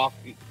be a mock.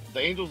 The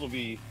Angels will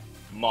be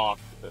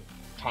mocked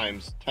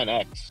times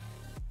 10x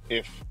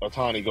if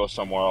Ohtani goes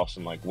somewhere else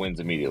and like wins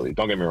immediately.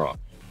 Don't get me wrong,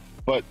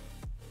 but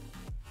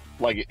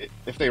like,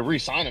 if they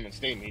re-sign him and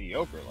stay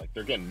mediocre, like,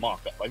 they're getting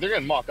mocked. Like, they're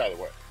getting mocked either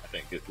way. I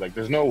think like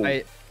there's no.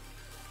 I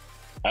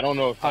don't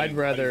know if I'd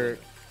rather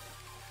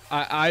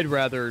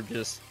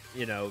just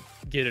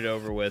get it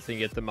over with and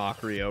get the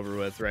mockery over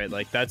with, right?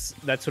 Like that's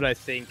what I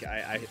think.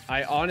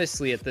 I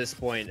honestly at this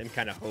point am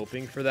kind of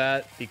hoping for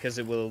that, because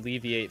it will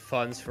alleviate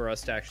funds for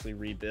us to actually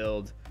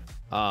rebuild.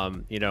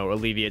 you know,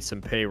 alleviate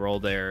some payroll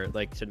there,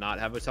 like to not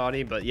have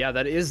Ohtani. But yeah,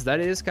 that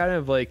is kind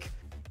of like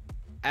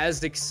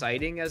as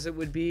exciting as it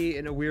would be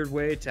in a weird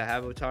way to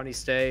have Ohtani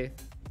stay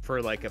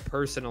for like a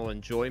personal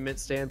enjoyment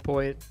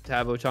standpoint to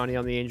have Ohtani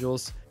on the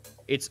Angels.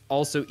 It's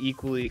also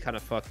equally kind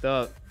of fucked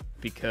up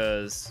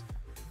because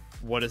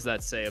what does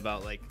that say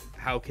about like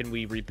how can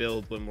we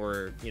rebuild when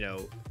we're, you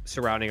know,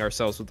 surrounding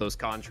ourselves with those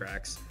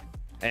contracts?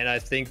 And I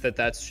think that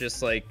that's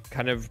just like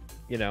kind of,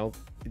 you know,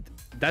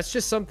 that's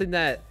just something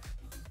that,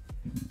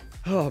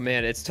 oh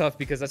man, it's tough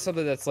because that's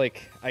something that's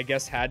like, I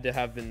guess had to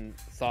have been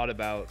thought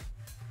about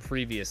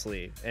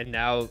previously. And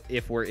now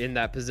if we're in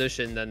that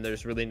position, then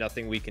there's really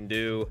nothing we can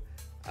do.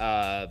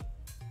 I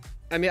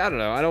mean, I don't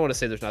know. I don't want to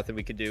say there's nothing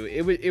we could do.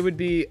 It would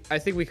be, I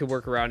think we could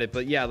work around it,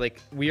 but yeah,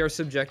 like we are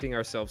subjecting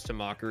ourselves to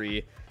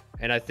mockery.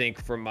 And I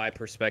think from my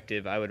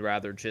perspective, I would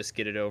rather just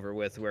get it over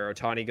with where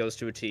Ohtani goes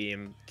to a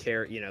team,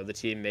 you know, the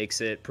team makes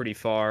it pretty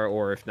far,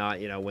 or if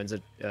not, you know, wins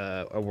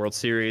a World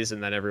Series,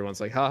 and then everyone's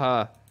like,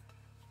 haha.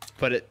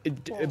 But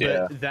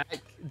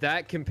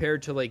that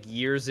compared to like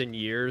years and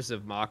years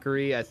of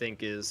mockery, I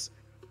think is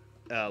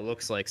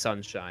looks like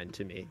sunshine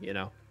to me, you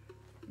know.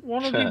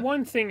 Well, it'd be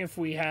one thing if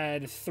we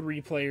had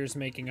 3 players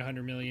making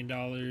 $100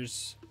 million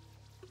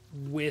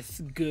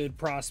with good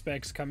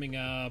prospects coming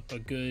up, a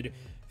good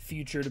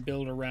future to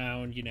build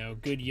around, you know,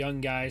 good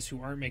young guys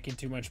who aren't making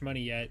too much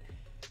money yet.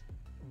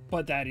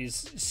 But that is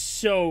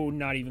so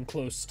not even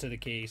close to the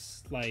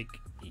case. Like,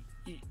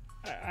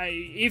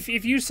 if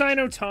you sign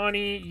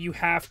Ohtani, you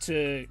have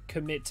to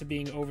commit to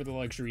being over the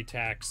luxury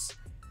tax,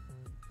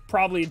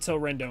 probably until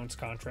Rendon's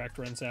contract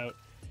runs out.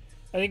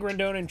 I think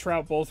Rendon and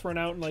Trout both run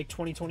out in like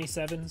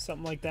 2027,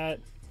 something like that.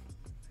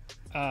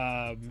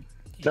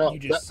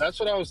 That's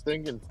what I was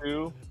thinking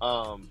too.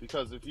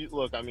 Because if you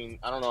look, I mean,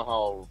 I don't know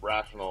how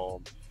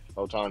rational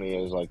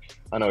Ohtani is. Like,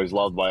 I know he's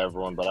loved by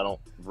everyone, but I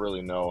don't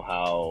really know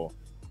how.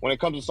 When it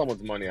comes to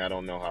someone's money, I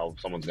don't know how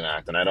someone's gonna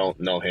act, and I don't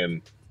know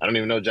him. I don't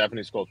even know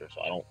Japanese culture,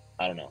 so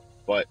I don't know.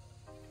 But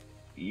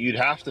you'd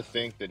have to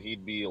think that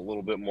he'd be a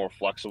little bit more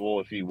flexible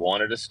if he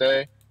wanted to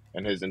stay,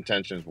 and his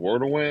intentions were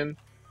to win.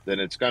 Then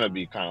it's gonna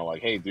be kind of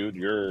like, hey, dude,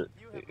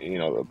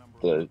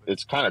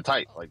 it's kind of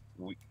tight. Like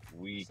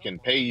we can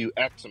pay you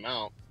X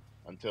amount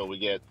until we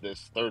get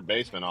this third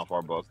baseman off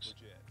our books,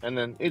 and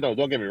then, you know,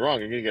 don't get me wrong,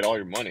 you're gonna get all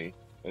your money.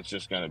 It's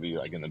just gonna be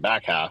like in the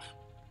back half,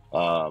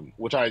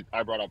 which I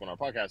brought up on our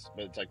podcast.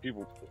 But it's like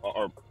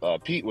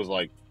Pete was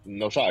like,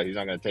 no shot, he's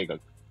not gonna take a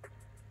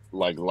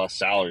like less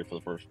salary for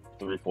the first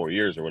 3 or 4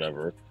 years or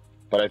whatever.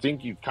 But I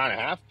think you kind of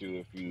have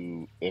to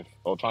if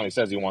Ohtani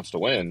says he wants to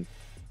win.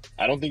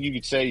 I don't think you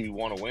could say you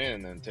want to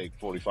win and take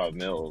 45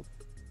 mil.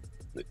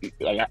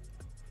 Like,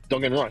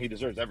 don't get me wrong, he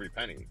deserves every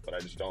penny, but I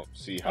just don't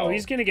see how. Oh,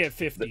 he's gonna get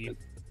 50.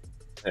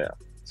 Yeah,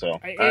 so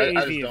I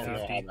just don't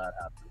know how that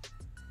happens.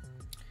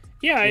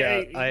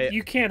 Yeah,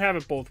 you can't have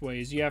it both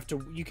ways. You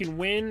can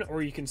win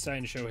or you can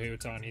sign Shohei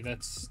Ohtani.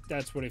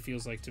 That's what it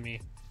feels like to me.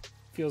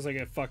 Feels like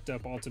a fucked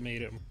up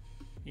ultimatum,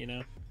 you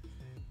know.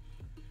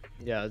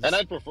 Yeah, and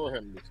I'd prefer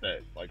him to stay.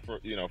 Like, for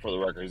the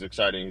record, he's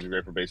exciting. He's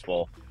great for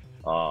baseball.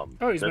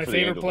 He's my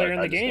favorite player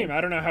in the game.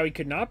 I don't know how he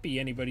could not be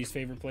anybody's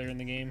favorite player in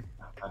the game.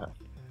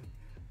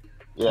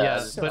 Yeah,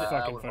 it's so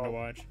fucking fun to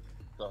watch.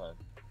 Go ahead.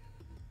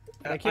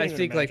 I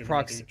think like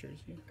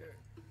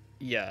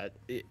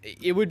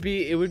it would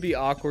be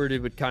awkward. It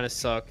would kind of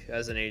suck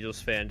as an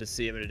Angels fan to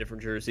see him in a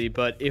different jersey.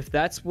 But if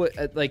that's what,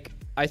 like,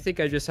 I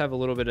think I just have a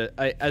little bit of,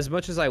 as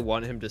much as I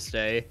want him to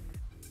stay,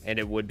 and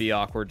it would be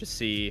awkward to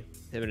see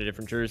him in a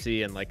different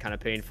jersey and like kind of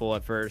painful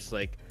at first.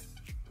 Like,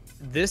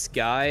 this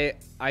guy,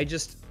 I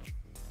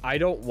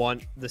don't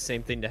want the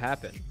same thing to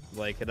happen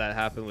like that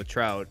happened with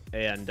Trout,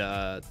 and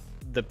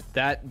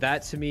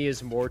that to me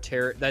is more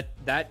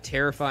that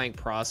terrifying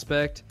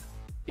prospect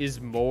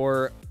is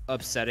more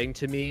upsetting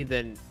to me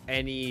than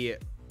any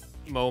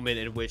moment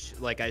in which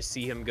like I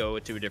see him go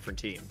to a different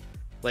team.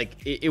 Like,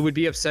 it would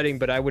be upsetting,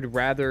 but I would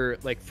rather,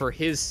 like, for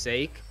his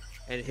sake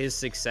and his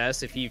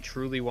success, if he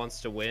truly wants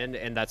to win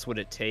and that's what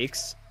it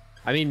takes.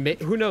 I mean,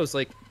 who knows,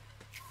 like,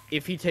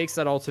 if he takes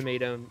that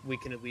ultimatum, we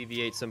can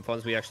alleviate some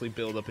funds, we actually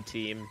build up a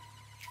team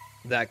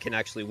that can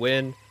actually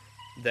win,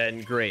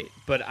 then great.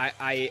 But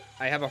I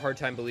have a hard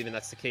time believing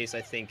that's the case.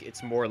 I think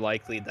it's more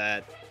likely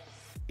that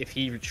if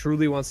he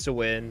truly wants to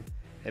win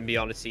and be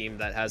on a team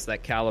that has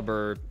that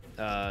caliber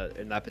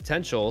and that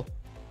potential,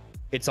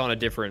 it's on a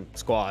different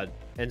squad.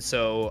 And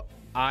so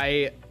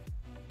I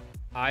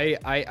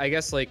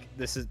guess, like,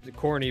 this is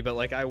corny, but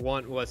like I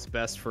want what's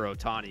best for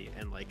Ohtani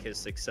and like his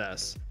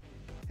success.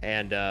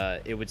 And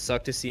it would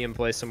suck to see him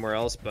play somewhere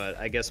else, but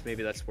I guess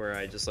maybe that's where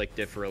I just like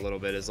differ a little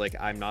bit, is like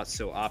I'm not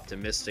so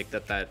optimistic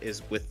that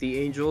is with the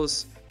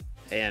Angels,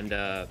 and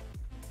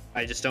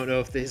I just don't know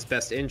if his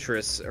best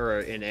interests are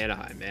in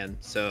Anaheim, man.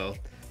 So,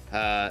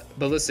 but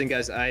listen,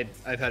 guys, I've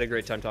had a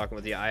great time talking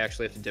with you. I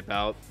actually have to dip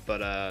out,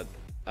 but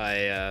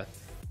I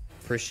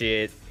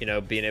appreciate, you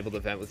know, being able to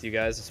vent with you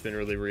guys. It's been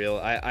really real.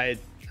 I've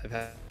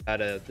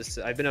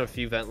been on a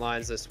few vent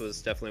lines. This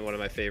was definitely one of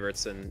my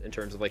favorites in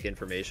terms of like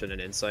information and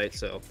insight.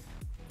 So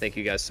thank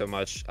you guys so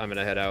much. I'm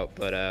gonna head out,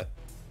 but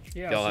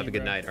Yeah. Y'all have a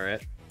good night. All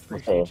right.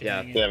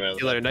 Yeah, man. See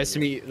you later. Nice to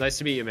meet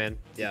you, man.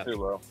 Yeah. You too,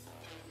 bro.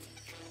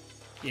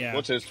 Yeah.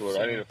 What's his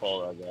Twitter? I need to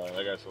follow that guy.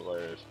 That guy's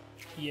hilarious.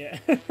 Yeah.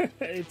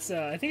 It's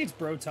I think it's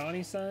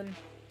Brotani son.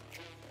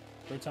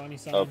 Brotani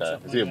son. Okay.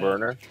 Is he a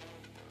burner?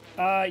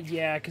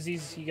 Yeah, because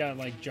he got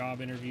like job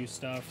interview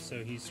stuff,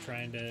 so he's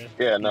trying to.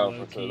 Yeah,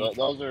 no, for sure.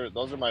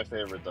 Those are my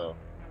favorite though.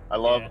 I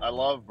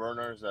love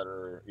burners that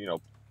are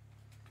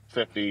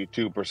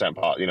 52%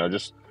 pot.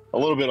 Just a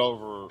little bit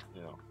over.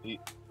 He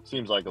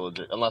seems like a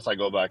legit. Unless I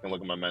go back and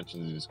look at my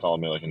mentions, he's just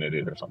calling me like an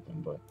idiot or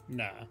something. But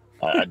nah,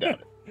 I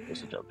doubt it.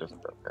 It's a joke. Just a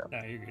joke. Yeah.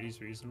 Nah, you're good. He's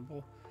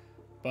reasonable.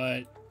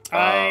 But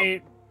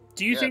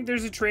do you think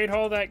there's a trade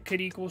haul that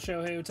could equal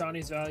Shohei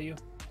Ohtani's value?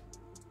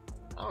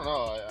 I don't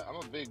know. I'm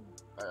a big.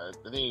 I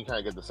think you kind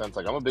of get the sense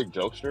I'm a big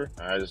jokester.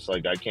 I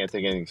can't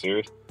take anything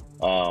serious.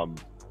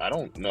 I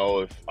don't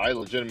know I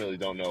legitimately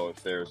don't know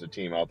if there's a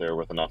team out there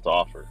with enough to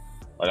offer.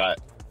 I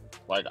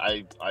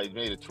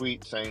made a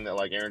tweet saying that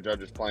Aaron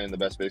Judge is playing the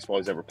best baseball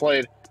he's ever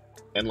played,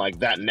 and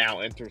that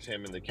now enters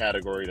him in the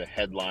category to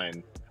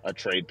headline a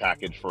trade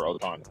package for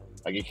Ohtani.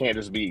 It can't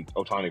just be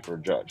Ohtani for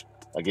Judge.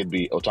 It'd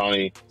be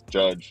Ohtani,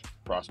 Judge,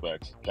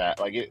 prospects,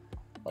 cat. I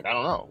don't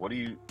know. What do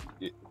you?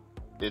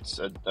 It's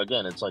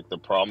the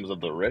problems of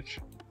the rich.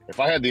 If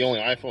I had the only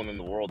iPhone in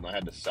the world and I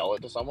had to sell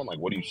it to someone,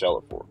 what do you sell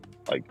it for?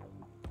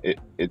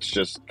 It's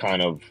just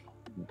kind of,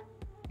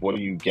 what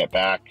do you get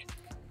back?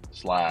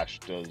 /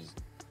 does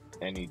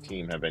any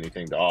team have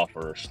anything to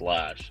offer? /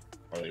 are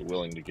they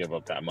willing to give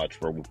up that much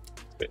for?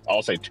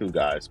 I'll say 2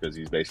 guys because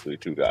he's basically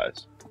 2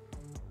 guys.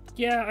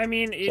 Yeah, I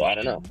mean, so I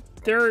don't know.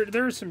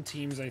 There are some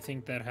teams I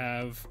think that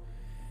have.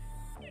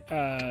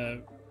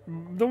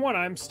 The one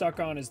I'm stuck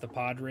on is the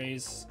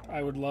Padres.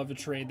 I would love a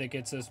trade that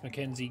gets us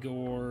Mackenzie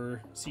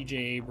Gore,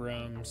 CJ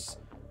Abrams.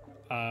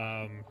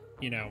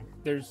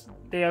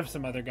 They have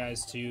some other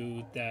guys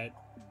too that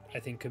I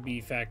think could be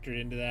factored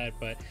into that.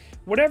 But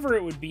whatever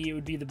it would be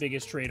the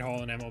biggest trade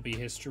haul in MLB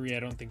history.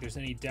 I don't think there's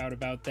any doubt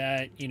about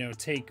that.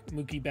 Take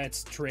Mookie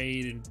Betts'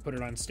 trade and put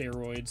it on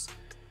steroids.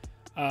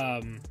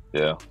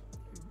 Yeah.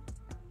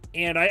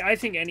 And I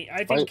think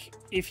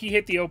if he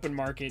hit the open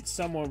market,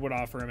 someone would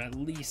offer him at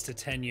least a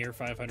 10-year,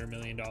 $500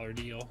 million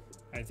deal.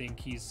 I think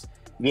he's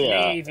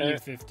maybe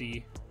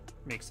 50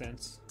 makes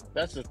sense.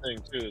 That's the thing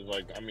too.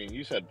 Is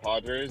you said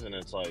Padres, and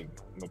it's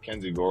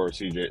Mackenzie Gore or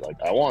CJ.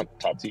 I want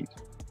Tatis,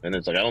 and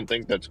it's I don't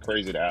think that's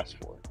crazy to ask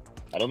for.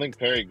 I don't think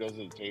Perry goes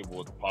to the table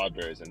with the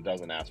Padres and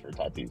doesn't ask for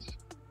Tatis.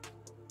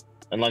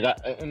 And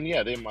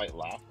they might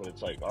laugh, but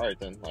it's all right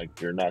then.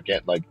 You're not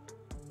getting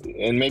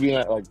and maybe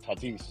not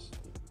Tatis.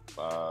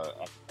 I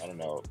don't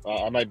know.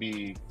 I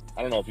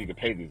don't know if you could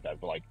pay these guys,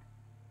 but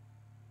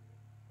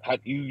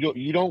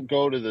you don't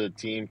go to the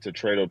team to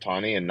trade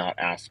Ohtani and not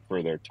ask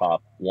for their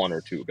top 1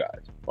 or 2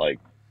 guys.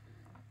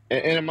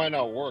 And it might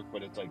not work,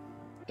 but it's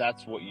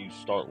that's what you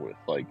start with.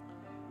 But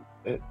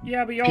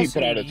you also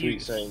put out a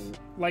tweet saying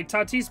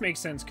Tatis makes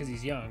sense because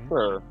he's young.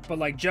 Sure.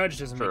 But Judge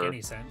doesn't make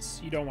any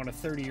sense. You don't want a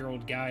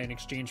 30-year-old guy in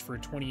exchange for a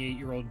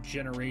 28-year-old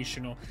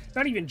generational,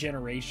 not even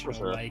generational,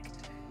 sure.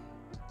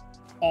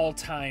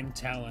 All-time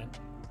talent.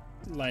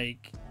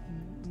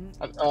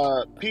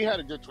 P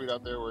had a good tweet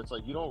out there where it's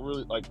you don't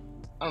really I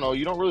don't know,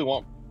 you don't really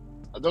want,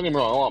 don't get me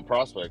wrong, I want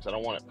prospects. I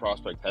don't want it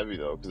prospect heavy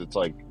though, because it's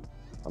we're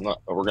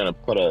gonna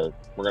put our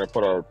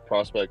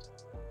prospects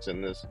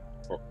in this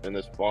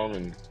farm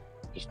and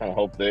just kind of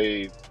hope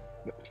they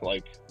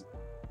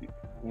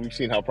we've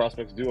seen how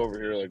prospects do over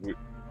here.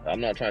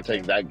 I'm not trying to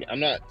take that. I'm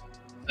not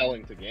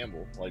selling to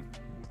gamble.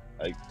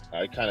 I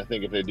kind of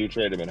think if they do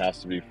trade him, it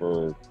has to be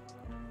for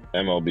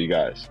MLB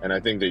guys, and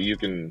I think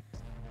that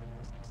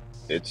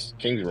it's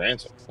King's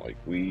ransom.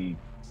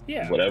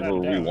 Whatever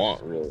we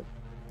want, really.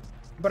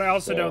 But I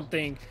also don't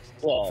think,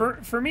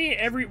 for me,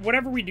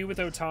 whatever we do with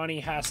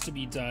Ohtani has to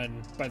be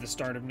done by the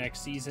start of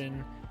next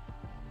season.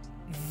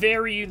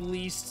 Very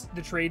least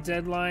the trade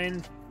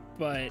deadline,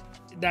 but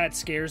that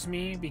scares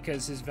me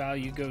because his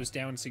value goes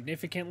down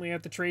significantly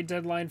at the trade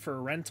deadline for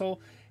a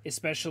rental.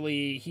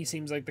 Especially, he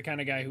seems like the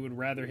kind of guy who would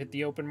rather hit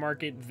the open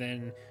market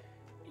than,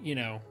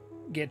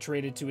 get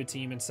traded to a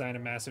team and sign a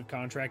massive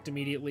contract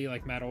immediately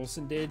like Matt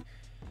Olson did.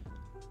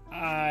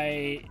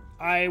 I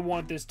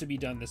want this to be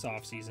done this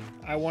offseason.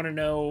 I want to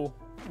know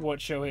what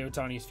Shohei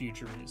Ohtani's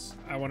future is.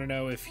 I want to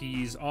know if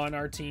he's on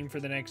our team for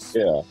the next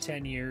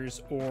 10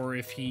 years or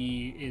if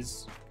he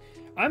is...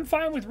 I'm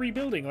fine with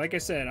rebuilding. Like I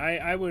said,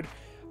 I would...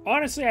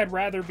 Honestly, I'd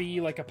rather be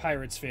a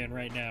Pirates fan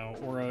right now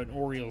or an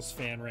Orioles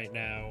fan right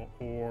now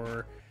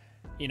or,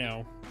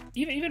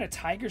 even a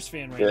Tigers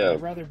fan right now.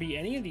 I'd rather be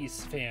any of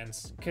these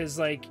fans because,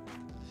 the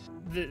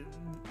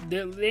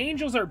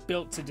Angels are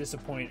built to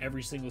disappoint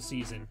every single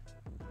season.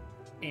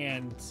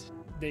 And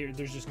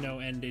there's just no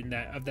end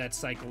of that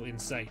cycle in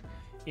sight.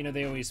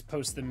 They always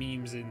post the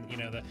memes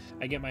and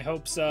I get my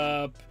hopes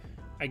up,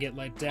 I get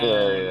let down,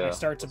 I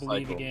start to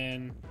believe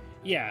again.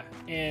 Yeah,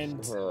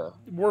 and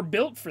we're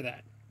built for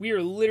that. We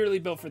are literally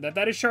built for that.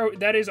 That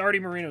is Artie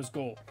Moreno's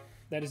goal.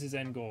 That is his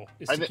end goal,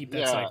 is to keep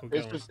that cycle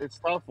going. It's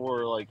tough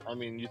where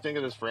you think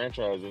of this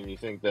franchise and you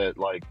think that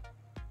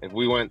if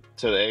we went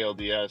to the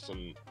ALDS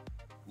and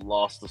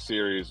lost the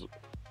series,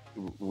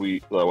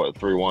 we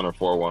 3-1 or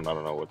 4-1. I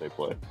don't know what they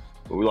play,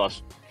 but we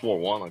lost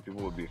 4-1. Like,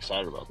 people would be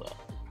excited about that.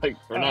 Like,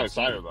 they're not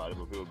excited about it,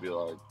 but people would be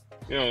like,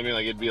 you know what I mean?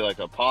 Like, it'd be like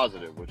a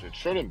positive, which it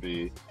shouldn't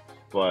be.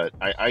 But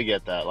I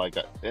get that. Like,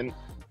 and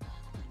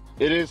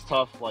it is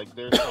tough. Like,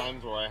 there's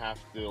times where I have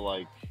to,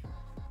 like,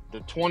 the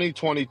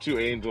 2022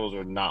 Angels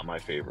are not my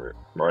favorite,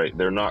 right?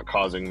 They're not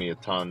causing me a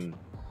ton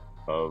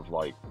of,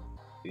 like,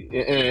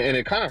 and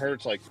it kind of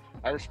hurts. Like,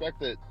 I respect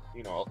that,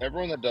 you know,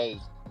 everyone that does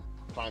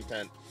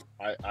content,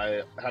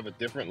 I have a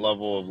different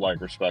level of,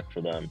 like, respect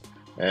for them.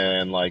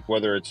 And, like,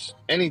 whether it's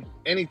any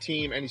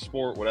team, any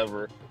sport,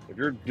 whatever, if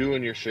you're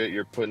doing your shit,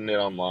 you're putting it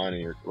online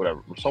and you're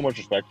whatever, so much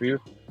respect for you.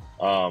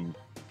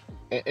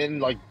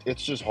 And like,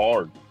 it's just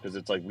hard because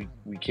it's like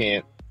we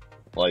can't,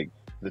 like,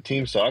 the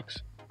team sucks.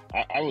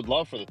 I would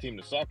love for the team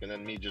to suck and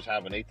then me just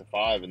have an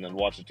 8-5 and then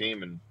watch the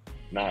team and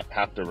not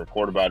have to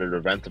record about it or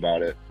vent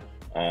about it.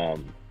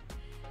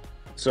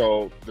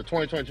 So the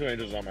 2022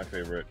 Angels are my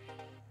favorite,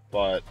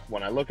 but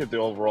when I look at the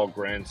overall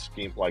grand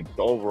scheme, like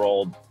the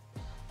overall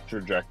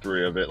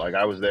trajectory of it, like,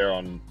 I was there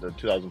on the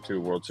 2002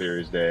 World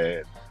Series day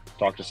and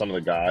talked to some of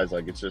the guys.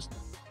 Like, it's just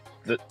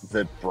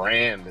the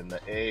brand and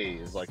the A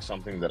is, like,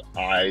 something that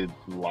I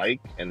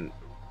like, and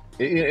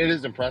it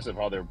is impressive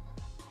how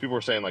people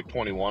are saying, like,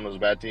 21 was a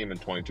bad team and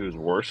 22 is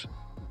worse.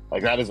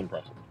 Like, that is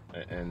impressive,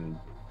 and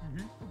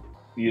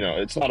you know,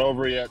 it's not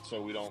over yet,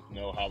 so we don't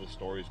know how the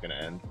story is going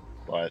to end.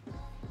 But,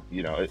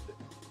 you know,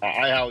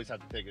 I always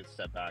have to take a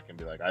step back and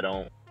be like,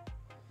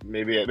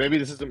 maybe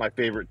this isn't my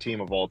favorite team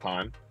of all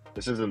time.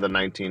 This isn't the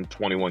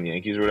 1921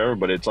 Yankees or whatever,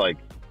 but it's like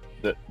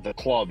the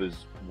club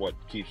is what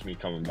keeps me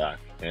coming back,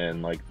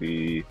 and, like,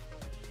 the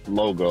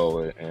logo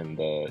and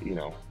you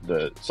know,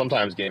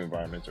 sometimes game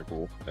environments are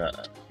cool,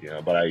 you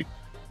know, but I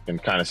can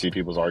kind of see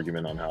people's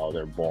argument on how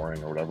they're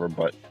boring or whatever,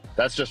 but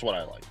that's just what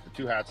I like. The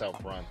two hats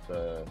out front,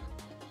 the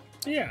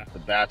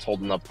bats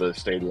holding up the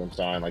stadium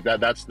sign, like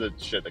that's the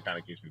shit that kind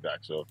of keeps me back.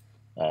 So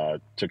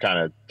to kind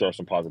of throw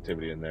some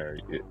positivity in there,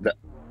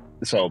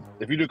 so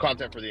if you do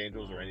content for the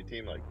Angels or any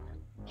team, like,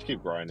 just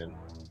keep grinding.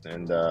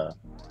 And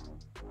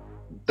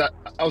that,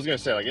 I was gonna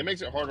say, like, it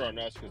makes it harder on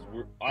us because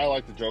I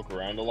like to joke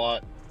around a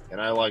lot,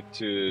 and I like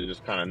to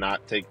just kind of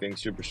not take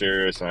things super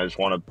serious, and I just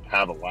want to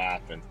have a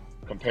laugh and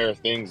compare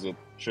things that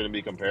shouldn't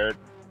be compared.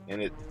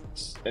 And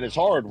it's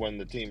hard when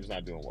the team's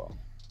not doing well.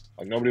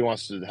 Like, nobody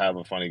wants to have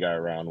a funny guy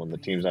around when the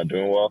team's not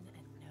doing well.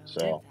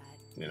 So,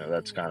 you know,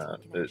 that's kind of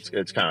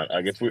it's kind of,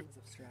 I guess,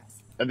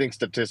 I think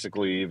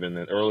statistically, even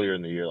earlier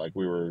in the year, like,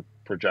 we were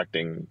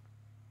projecting,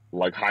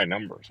 like, high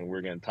numbers, and we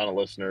were getting a ton of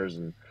listeners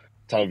and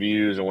a ton of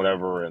views and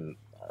whatever. And,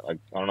 like,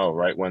 I don't know,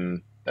 right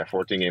when that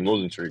 14-game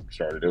losing streak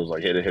started, it was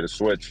like hit a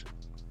switch,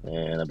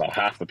 and about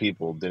half the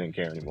people didn't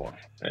care anymore.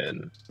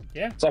 And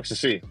it sucks to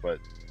see, but,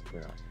 you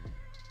know.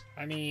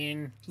 I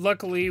mean,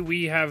 luckily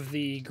we have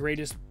the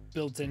greatest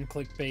built-in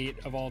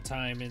clickbait of all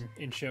time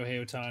in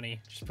Shohei Ohtani.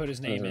 Just put his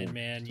name in,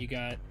 man. You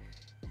got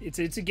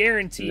it's a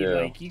guarantee.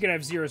 Like, you could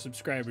have 0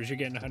 subscribers, you're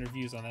getting 100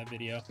 views on that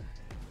video.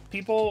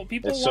 People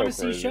want to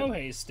see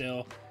Shohei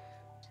still,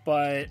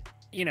 but,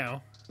 you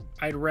know,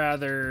 I'd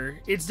rather,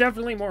 it's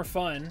definitely more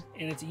fun,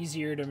 and it's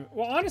easier to,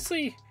 well,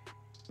 honestly,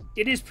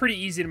 it is pretty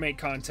easy to make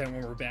content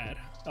when we're bad.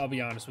 I'll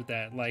be honest with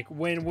that. Like,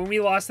 when we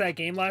lost that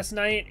game last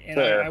night and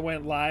I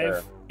went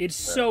live, it's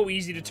so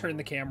easy to turn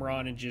the camera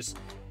on and just,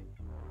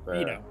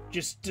 you know,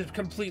 just to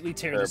completely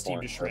tear this team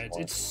to shreds.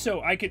 It's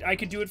so, I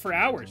could do it for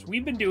hours.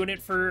 We've been doing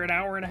it for an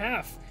hour and a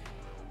half,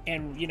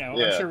 and, you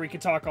know, I'm sure we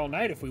could talk all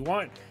night if we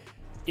want.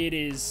 It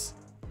is,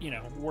 you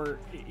know,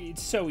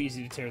 it's so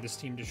easy to tear this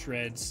team to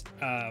shreds.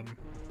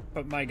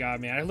 But my God,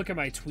 man, I look at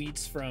my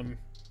tweets from,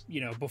 you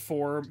know,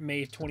 before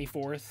May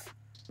 24th.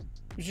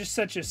 It was just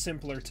such a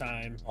simpler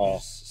time.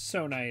 Just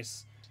so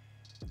nice.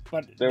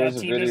 But that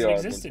team doesn't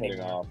exist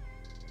anymore.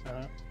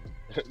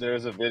 There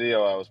was a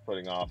video I was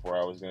putting off where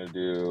I was going to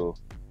do,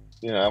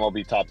 you know,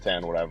 MLB top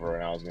 10, whatever,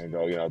 and I was going to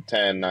go, you know,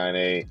 10, 9,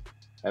 8.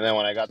 And then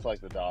when I got to, like,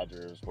 the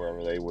Dodgers,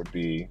 wherever they would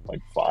be, like,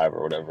 5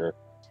 or whatever,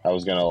 I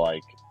was going to,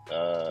 like,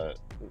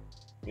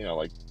 you know,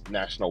 like,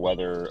 national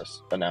weather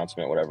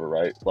announcement, whatever,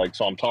 right? Like,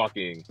 so I'm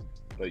talking,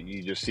 but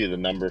you just see the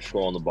numbers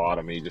scroll on the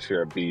bottom, and you just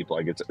hear a beep,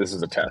 like, this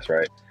is a test,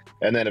 right?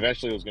 And then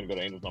eventually it was going to go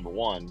to Angels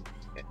 #1,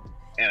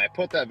 and I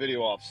put that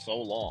video off so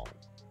long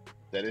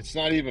that it's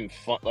not even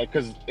fun. Like,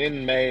 because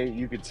in May,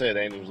 you could say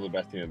the Angels were the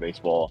best team in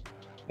baseball,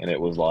 and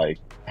it was, like,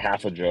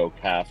 half a joke,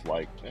 half,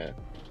 like,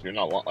 you're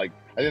not, like,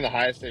 I think the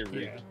highest they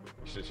reached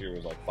this year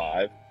was, like,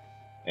 5,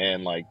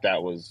 and, like,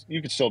 that was,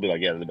 you could still be like,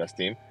 yeah, they're the best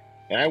team.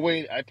 And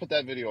I put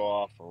that video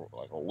off for,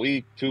 like, a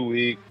week, 2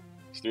 weeks,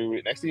 3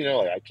 weeks. Next thing you know,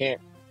 like, I can't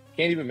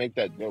even make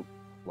that joke,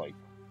 like,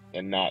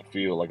 and not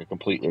feel like a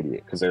complete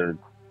idiot, because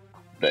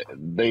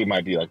they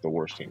might be, like, the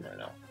worst team right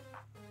now.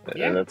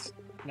 Yeah. And that's,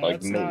 no,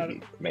 like,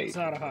 maybe. It's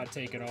not a hot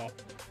take at all.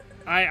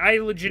 I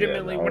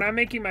legitimately, when I'm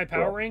making my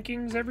power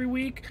rankings every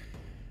week,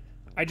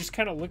 I just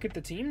kind of look at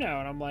the team now,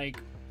 and I'm like,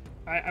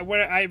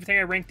 I think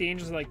I ranked the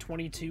Angels at like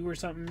 22 or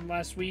something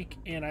last week,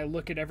 and I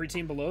look at every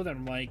team below them.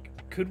 I'm like,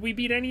 could we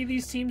beat any of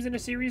these teams in a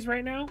series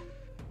right now?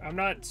 I'm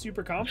not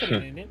super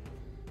confident in it.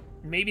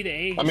 Maybe the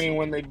A's. I mean,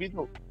 when they beat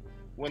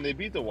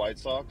the White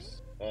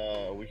Sox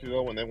a week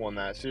ago when they won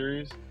that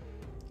series,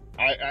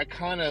 I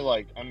kind of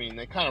like. I mean,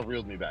 they kind of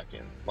reeled me back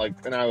in. Like,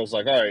 and I was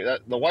like, all right,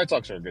 the White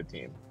Sox are a good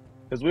team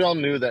because we all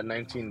knew that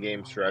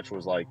 19-game stretch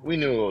was like. We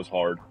knew it was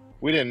hard.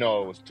 We didn't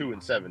know it was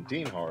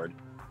 2-17 hard.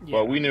 Yeah.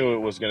 But we knew it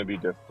was going to be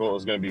difficult. It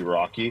was going to be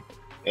rocky.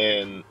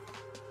 And,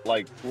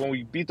 like, when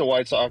we beat the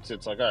White Sox,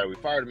 it's like, all right, we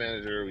fired a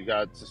manager. We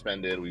got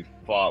suspended. We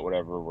fought,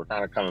 whatever. We're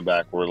kind of coming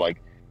back. We're,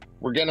 like,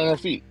 we're getting on our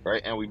feet,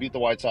 right? And we beat the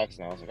White Sox.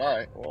 And I was like, all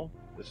right, well,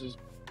 this is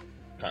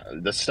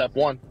the step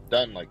one.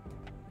 Done. Like,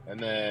 and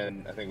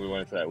then I think we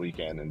went into that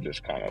weekend and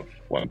just kind of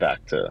went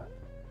back to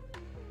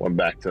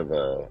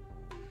the,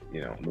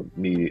 you know,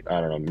 I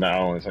don't know, not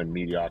only say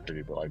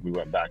mediocrity, but, like, we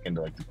went back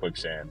into, like, the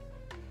quicksand.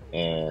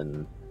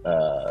 And,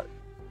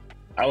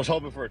 I was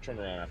hoping for a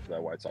turnaround after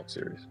that White Sox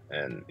series,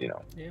 and you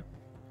know,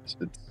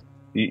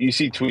 you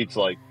see tweets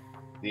like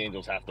the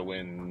Angels have to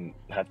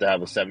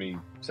have a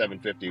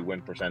 750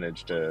 win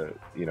percentage to,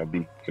 you know,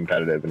 be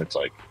competitive, and it's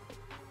like,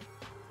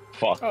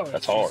 fuck,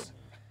 that's hard.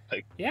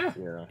 Like, yeah,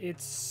 you know.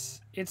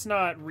 It's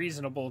not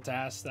reasonable to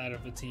ask that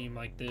of a team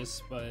like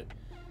this, but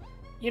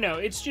you know,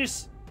 it's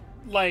just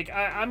like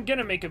I'm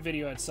gonna make a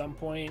video at some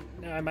point.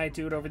 I might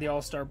do it over the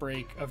All-Star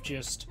break of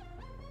just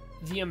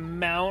the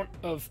amount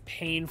of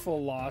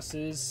painful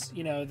losses.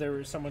 You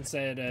know, someone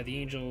said the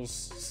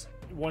Angels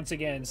once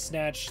again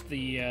snatched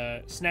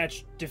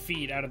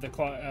defeat out of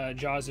the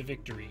jaws of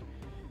victory.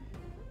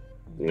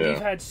 Yeah. We've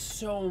had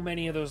so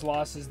many of those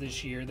losses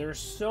this year. There's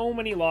so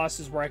many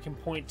losses where I can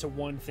point to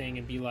one thing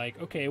and be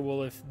like, okay,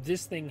 well, if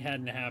this thing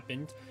hadn't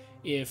happened,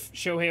 if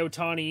Shohei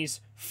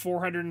Ohtani's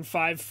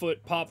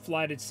 405-foot pop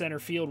fly to center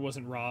field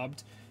wasn't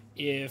robbed,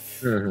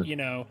 if, you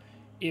know,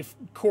 if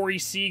Corey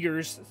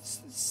Seager's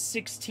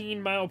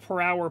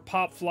 16-mile-per-hour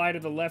pop fly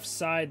to the left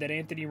side that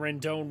Anthony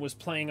Rendon was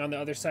playing on the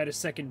other side of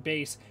second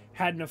base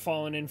hadn't have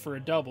fallen in for a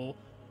double,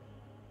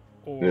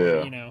 or,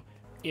 you know,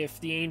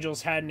 if the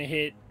Angels hadn't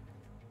hit,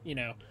 you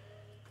know,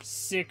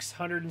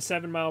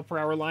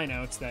 607-mile-per-hour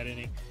lineouts that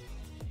inning.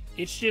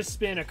 It's just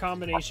been a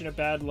combination of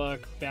bad luck,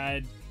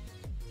 bad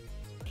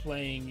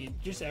playing,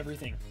 just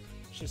everything.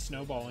 It's just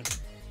snowballing.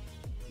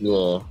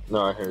 Yeah,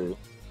 no, I hear you.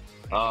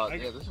 Yeah,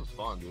 this is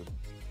fun, dude.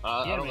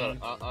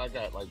 I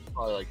got like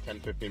probably like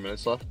 10-15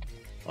 minutes left.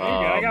 There you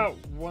go. I got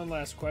one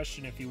last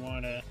question if you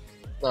want to.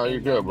 No,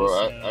 you're good,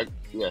 bro.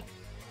 Yeah.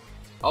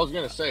 I was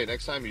gonna say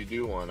next time you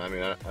do one. I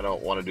mean, I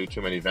don't want to do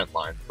too many vent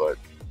lines, but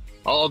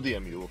I'll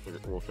DM you.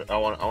 I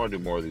want to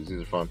do more of these.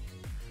 These are fun.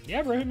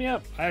 Yeah, bro, hit me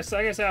up. Like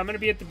I said, I'm gonna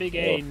be at the Big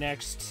A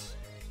next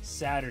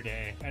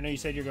Saturday. I know you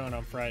said you're going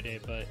on Friday,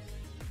 but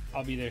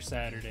I'll be there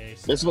Saturday.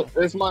 So.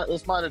 This might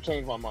have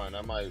changed my mind.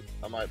 I might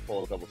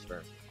pull a couple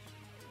strings.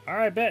 All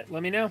right, bet.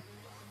 Let me know.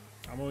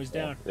 I'm always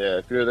down. Yeah,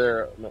 if you're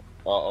there,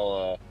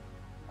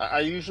 I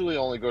usually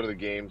only go to the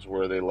games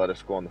where they let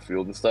us go on the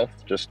field and stuff,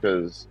 just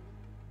because,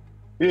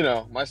 you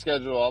know, my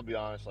schedule, I'll be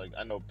honest, like,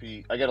 I know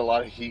Pete, I get a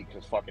lot of heat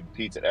because fucking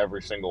Pete's at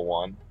every single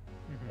one.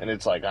 And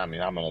it's like, I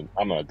mean, I'm an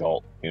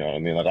adult, you know what I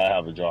mean? Like, I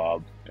have a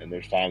job, and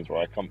there's times where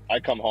I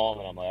come home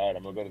and I'm like, all right,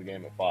 I'm going to go to the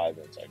game at 5,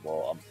 and it's like,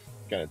 well, I'm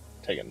going to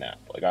take a nap.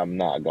 Like, I'm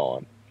not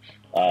going.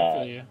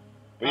 Yeah,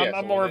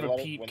 I'm more of a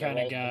Pete kind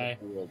of guy.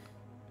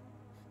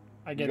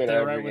 I get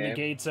there right when the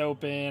gates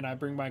open. I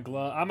bring my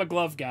glove. I'm a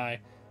glove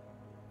guy.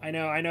 I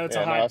know it's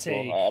a hot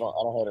take.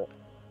 Cool.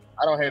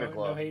 I don't hate a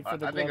glove. No hate for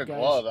the I glove think a guys.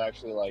 glove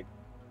actually, like,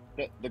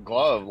 the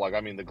glove, like,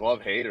 I mean, the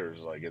glove haters,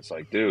 like, it's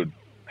like, dude,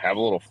 have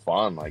a little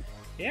fun. Like,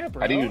 yeah,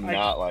 bro. How do you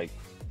not like?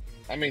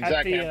 I mean,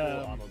 Zach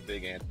Campbell. I'm a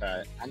big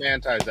I'm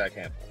anti Zach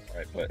Campbell,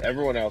 right? But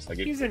everyone else, like,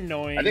 he's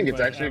annoying. I think it's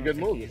actually a good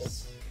move.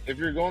 If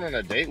you're going on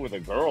a date with a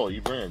girl, you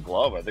bring a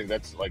glove. I think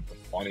that's like the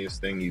funniest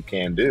thing you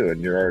can do,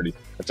 and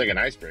it's like an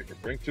icebreaker.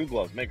 Bring 2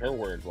 gloves, make her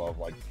wear a glove.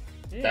 Like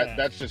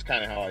that's just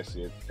kind of how I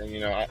see it. And you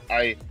know,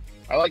 I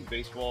like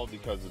baseball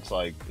because it's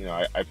like, you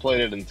know, I played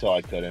it until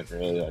I couldn't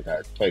really. Like,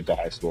 I played to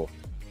high school,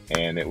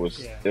 and it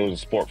was a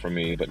sport for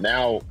me. But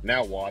now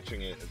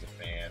watching it as a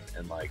fan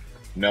and like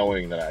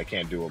knowing that I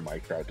can't do what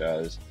Mike Trout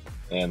does,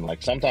 and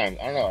like sometimes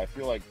I don't know, I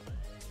feel like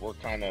we're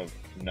kind of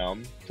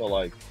numb to,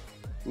 like,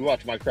 we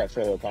watch Mike Trout,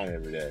 Shohei Ohtani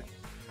every day.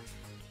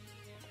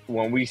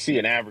 When we see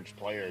an average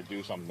player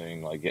do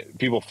something, like,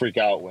 people freak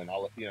out when,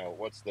 you know,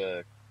 what's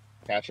the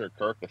catcher,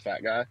 Kirk, the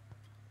fat guy?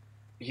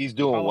 He's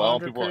doing well.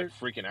 People are like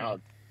freaking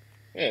out.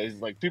 Yeah, he's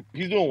like,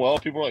 he's doing well.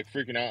 People are like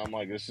freaking out. I'm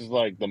like, this is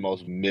like the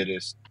most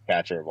middest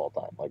catcher of all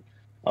time.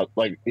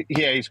 Like,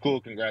 yeah, he's cool.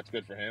 Congrats,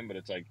 good for him. But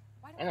it's like,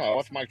 I don't know. I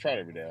watch Mike Trout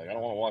every day. Like, I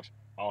don't want to watch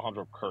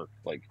Alejandro Kirk.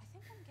 Like,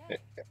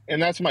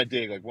 and that's my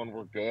dig. Like, when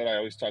we're good, I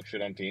always talk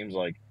shit on teams.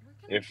 Like,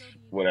 if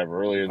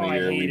whatever earlier in the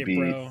year we beat.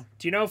 Bro.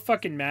 Do you know how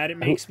fucking mad it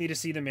makes me to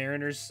see the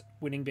Mariners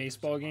winning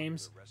baseball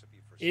games?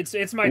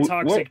 It's my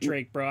toxic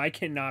Drake, bro. I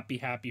cannot be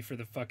happy for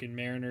the fucking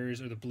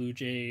Mariners or the Blue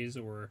Jays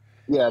or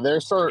they're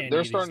starting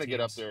to get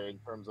up there in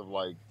terms of,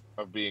 like,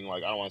 of being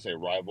like, I don't want to say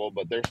rival,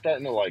 but they're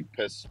starting to like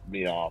piss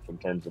me off in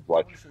terms of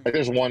like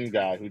there's one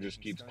guy who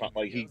just keeps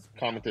like he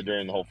commented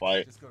during the whole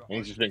fight and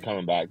he's just been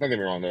coming back. Don't get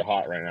me wrong, they're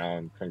hot right now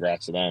and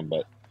congrats to them,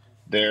 but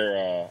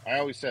they're I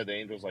always said the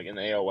Angels, like in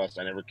the AL West,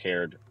 I never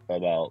cared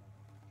about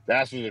the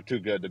Astros are too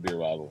good to be a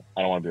rival.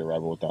 I don't want to be a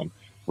rival with them.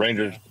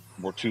 Rangers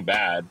were too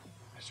bad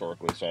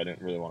historically, so I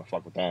didn't really want to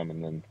fuck with them.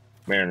 And then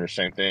Mariners,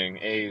 same thing.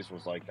 A's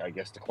was like, I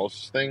guess, the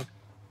closest thing.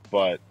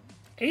 But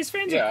A's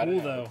fans are cool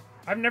though.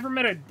 I've never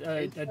met a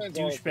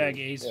douchebag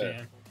A's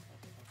fan,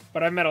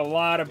 but I've met a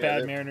lot of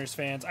bad Mariners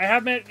fans. I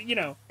have met, you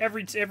know,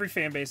 every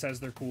fan base has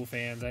their cool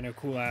fans. I know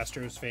cool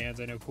Astros fans.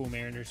 I know cool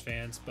Mariners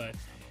fans, but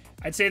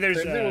I'd say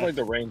there's like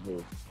the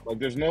Rangers. Like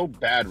there's no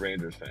bad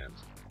Rangers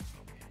fans.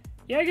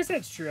 Yeah, I guess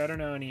that's true. I don't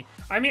know any.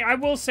 I mean, I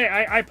will say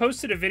I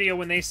posted a video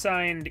when they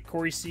signed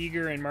Corey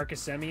Seager and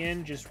Marcus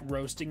Semien, just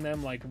roasting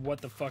them like,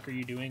 what the fuck are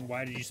you doing?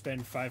 Why did you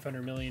spend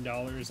 $500 million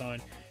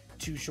on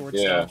 2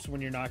 shortstops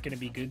when you're not going to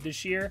be good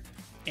this year?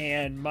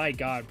 And my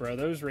God, bro,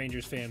 those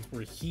Rangers fans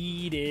were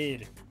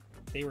heated.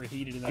 They were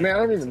heated. In that I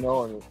don't even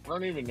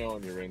know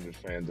any Rangers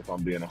fans, if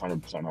I'm being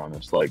 100%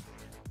 honest. Like,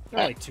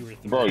 like 2 or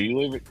 3. Bro, you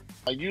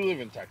live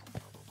in Texas.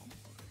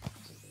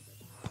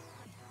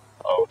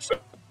 Oh, so.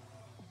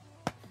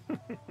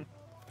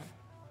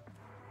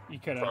 You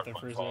cut out there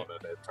for a second.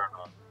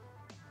 I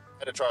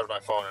had to charge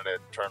my phone and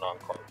it turned on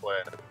CarPlay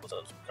and it was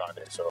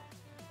Kanye. So,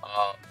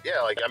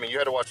 yeah, like, I mean, you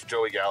had to watch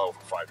Joey Gallo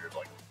for 5 years.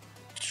 Like,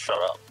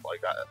 shut up.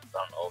 Like, I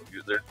don't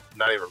know. They're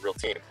not even a real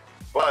team.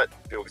 But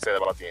people can say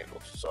that about the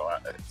Angels. So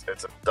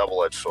it's a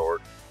double-edged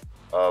sword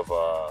of,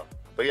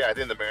 but yeah, I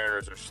think the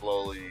Mariners are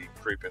slowly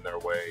creeping their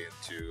way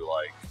into,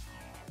 like,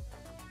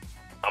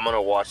 I'm going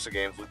to watch the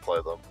games we play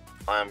them.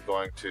 I'm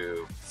going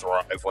to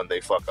thrive when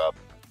they fuck up.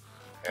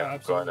 And I'm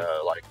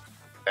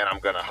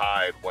going to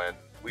hide when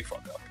we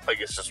fuck up. Like,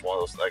 it's just one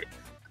of those, like,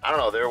 I don't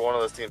know. They're one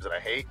of those teams that I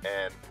hate,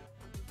 and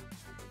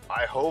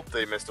I hope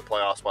they miss the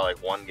playoffs by,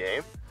 like, 1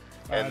 game.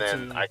 And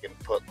then I can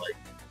put, like,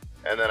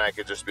 and then I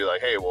could just be like,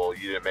 hey, well,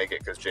 you didn't make it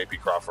because J.P.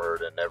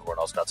 Crawford and everyone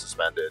else got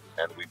suspended,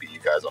 and we beat you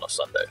guys on a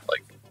Sunday.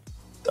 Like,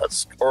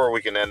 that's, or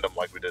we can end them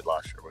like we did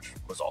last year, which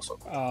was also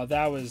cool. Oh,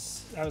 that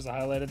was the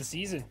highlight of the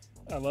season.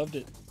 I loved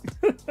it.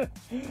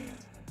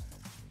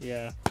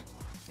 Yeah.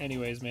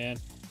 Anyways, man.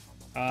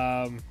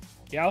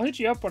 Yeah, I'll hit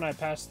you up when I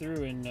pass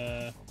through, and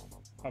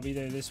I'll be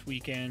there this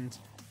weekend.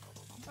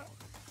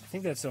 I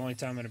think that's the only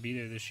time I'm going to be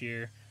there this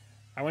year.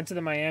 I went to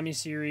the Miami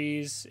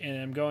series,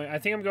 and I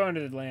think I'm going to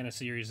the Atlanta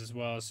series as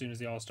well as soon as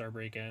the All-Star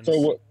break ends.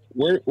 So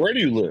where do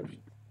you live?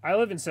 I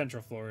live in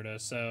Central Florida,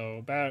 so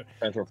about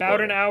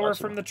an hour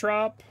from the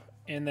Trop,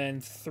 and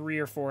then 3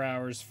 or 4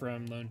 hours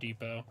from Lone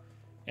Depot,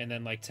 and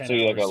then like 10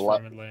 hours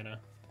from Atlanta.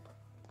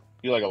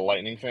 You like a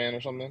Lightning fan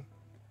or something?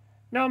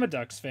 No, I'm a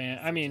Ducks fan.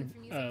 I mean,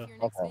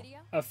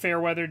 a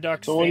fair-weather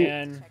Ducks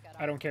fan.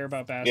 I don't care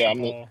about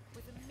basketball.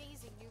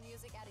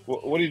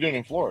 What are you doing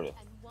in Florida?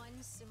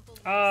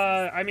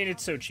 I mean,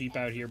 it's so cheap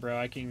out here, bro.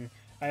 I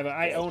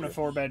own a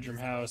 4-bedroom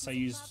house.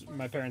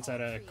 My parents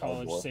had a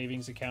college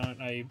savings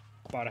account. I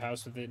bought a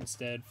house with it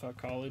instead.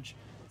 Fuck college.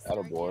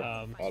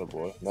 Attaboy.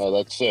 Attaboy. No,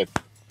 that's sick.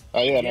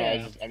 Yeah.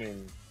 No, I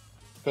mean,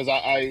 because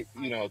I,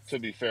 you know, to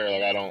be fair,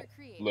 like, I don't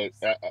look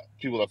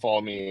people that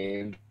follow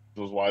me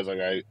Angels-wise. Like,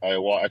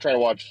 I try to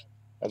watch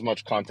as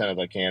much content as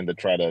I can to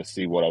try to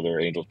see what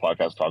other Angels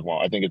podcasts talk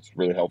about. I think it's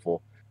really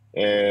helpful.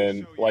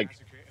 And like,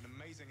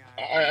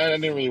 I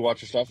didn't really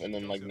watch your stuff, and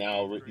then like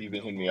now you've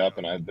been hitting me up,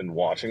 and I've been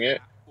watching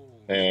it,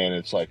 and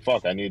it's like,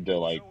 fuck, I need to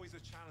like,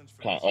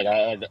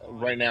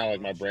 right now, like,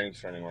 my brain's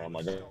turning where I'm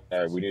like, all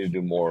right, we need to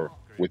do more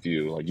with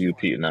you, like you,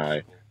 Pete, and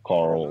I,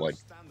 Carl, like,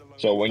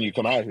 so when you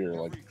come out here,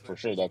 like, for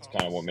sure, that's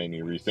kind of what made me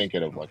rethink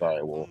it of like, all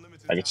right, well,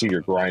 I can see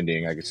you're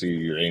grinding, I can see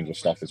your Angel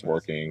stuff is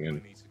working,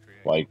 and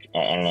like,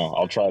 I don't know,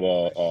 I'll try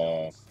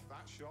to,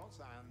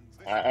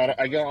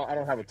 I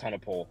don't have a ton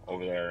of pull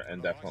over there,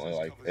 and definitely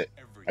like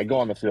I go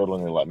on the field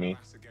when they let me,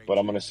 but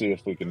I'm gonna see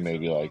if we can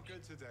maybe, like,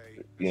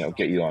 you know,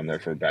 get you on there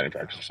for batting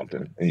practice or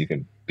something, and you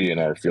can be in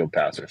our field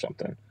pass or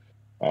something.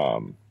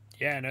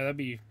 Yeah, no, that'd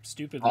be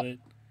stupid lit.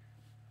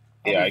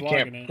 I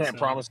can't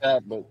promise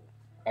that, but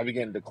I'll be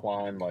getting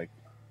declined. Like,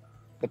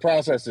 the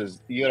process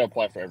is you gotta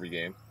apply for every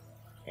game,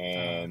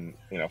 and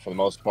you know, for the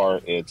most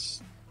part,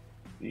 it's,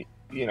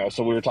 you know,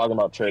 so we were talking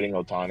about trading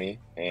Ohtani,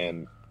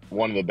 and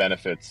one of the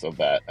benefits of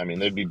that, I mean,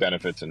 there'd be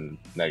benefits and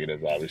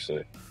negatives,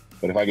 obviously.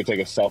 But if I could take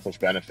a selfish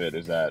benefit,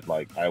 is that,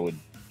 like, I would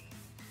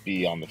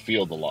be on the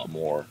field a lot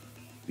more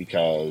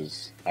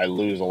because I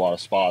lose a lot of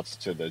spots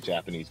to the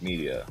Japanese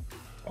media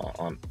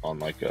on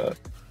like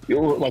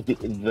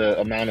the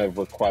amount of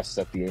requests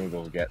that the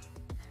Angels get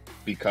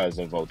because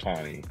of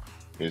Ohtani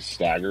is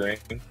staggering.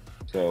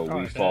 So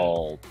we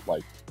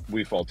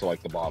fall to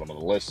like the bottom of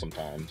the list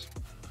sometimes.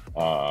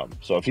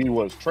 So if he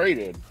was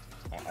traded,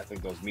 I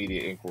think those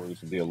media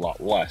inquiries would be a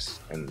lot less.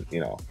 And,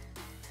 you know,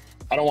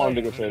 I don't want him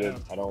to get traded.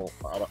 I don't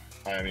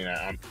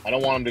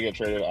want him to get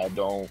traded.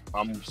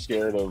 I'm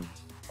scared of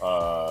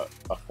a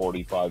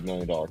 $45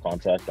 million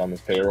contract on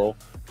this payroll.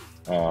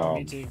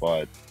 Me too.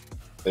 But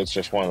it's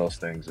just one of those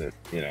things that,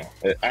 you know,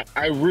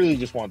 I really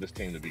just want this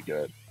team to be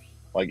good.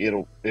 Like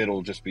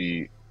it'll just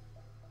be,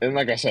 and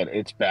like I said,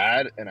 it's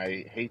bad, and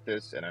I hate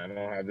this, and I don't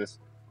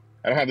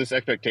have this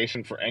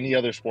expectation for any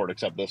other sport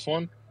except this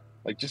one.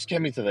 Like, just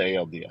get me to the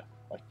ALDS.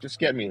 Like, just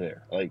get me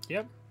there. Like,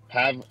 yep.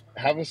 Have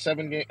a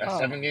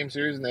 7-game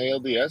series in the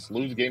ALDS.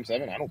 Lose Game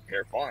 7. I don't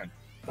care. Fine.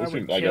 At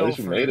least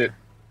we made it.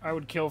 I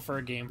would kill for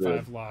a Game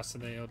 5 loss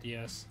in the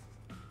ALDS.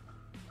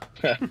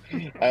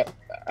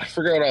 I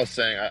forget what I was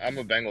saying. I'm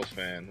a Bengals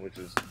fan, which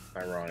is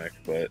ironic,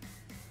 but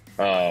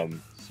so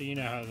you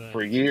know how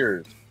for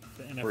years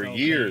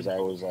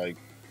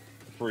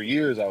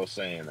I was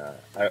saying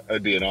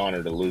it'd be an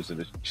honor to lose to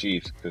the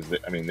Chiefs because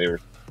they were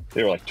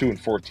like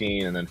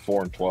 2-14 and then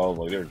 4-12.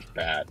 Like, they were just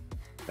bad.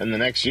 And the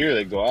next year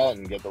they go out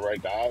and get the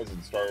right guys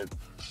and start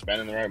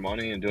spending the right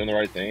money and doing the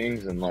right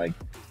things and like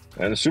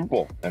win the Super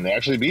Bowl, and they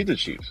actually beat the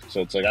Chiefs.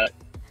 So it's like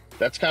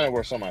that's kind of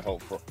where some of my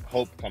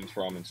hope comes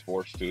from in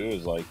sports too.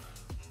 Is like,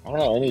 I don't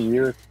know, any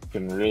year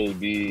can really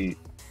be,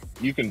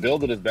 you can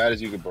build it as bad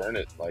as you can burn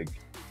it. Like,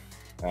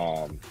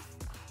 and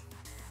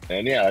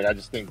yeah, like I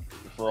just think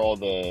for all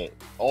the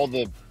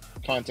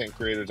content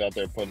creators out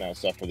there putting out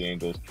stuff for the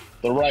Angels,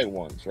 the right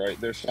ones, right?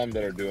 There's some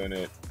that are doing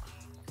it,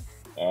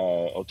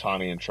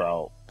 Ohtani and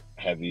Trout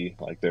heavy,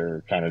 like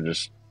they're kind of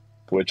just,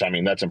 which I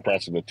mean that's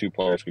impressive that 2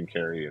 players can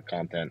carry a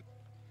content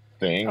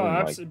thing. Oh,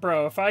 absolutely, like,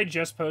 bro! If I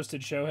just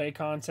posted Shohei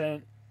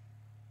content,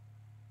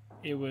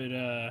 it would.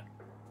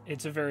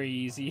 It's a very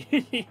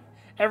easy.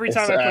 Every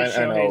time I put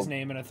Shohei's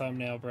name in a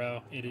thumbnail,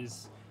 bro, it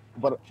is.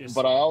 But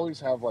I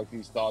always have like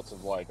these thoughts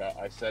of like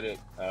I said it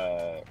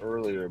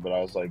earlier, but I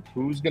was like,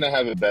 who's gonna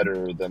have it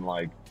better than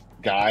like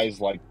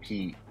guys like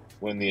Pete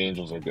when the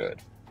Angels are good,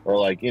 or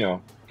like, you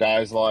know,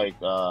 guys like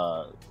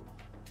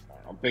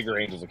bigger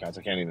Angels accounts.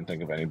 I can't even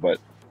think of any, but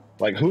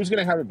like, who's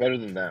gonna have it better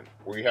than them?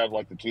 Where you have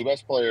like the 2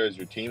 best players,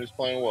 your team is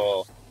playing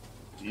well,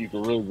 you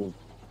can really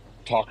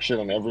talk shit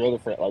on every other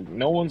friend. Like,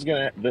 no one's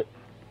gonna.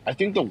 I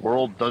think the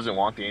world doesn't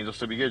want the Angels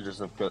to be good,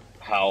 just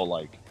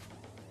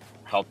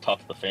how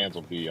tough the fans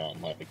will be on,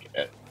 like,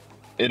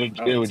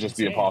 it would just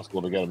be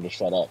impossible to get them to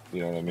shut up.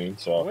 You know what I mean?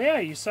 So. Well, yeah,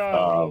 you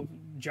saw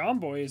John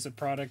Boy is a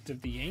product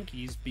of the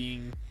Yankees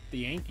being the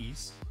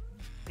Yankees.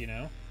 You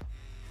know.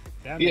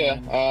 That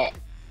I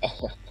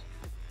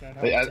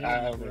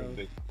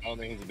don't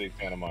think he's a big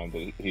fan of mine,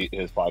 but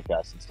his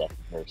podcast and stuff is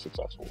very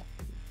successful.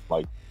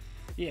 Like,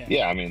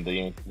 yeah. I mean,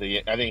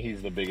 I think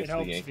he's the biggest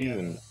of the Yankees,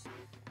 and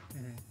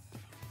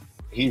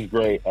he's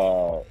great.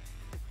 Are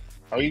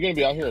you going to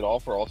be out here at all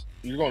for all?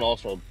 You're going to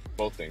All-Star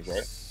both things,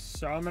 right?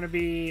 So I'm gonna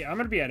be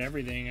at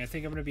everything. I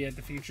think I'm gonna be at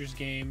the Futures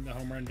game, the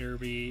Home Run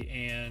Derby,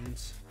 and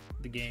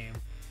the game.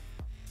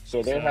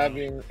 So they're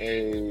having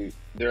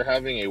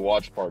a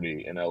watch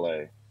party in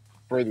LA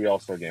for the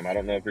All-Star game. I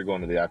don't know if you're going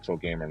to the actual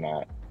game or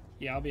not.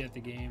 Yeah, I'll be at the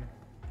game.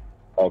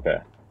 Okay,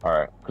 all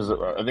right. Because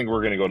I think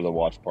we're gonna go to the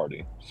watch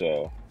party.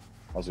 So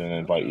I was gonna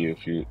invite you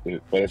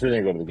but if you're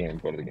gonna go to the game,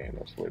 go to the game.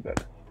 That's way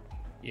better.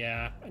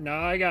 Yeah. No,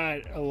 I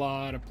got a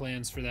lot of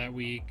plans for that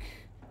week.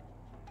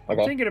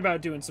 Okay. I'm thinking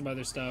about doing some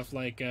other stuff.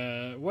 Like,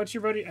 what's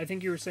your buddy? I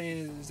think you were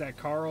saying, is that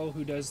Carl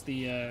who does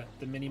the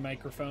mini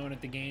microphone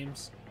at the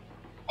games?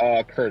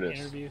 Curtis.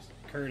 Interviews.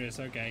 Curtis.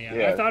 Okay,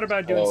 yeah. I thought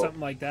about doing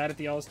something like that at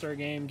the All-Star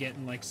game,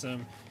 getting like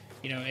some,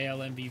 you know, AL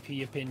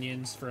MVP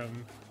opinions from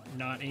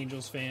not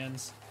Angels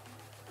fans.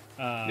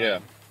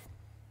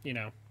 You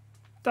know,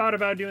 thought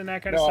about doing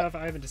that kind of stuff.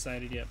 I haven't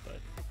decided yet, but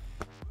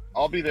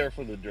I'll be there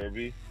for the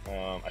Derby.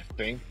 I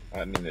think.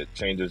 I mean, it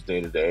changes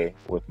day to day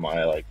with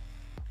my, like,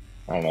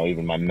 I don't know,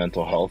 even my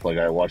mental health. Like,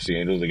 I watch the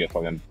Angels, they get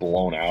fucking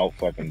blown out,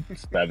 fucking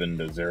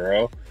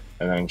 7-0,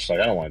 and then I'm just like,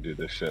 I don't want to do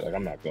this shit. Like,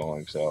 I'm not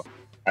going. So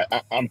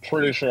I'm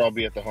pretty sure I'll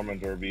be at the Home Run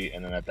Derby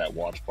and then at that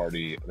watch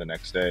party the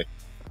next day.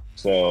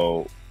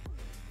 So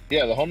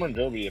yeah, the Home Run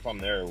Derby, if I'm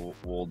there,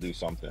 we'll do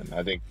something.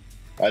 I think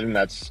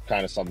that's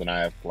kind of something I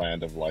have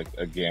planned, of like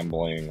a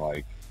gambling,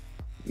 like,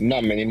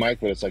 not mini mic,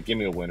 but it's like, give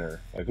me a winner,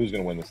 like who's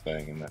gonna win this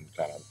thing, and then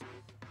kind of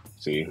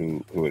see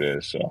who it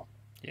is. So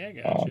yeah,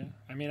 gotcha.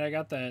 I mean, I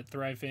got that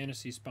Thrive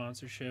Fantasy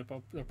sponsorship.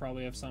 They'll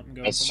probably have something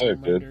going for the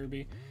Home Run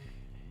Derby.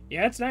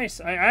 Yeah, it's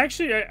nice.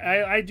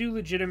 I do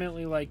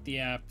legitimately like the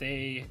app.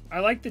 I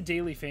like the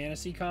daily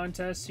fantasy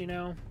contests, you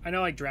know. I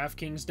know like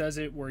DraftKings does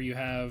it where you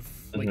have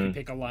like you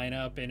pick a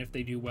lineup, and if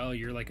they do well,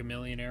 you're like a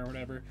millionaire or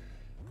whatever.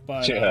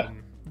 But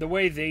the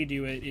way they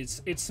do it,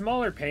 it's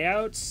smaller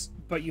payouts,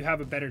 but you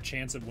have a better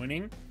chance of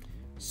winning.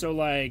 So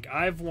like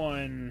I've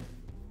won,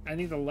 I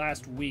think the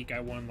last week I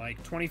won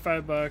like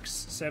 $25,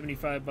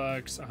 $75,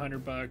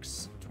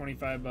 $100,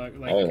 $25,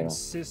 like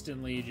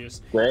consistently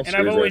just. And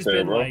I've always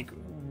been like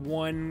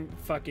one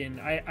fucking.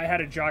 I had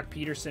a Jock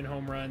Peterson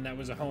home run that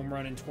was a home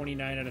run in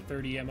 29 out of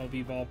 30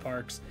 MLB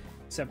ballparks,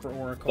 except for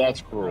Oracle.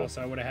 That's cool. Or else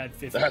I would have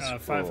had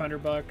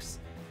 $500.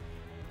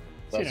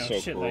 So, you know, so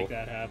shit cool. Like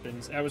that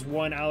happens. I was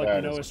one Alec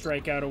Manoah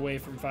strikeout away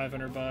from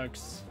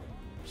 $500.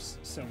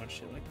 So much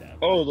shit like that.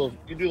 Oh,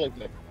 you do like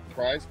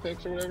Prize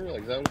Picks or whatever?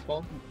 Like, is that what it's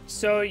called?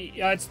 So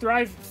it's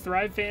Thrive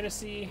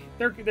Fantasy.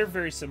 They're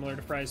very similar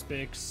to Prize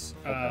Picks.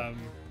 Okay.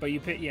 But you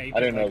pick like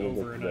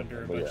over and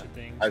under a bunch of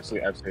things. I've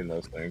seen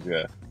those things.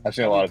 Yeah, I've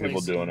seen a lot of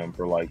people doing them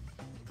for like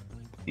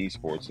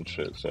esports and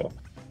shit. So,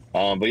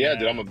 but yeah,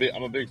 dude, I'm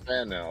a big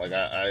fan now. Like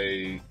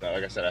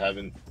like I said,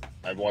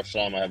 I've watched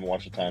some. I haven't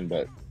watched a ton,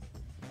 but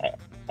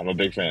I'm a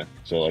big fan.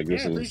 So like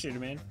this is appreciate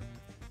it, man.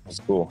 It's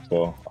cool.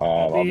 So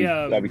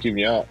I'll be keeping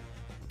you out.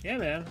 Yeah,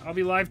 man. I'll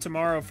be live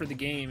tomorrow for the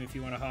game if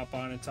you want to hop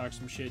on and talk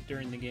some shit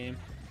during the game.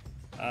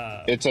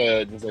 It's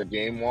a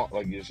game watch,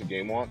 like just a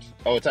game watch.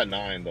 Oh, it's at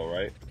 9 though,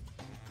 right?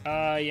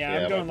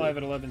 Yeah, I'm going live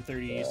at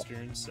 11:30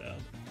 Eastern. So.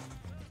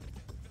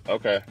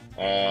 Okay.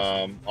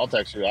 I'll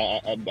text you. I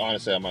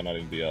honestly I might not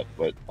even be up,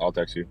 but I'll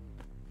text you.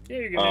 Yeah,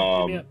 you're good.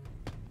 Hit me up.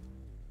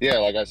 Yeah,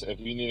 like I said, if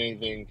you need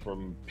anything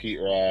from Pete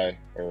or I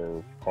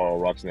or Carl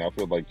rocks in the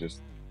outfield, like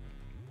just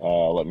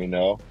let me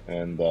know.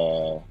 And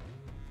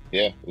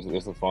yeah,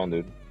 this was fun,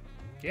 dude.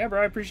 Yeah,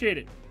 bro, I appreciate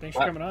it. Thanks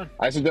for coming on.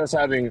 I suggest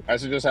having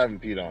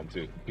Pete on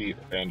too, Pete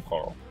and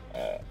Carl.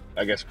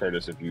 I guess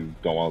Curtis if you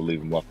don't want to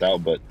leave him left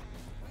out, but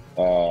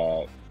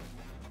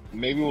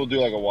maybe we'll do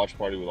like a watch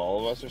party with all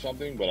of us or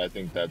something. But I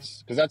think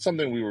that's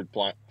something we were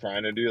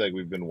trying to do. Like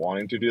we've been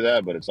wanting to do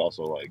that, but it's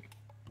also like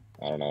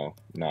I don't know,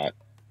 not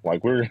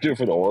like we were gonna do it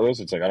for the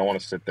Orioles. It's like I don't want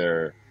to sit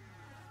there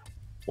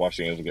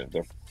watching them get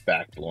their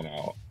back blown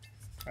out.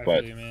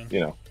 But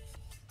you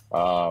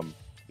know,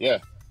 yeah,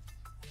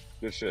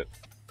 good shit.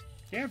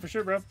 Yeah, for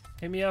sure, bro.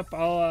 Hit me up.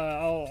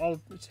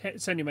 I'll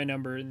send you my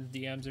number in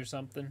DMs or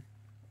something.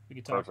 We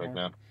can talk. Perfect, more.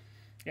 man.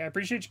 Yeah, I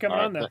appreciate you coming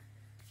on though.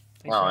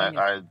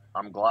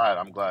 I'm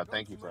glad.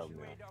 Thank you for having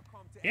me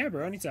on. Yeah,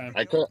 bro. Anytime.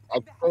 I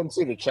couldn't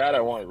see the chat.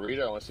 I want to read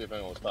it. I want to see if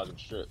anyone was talking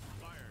shit.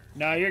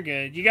 No, you're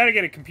good. You got to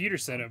get a computer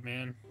set up,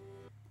 man.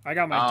 I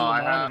got my dual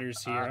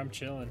monitors here. I'm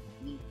chilling.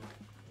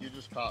 You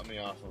just caught me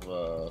off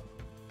of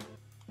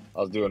I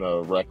was doing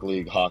a rec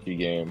league hockey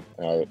game,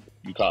 and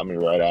you caught me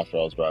right after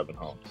I was driving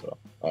home. So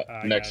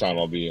next time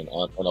I'll be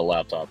on a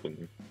laptop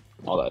and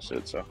all that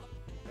shit. So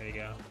there you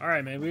go. All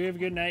right, man. We have a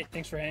good night.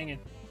 Thanks for hanging.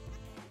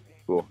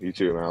 Cool. You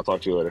too, man. I'll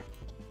talk to you later.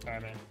 All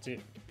right, man. See you.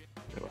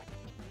 Bye.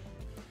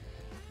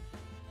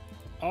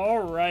 All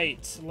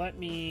right. Let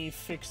me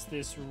fix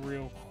this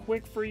real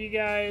quick for you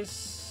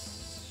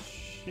guys.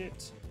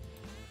 Shit.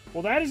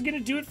 Well, that is going to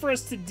do it for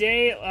us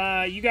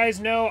today. You guys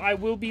know I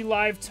will be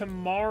live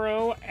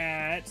tomorrow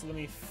at... Let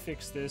me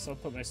fix this. I'll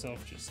put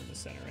myself just in the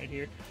center right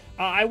here.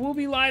 I will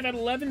be live at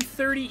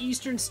 11:30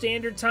 Eastern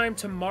Standard Time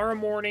tomorrow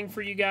morning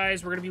for you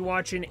guys. We're going to be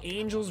watching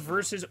Angels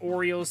versus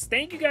Orioles.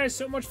 Thank you guys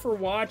so much for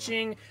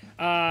watching.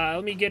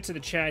 Let me get to the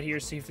chat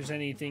here, see if there's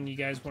anything you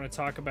guys want to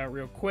talk about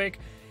real quick.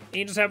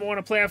 Angels haven't won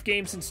a playoff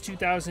game since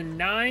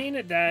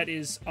 2009. That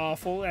is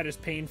awful. That is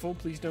painful.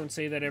 Please don't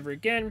say that ever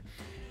again.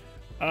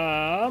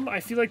 I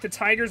feel like the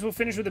Tigers will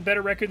finish with a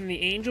better record than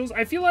the Angels.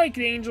 I feel like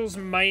the Angels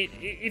might,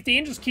 if the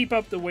Angels keep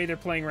up the way they're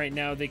playing right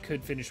now, they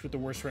could finish with the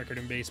worst record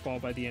in baseball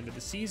by the end of the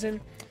season.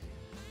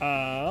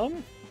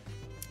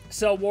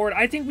 Sell Ward,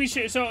 I think we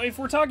should, so if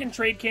we're talking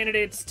trade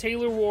candidates,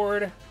 Taylor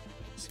Ward,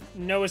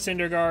 Noah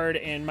Syndergaard,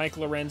 and Mike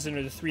Lorenzen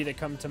are the three that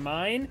come to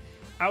mind.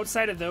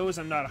 Outside of those,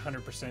 I'm not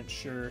 100%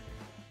 sure.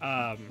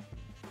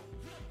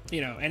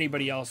 You know,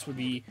 anybody else would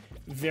be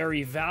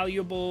very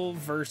valuable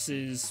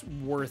versus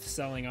worth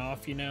selling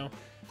off, you know.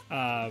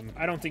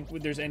 I don't think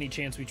there's any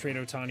chance we trade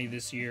Ohtani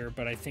this year,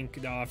 but I think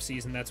the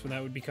offseason, that's when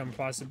that would become a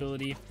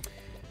possibility.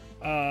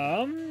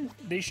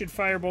 They should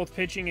fire both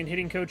pitching and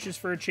hitting coaches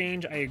for a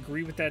change. I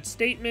agree with that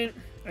statement.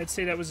 I'd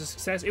say that was a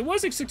success. It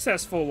was a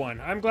successful one.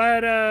 I'm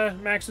glad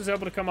Max was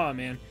able to come on,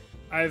 man.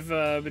 I've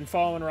been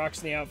following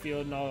Rocks in the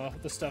Outfield and all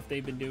the stuff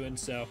they've been doing,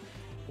 so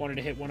wanted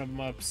to hit one of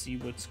them up, see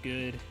what's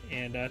good,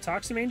 and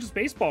talk some Angels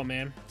baseball,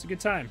 man. It's a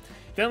good time.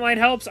 Ventline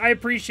helps. I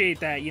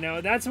appreciate that. You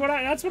know, that's what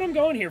I'm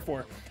going here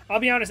for. I'll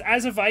be honest.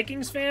 As a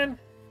Vikings fan,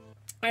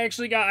 I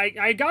actually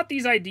got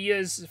these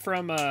ideas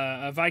from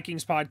a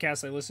Vikings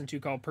podcast I listen to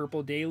called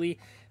Purple Daily.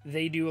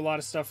 They do a lot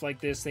of stuff like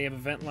this. They have a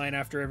vent line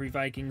after every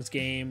Vikings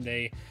game.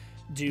 They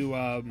do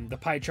the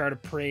pie chart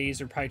of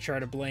praise or pie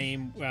chart of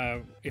blame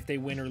if they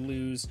win or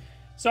lose.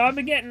 So I've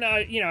been getting,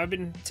 I've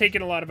been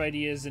taking a lot of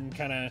ideas and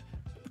kind of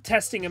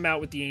testing them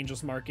out with the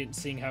Angels market and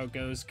seeing how it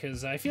goes,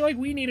 because I feel like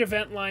we need a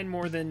vent line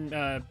more than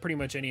pretty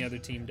much any other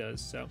team does.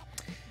 So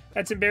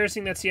that's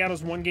embarrassing that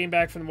Seattle's one game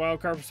back from the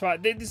wild card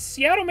spot. The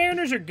Seattle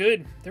Mariners are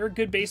good. They're a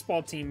good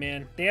baseball team,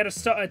 man. They had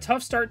a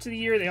tough start to the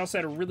year. They also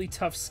had a really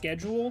tough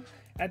schedule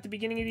at the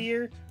beginning of the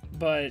year,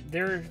 but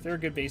they're a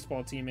good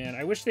baseball team, man.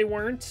 I wish they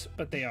weren't,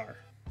 but they are.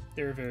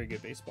 They're a very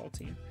good baseball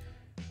team.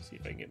 Let's see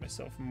if I can get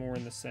myself more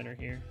in the center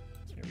here.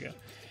 There we go.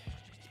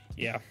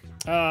 Yeah.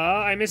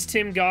 I miss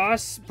Tim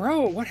Goss.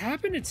 Bro, what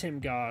happened to Tim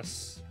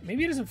Goss?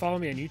 Maybe he doesn't follow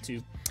me on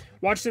YouTube.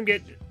 Watch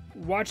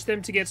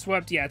them to get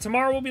swept. Yeah,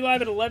 tomorrow we'll be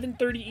live at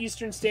 11:30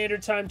 Eastern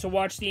Standard Time to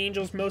watch the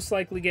Angels most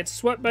likely get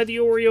swept by the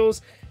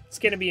Orioles. It's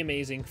going to be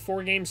amazing.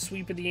 4-game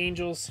sweep of the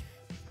Angels.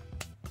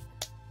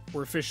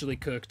 We're officially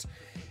cooked.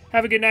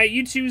 Have a good night.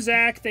 You too,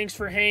 Zach. Thanks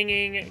for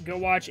hanging. Go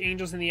watch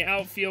Angels in the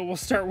Outfield. We'll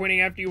start winning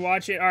after you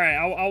watch it. All right,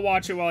 I'll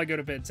watch it while I go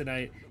to bed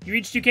tonight. You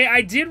reached 2K?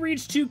 I did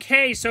reach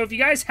 2K, so if you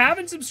guys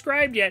haven't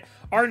subscribed yet,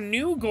 our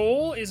new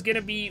goal is going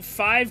to be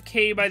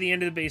 5K by the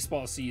end of the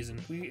baseball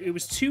season. It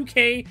was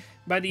 2K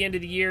by the end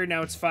of the year.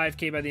 Now it's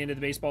 5K by the end of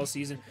the baseball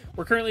season.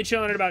 We're currently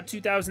chilling at about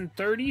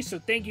 2030, so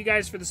thank you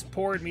guys for the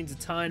support. It means a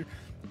ton.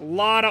 A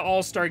lot of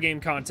All-Star Game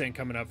content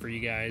coming up for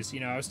you guys.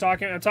 You know, I'm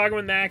talking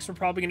with Max. We're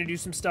probably going to do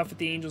some stuff at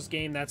the Angels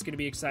game. That's going to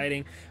be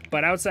exciting.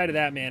 But outside of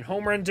that, man,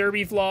 Home Run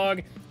Derby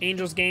vlog,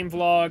 Angels game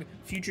vlog,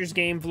 Futures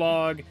game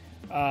vlog,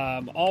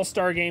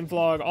 All-Star game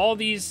vlog. All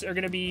these are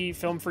going to be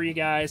filmed for you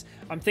guys.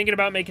 I'm thinking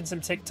about making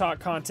some TikTok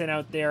content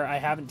out there. I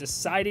haven't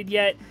decided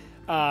yet.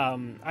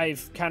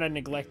 I've kind of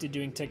neglected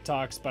doing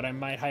TikToks, but I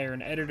might hire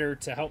an editor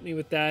to help me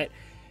with that.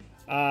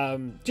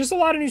 Just a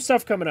lot of new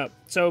stuff coming up,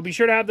 so be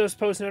sure to have those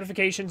post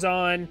notifications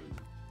on.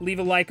 Leave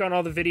a like on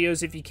all the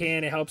videos if you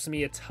can. It helps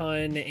me a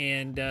ton,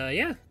 and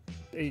yeah,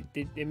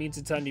 it means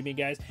a ton to me,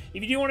 guys.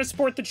 If you do want to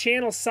support the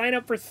channel, sign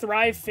up for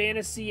Thrive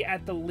Fantasy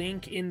at the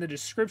link in the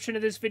description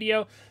of this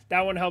video.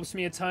 That one helps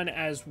me a ton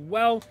as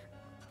well.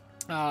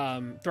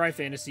 Thrive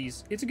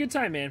Fantasies, it's a good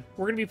time, man.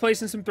 We're gonna be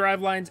placing some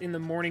Thrive lines in the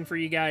morning for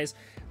you guys,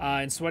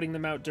 and sweating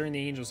them out during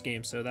the Angels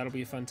game, so that'll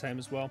be a fun time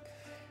as well.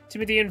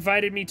 Timothy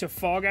invited me to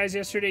Fall Guys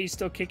yesterday. He's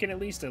still kicking at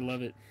least. I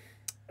love it.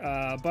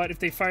 But if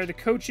they fire the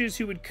coaches,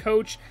 who would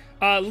coach?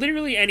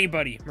 Literally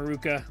anybody,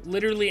 Maruka.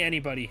 Literally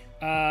anybody.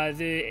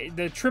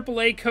 The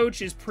AAA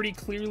coach is pretty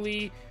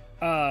clearly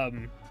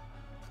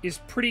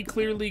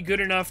good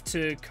enough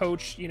to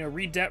coach. You know,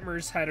 Reed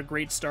Detmers had a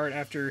great start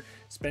after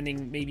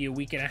spending maybe a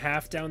week and a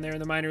half down there in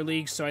the minor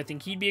leagues, so I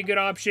think he'd be a good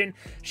option.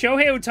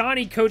 Shohei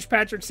Ohtani coached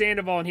Patrick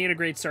Sandoval, and he had a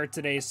great start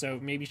today, so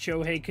maybe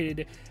Shohei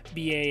could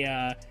be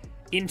a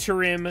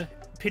interim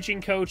pitching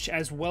coach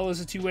as well as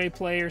a two-way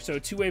player, so a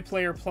two-way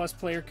player plus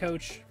player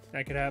coach.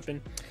 That could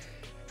happen.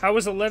 How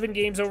was 11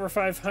 games over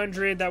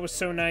 500? That was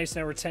so nice.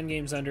 Now we're 10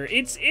 games under.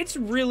 It's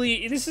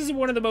really, this is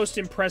one of the most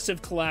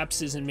impressive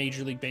collapses in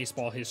Major League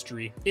Baseball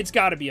history. It's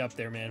got to be up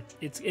there, man.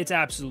 It's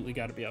absolutely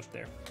got to be up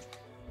there.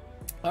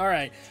 All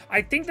right,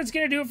 I think that's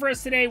going to do it for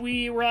us today.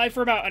 We were live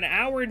for about an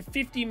hour and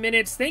 50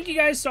 minutes. Thank you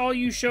guys to all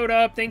you showed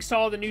up. Thanks to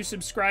all the new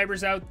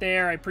subscribers out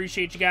there. I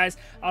appreciate you guys.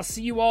 I'll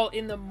see you all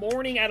in the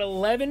morning at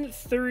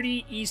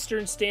 11:30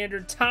 Eastern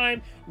Standard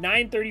Time,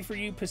 9:30 for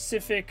you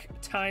Pacific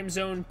time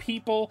zone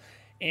people.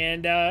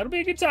 And it'll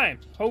be a good time.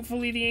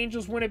 Hopefully the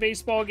Angels win a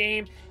baseball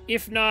game.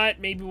 If not,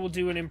 maybe we'll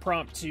do an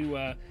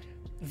impromptu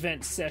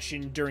vent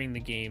session during the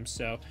game.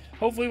 So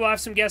hopefully we'll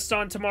have some guests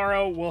on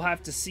tomorrow. We'll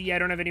have to see. I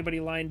don't have anybody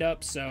lined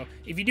up, so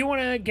if you do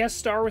want to guest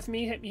star with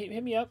me, hit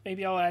me up.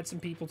 Maybe I'll add some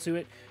people to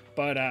it.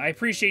 But I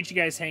appreciate you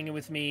guys hanging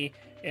with me.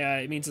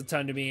 It means a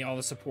ton to me, all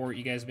the support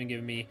you guys have been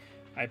giving me.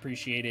 I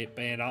appreciate it.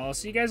 And I'll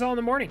see you guys all in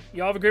the morning.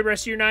 Y'all have a good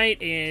rest of your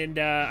night, and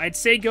I'd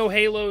say go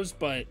Halos,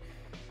 but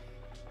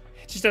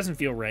it just doesn't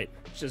feel right.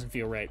 It just doesn't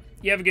feel right.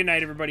 You have a good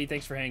night, everybody.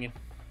 Thanks for hanging.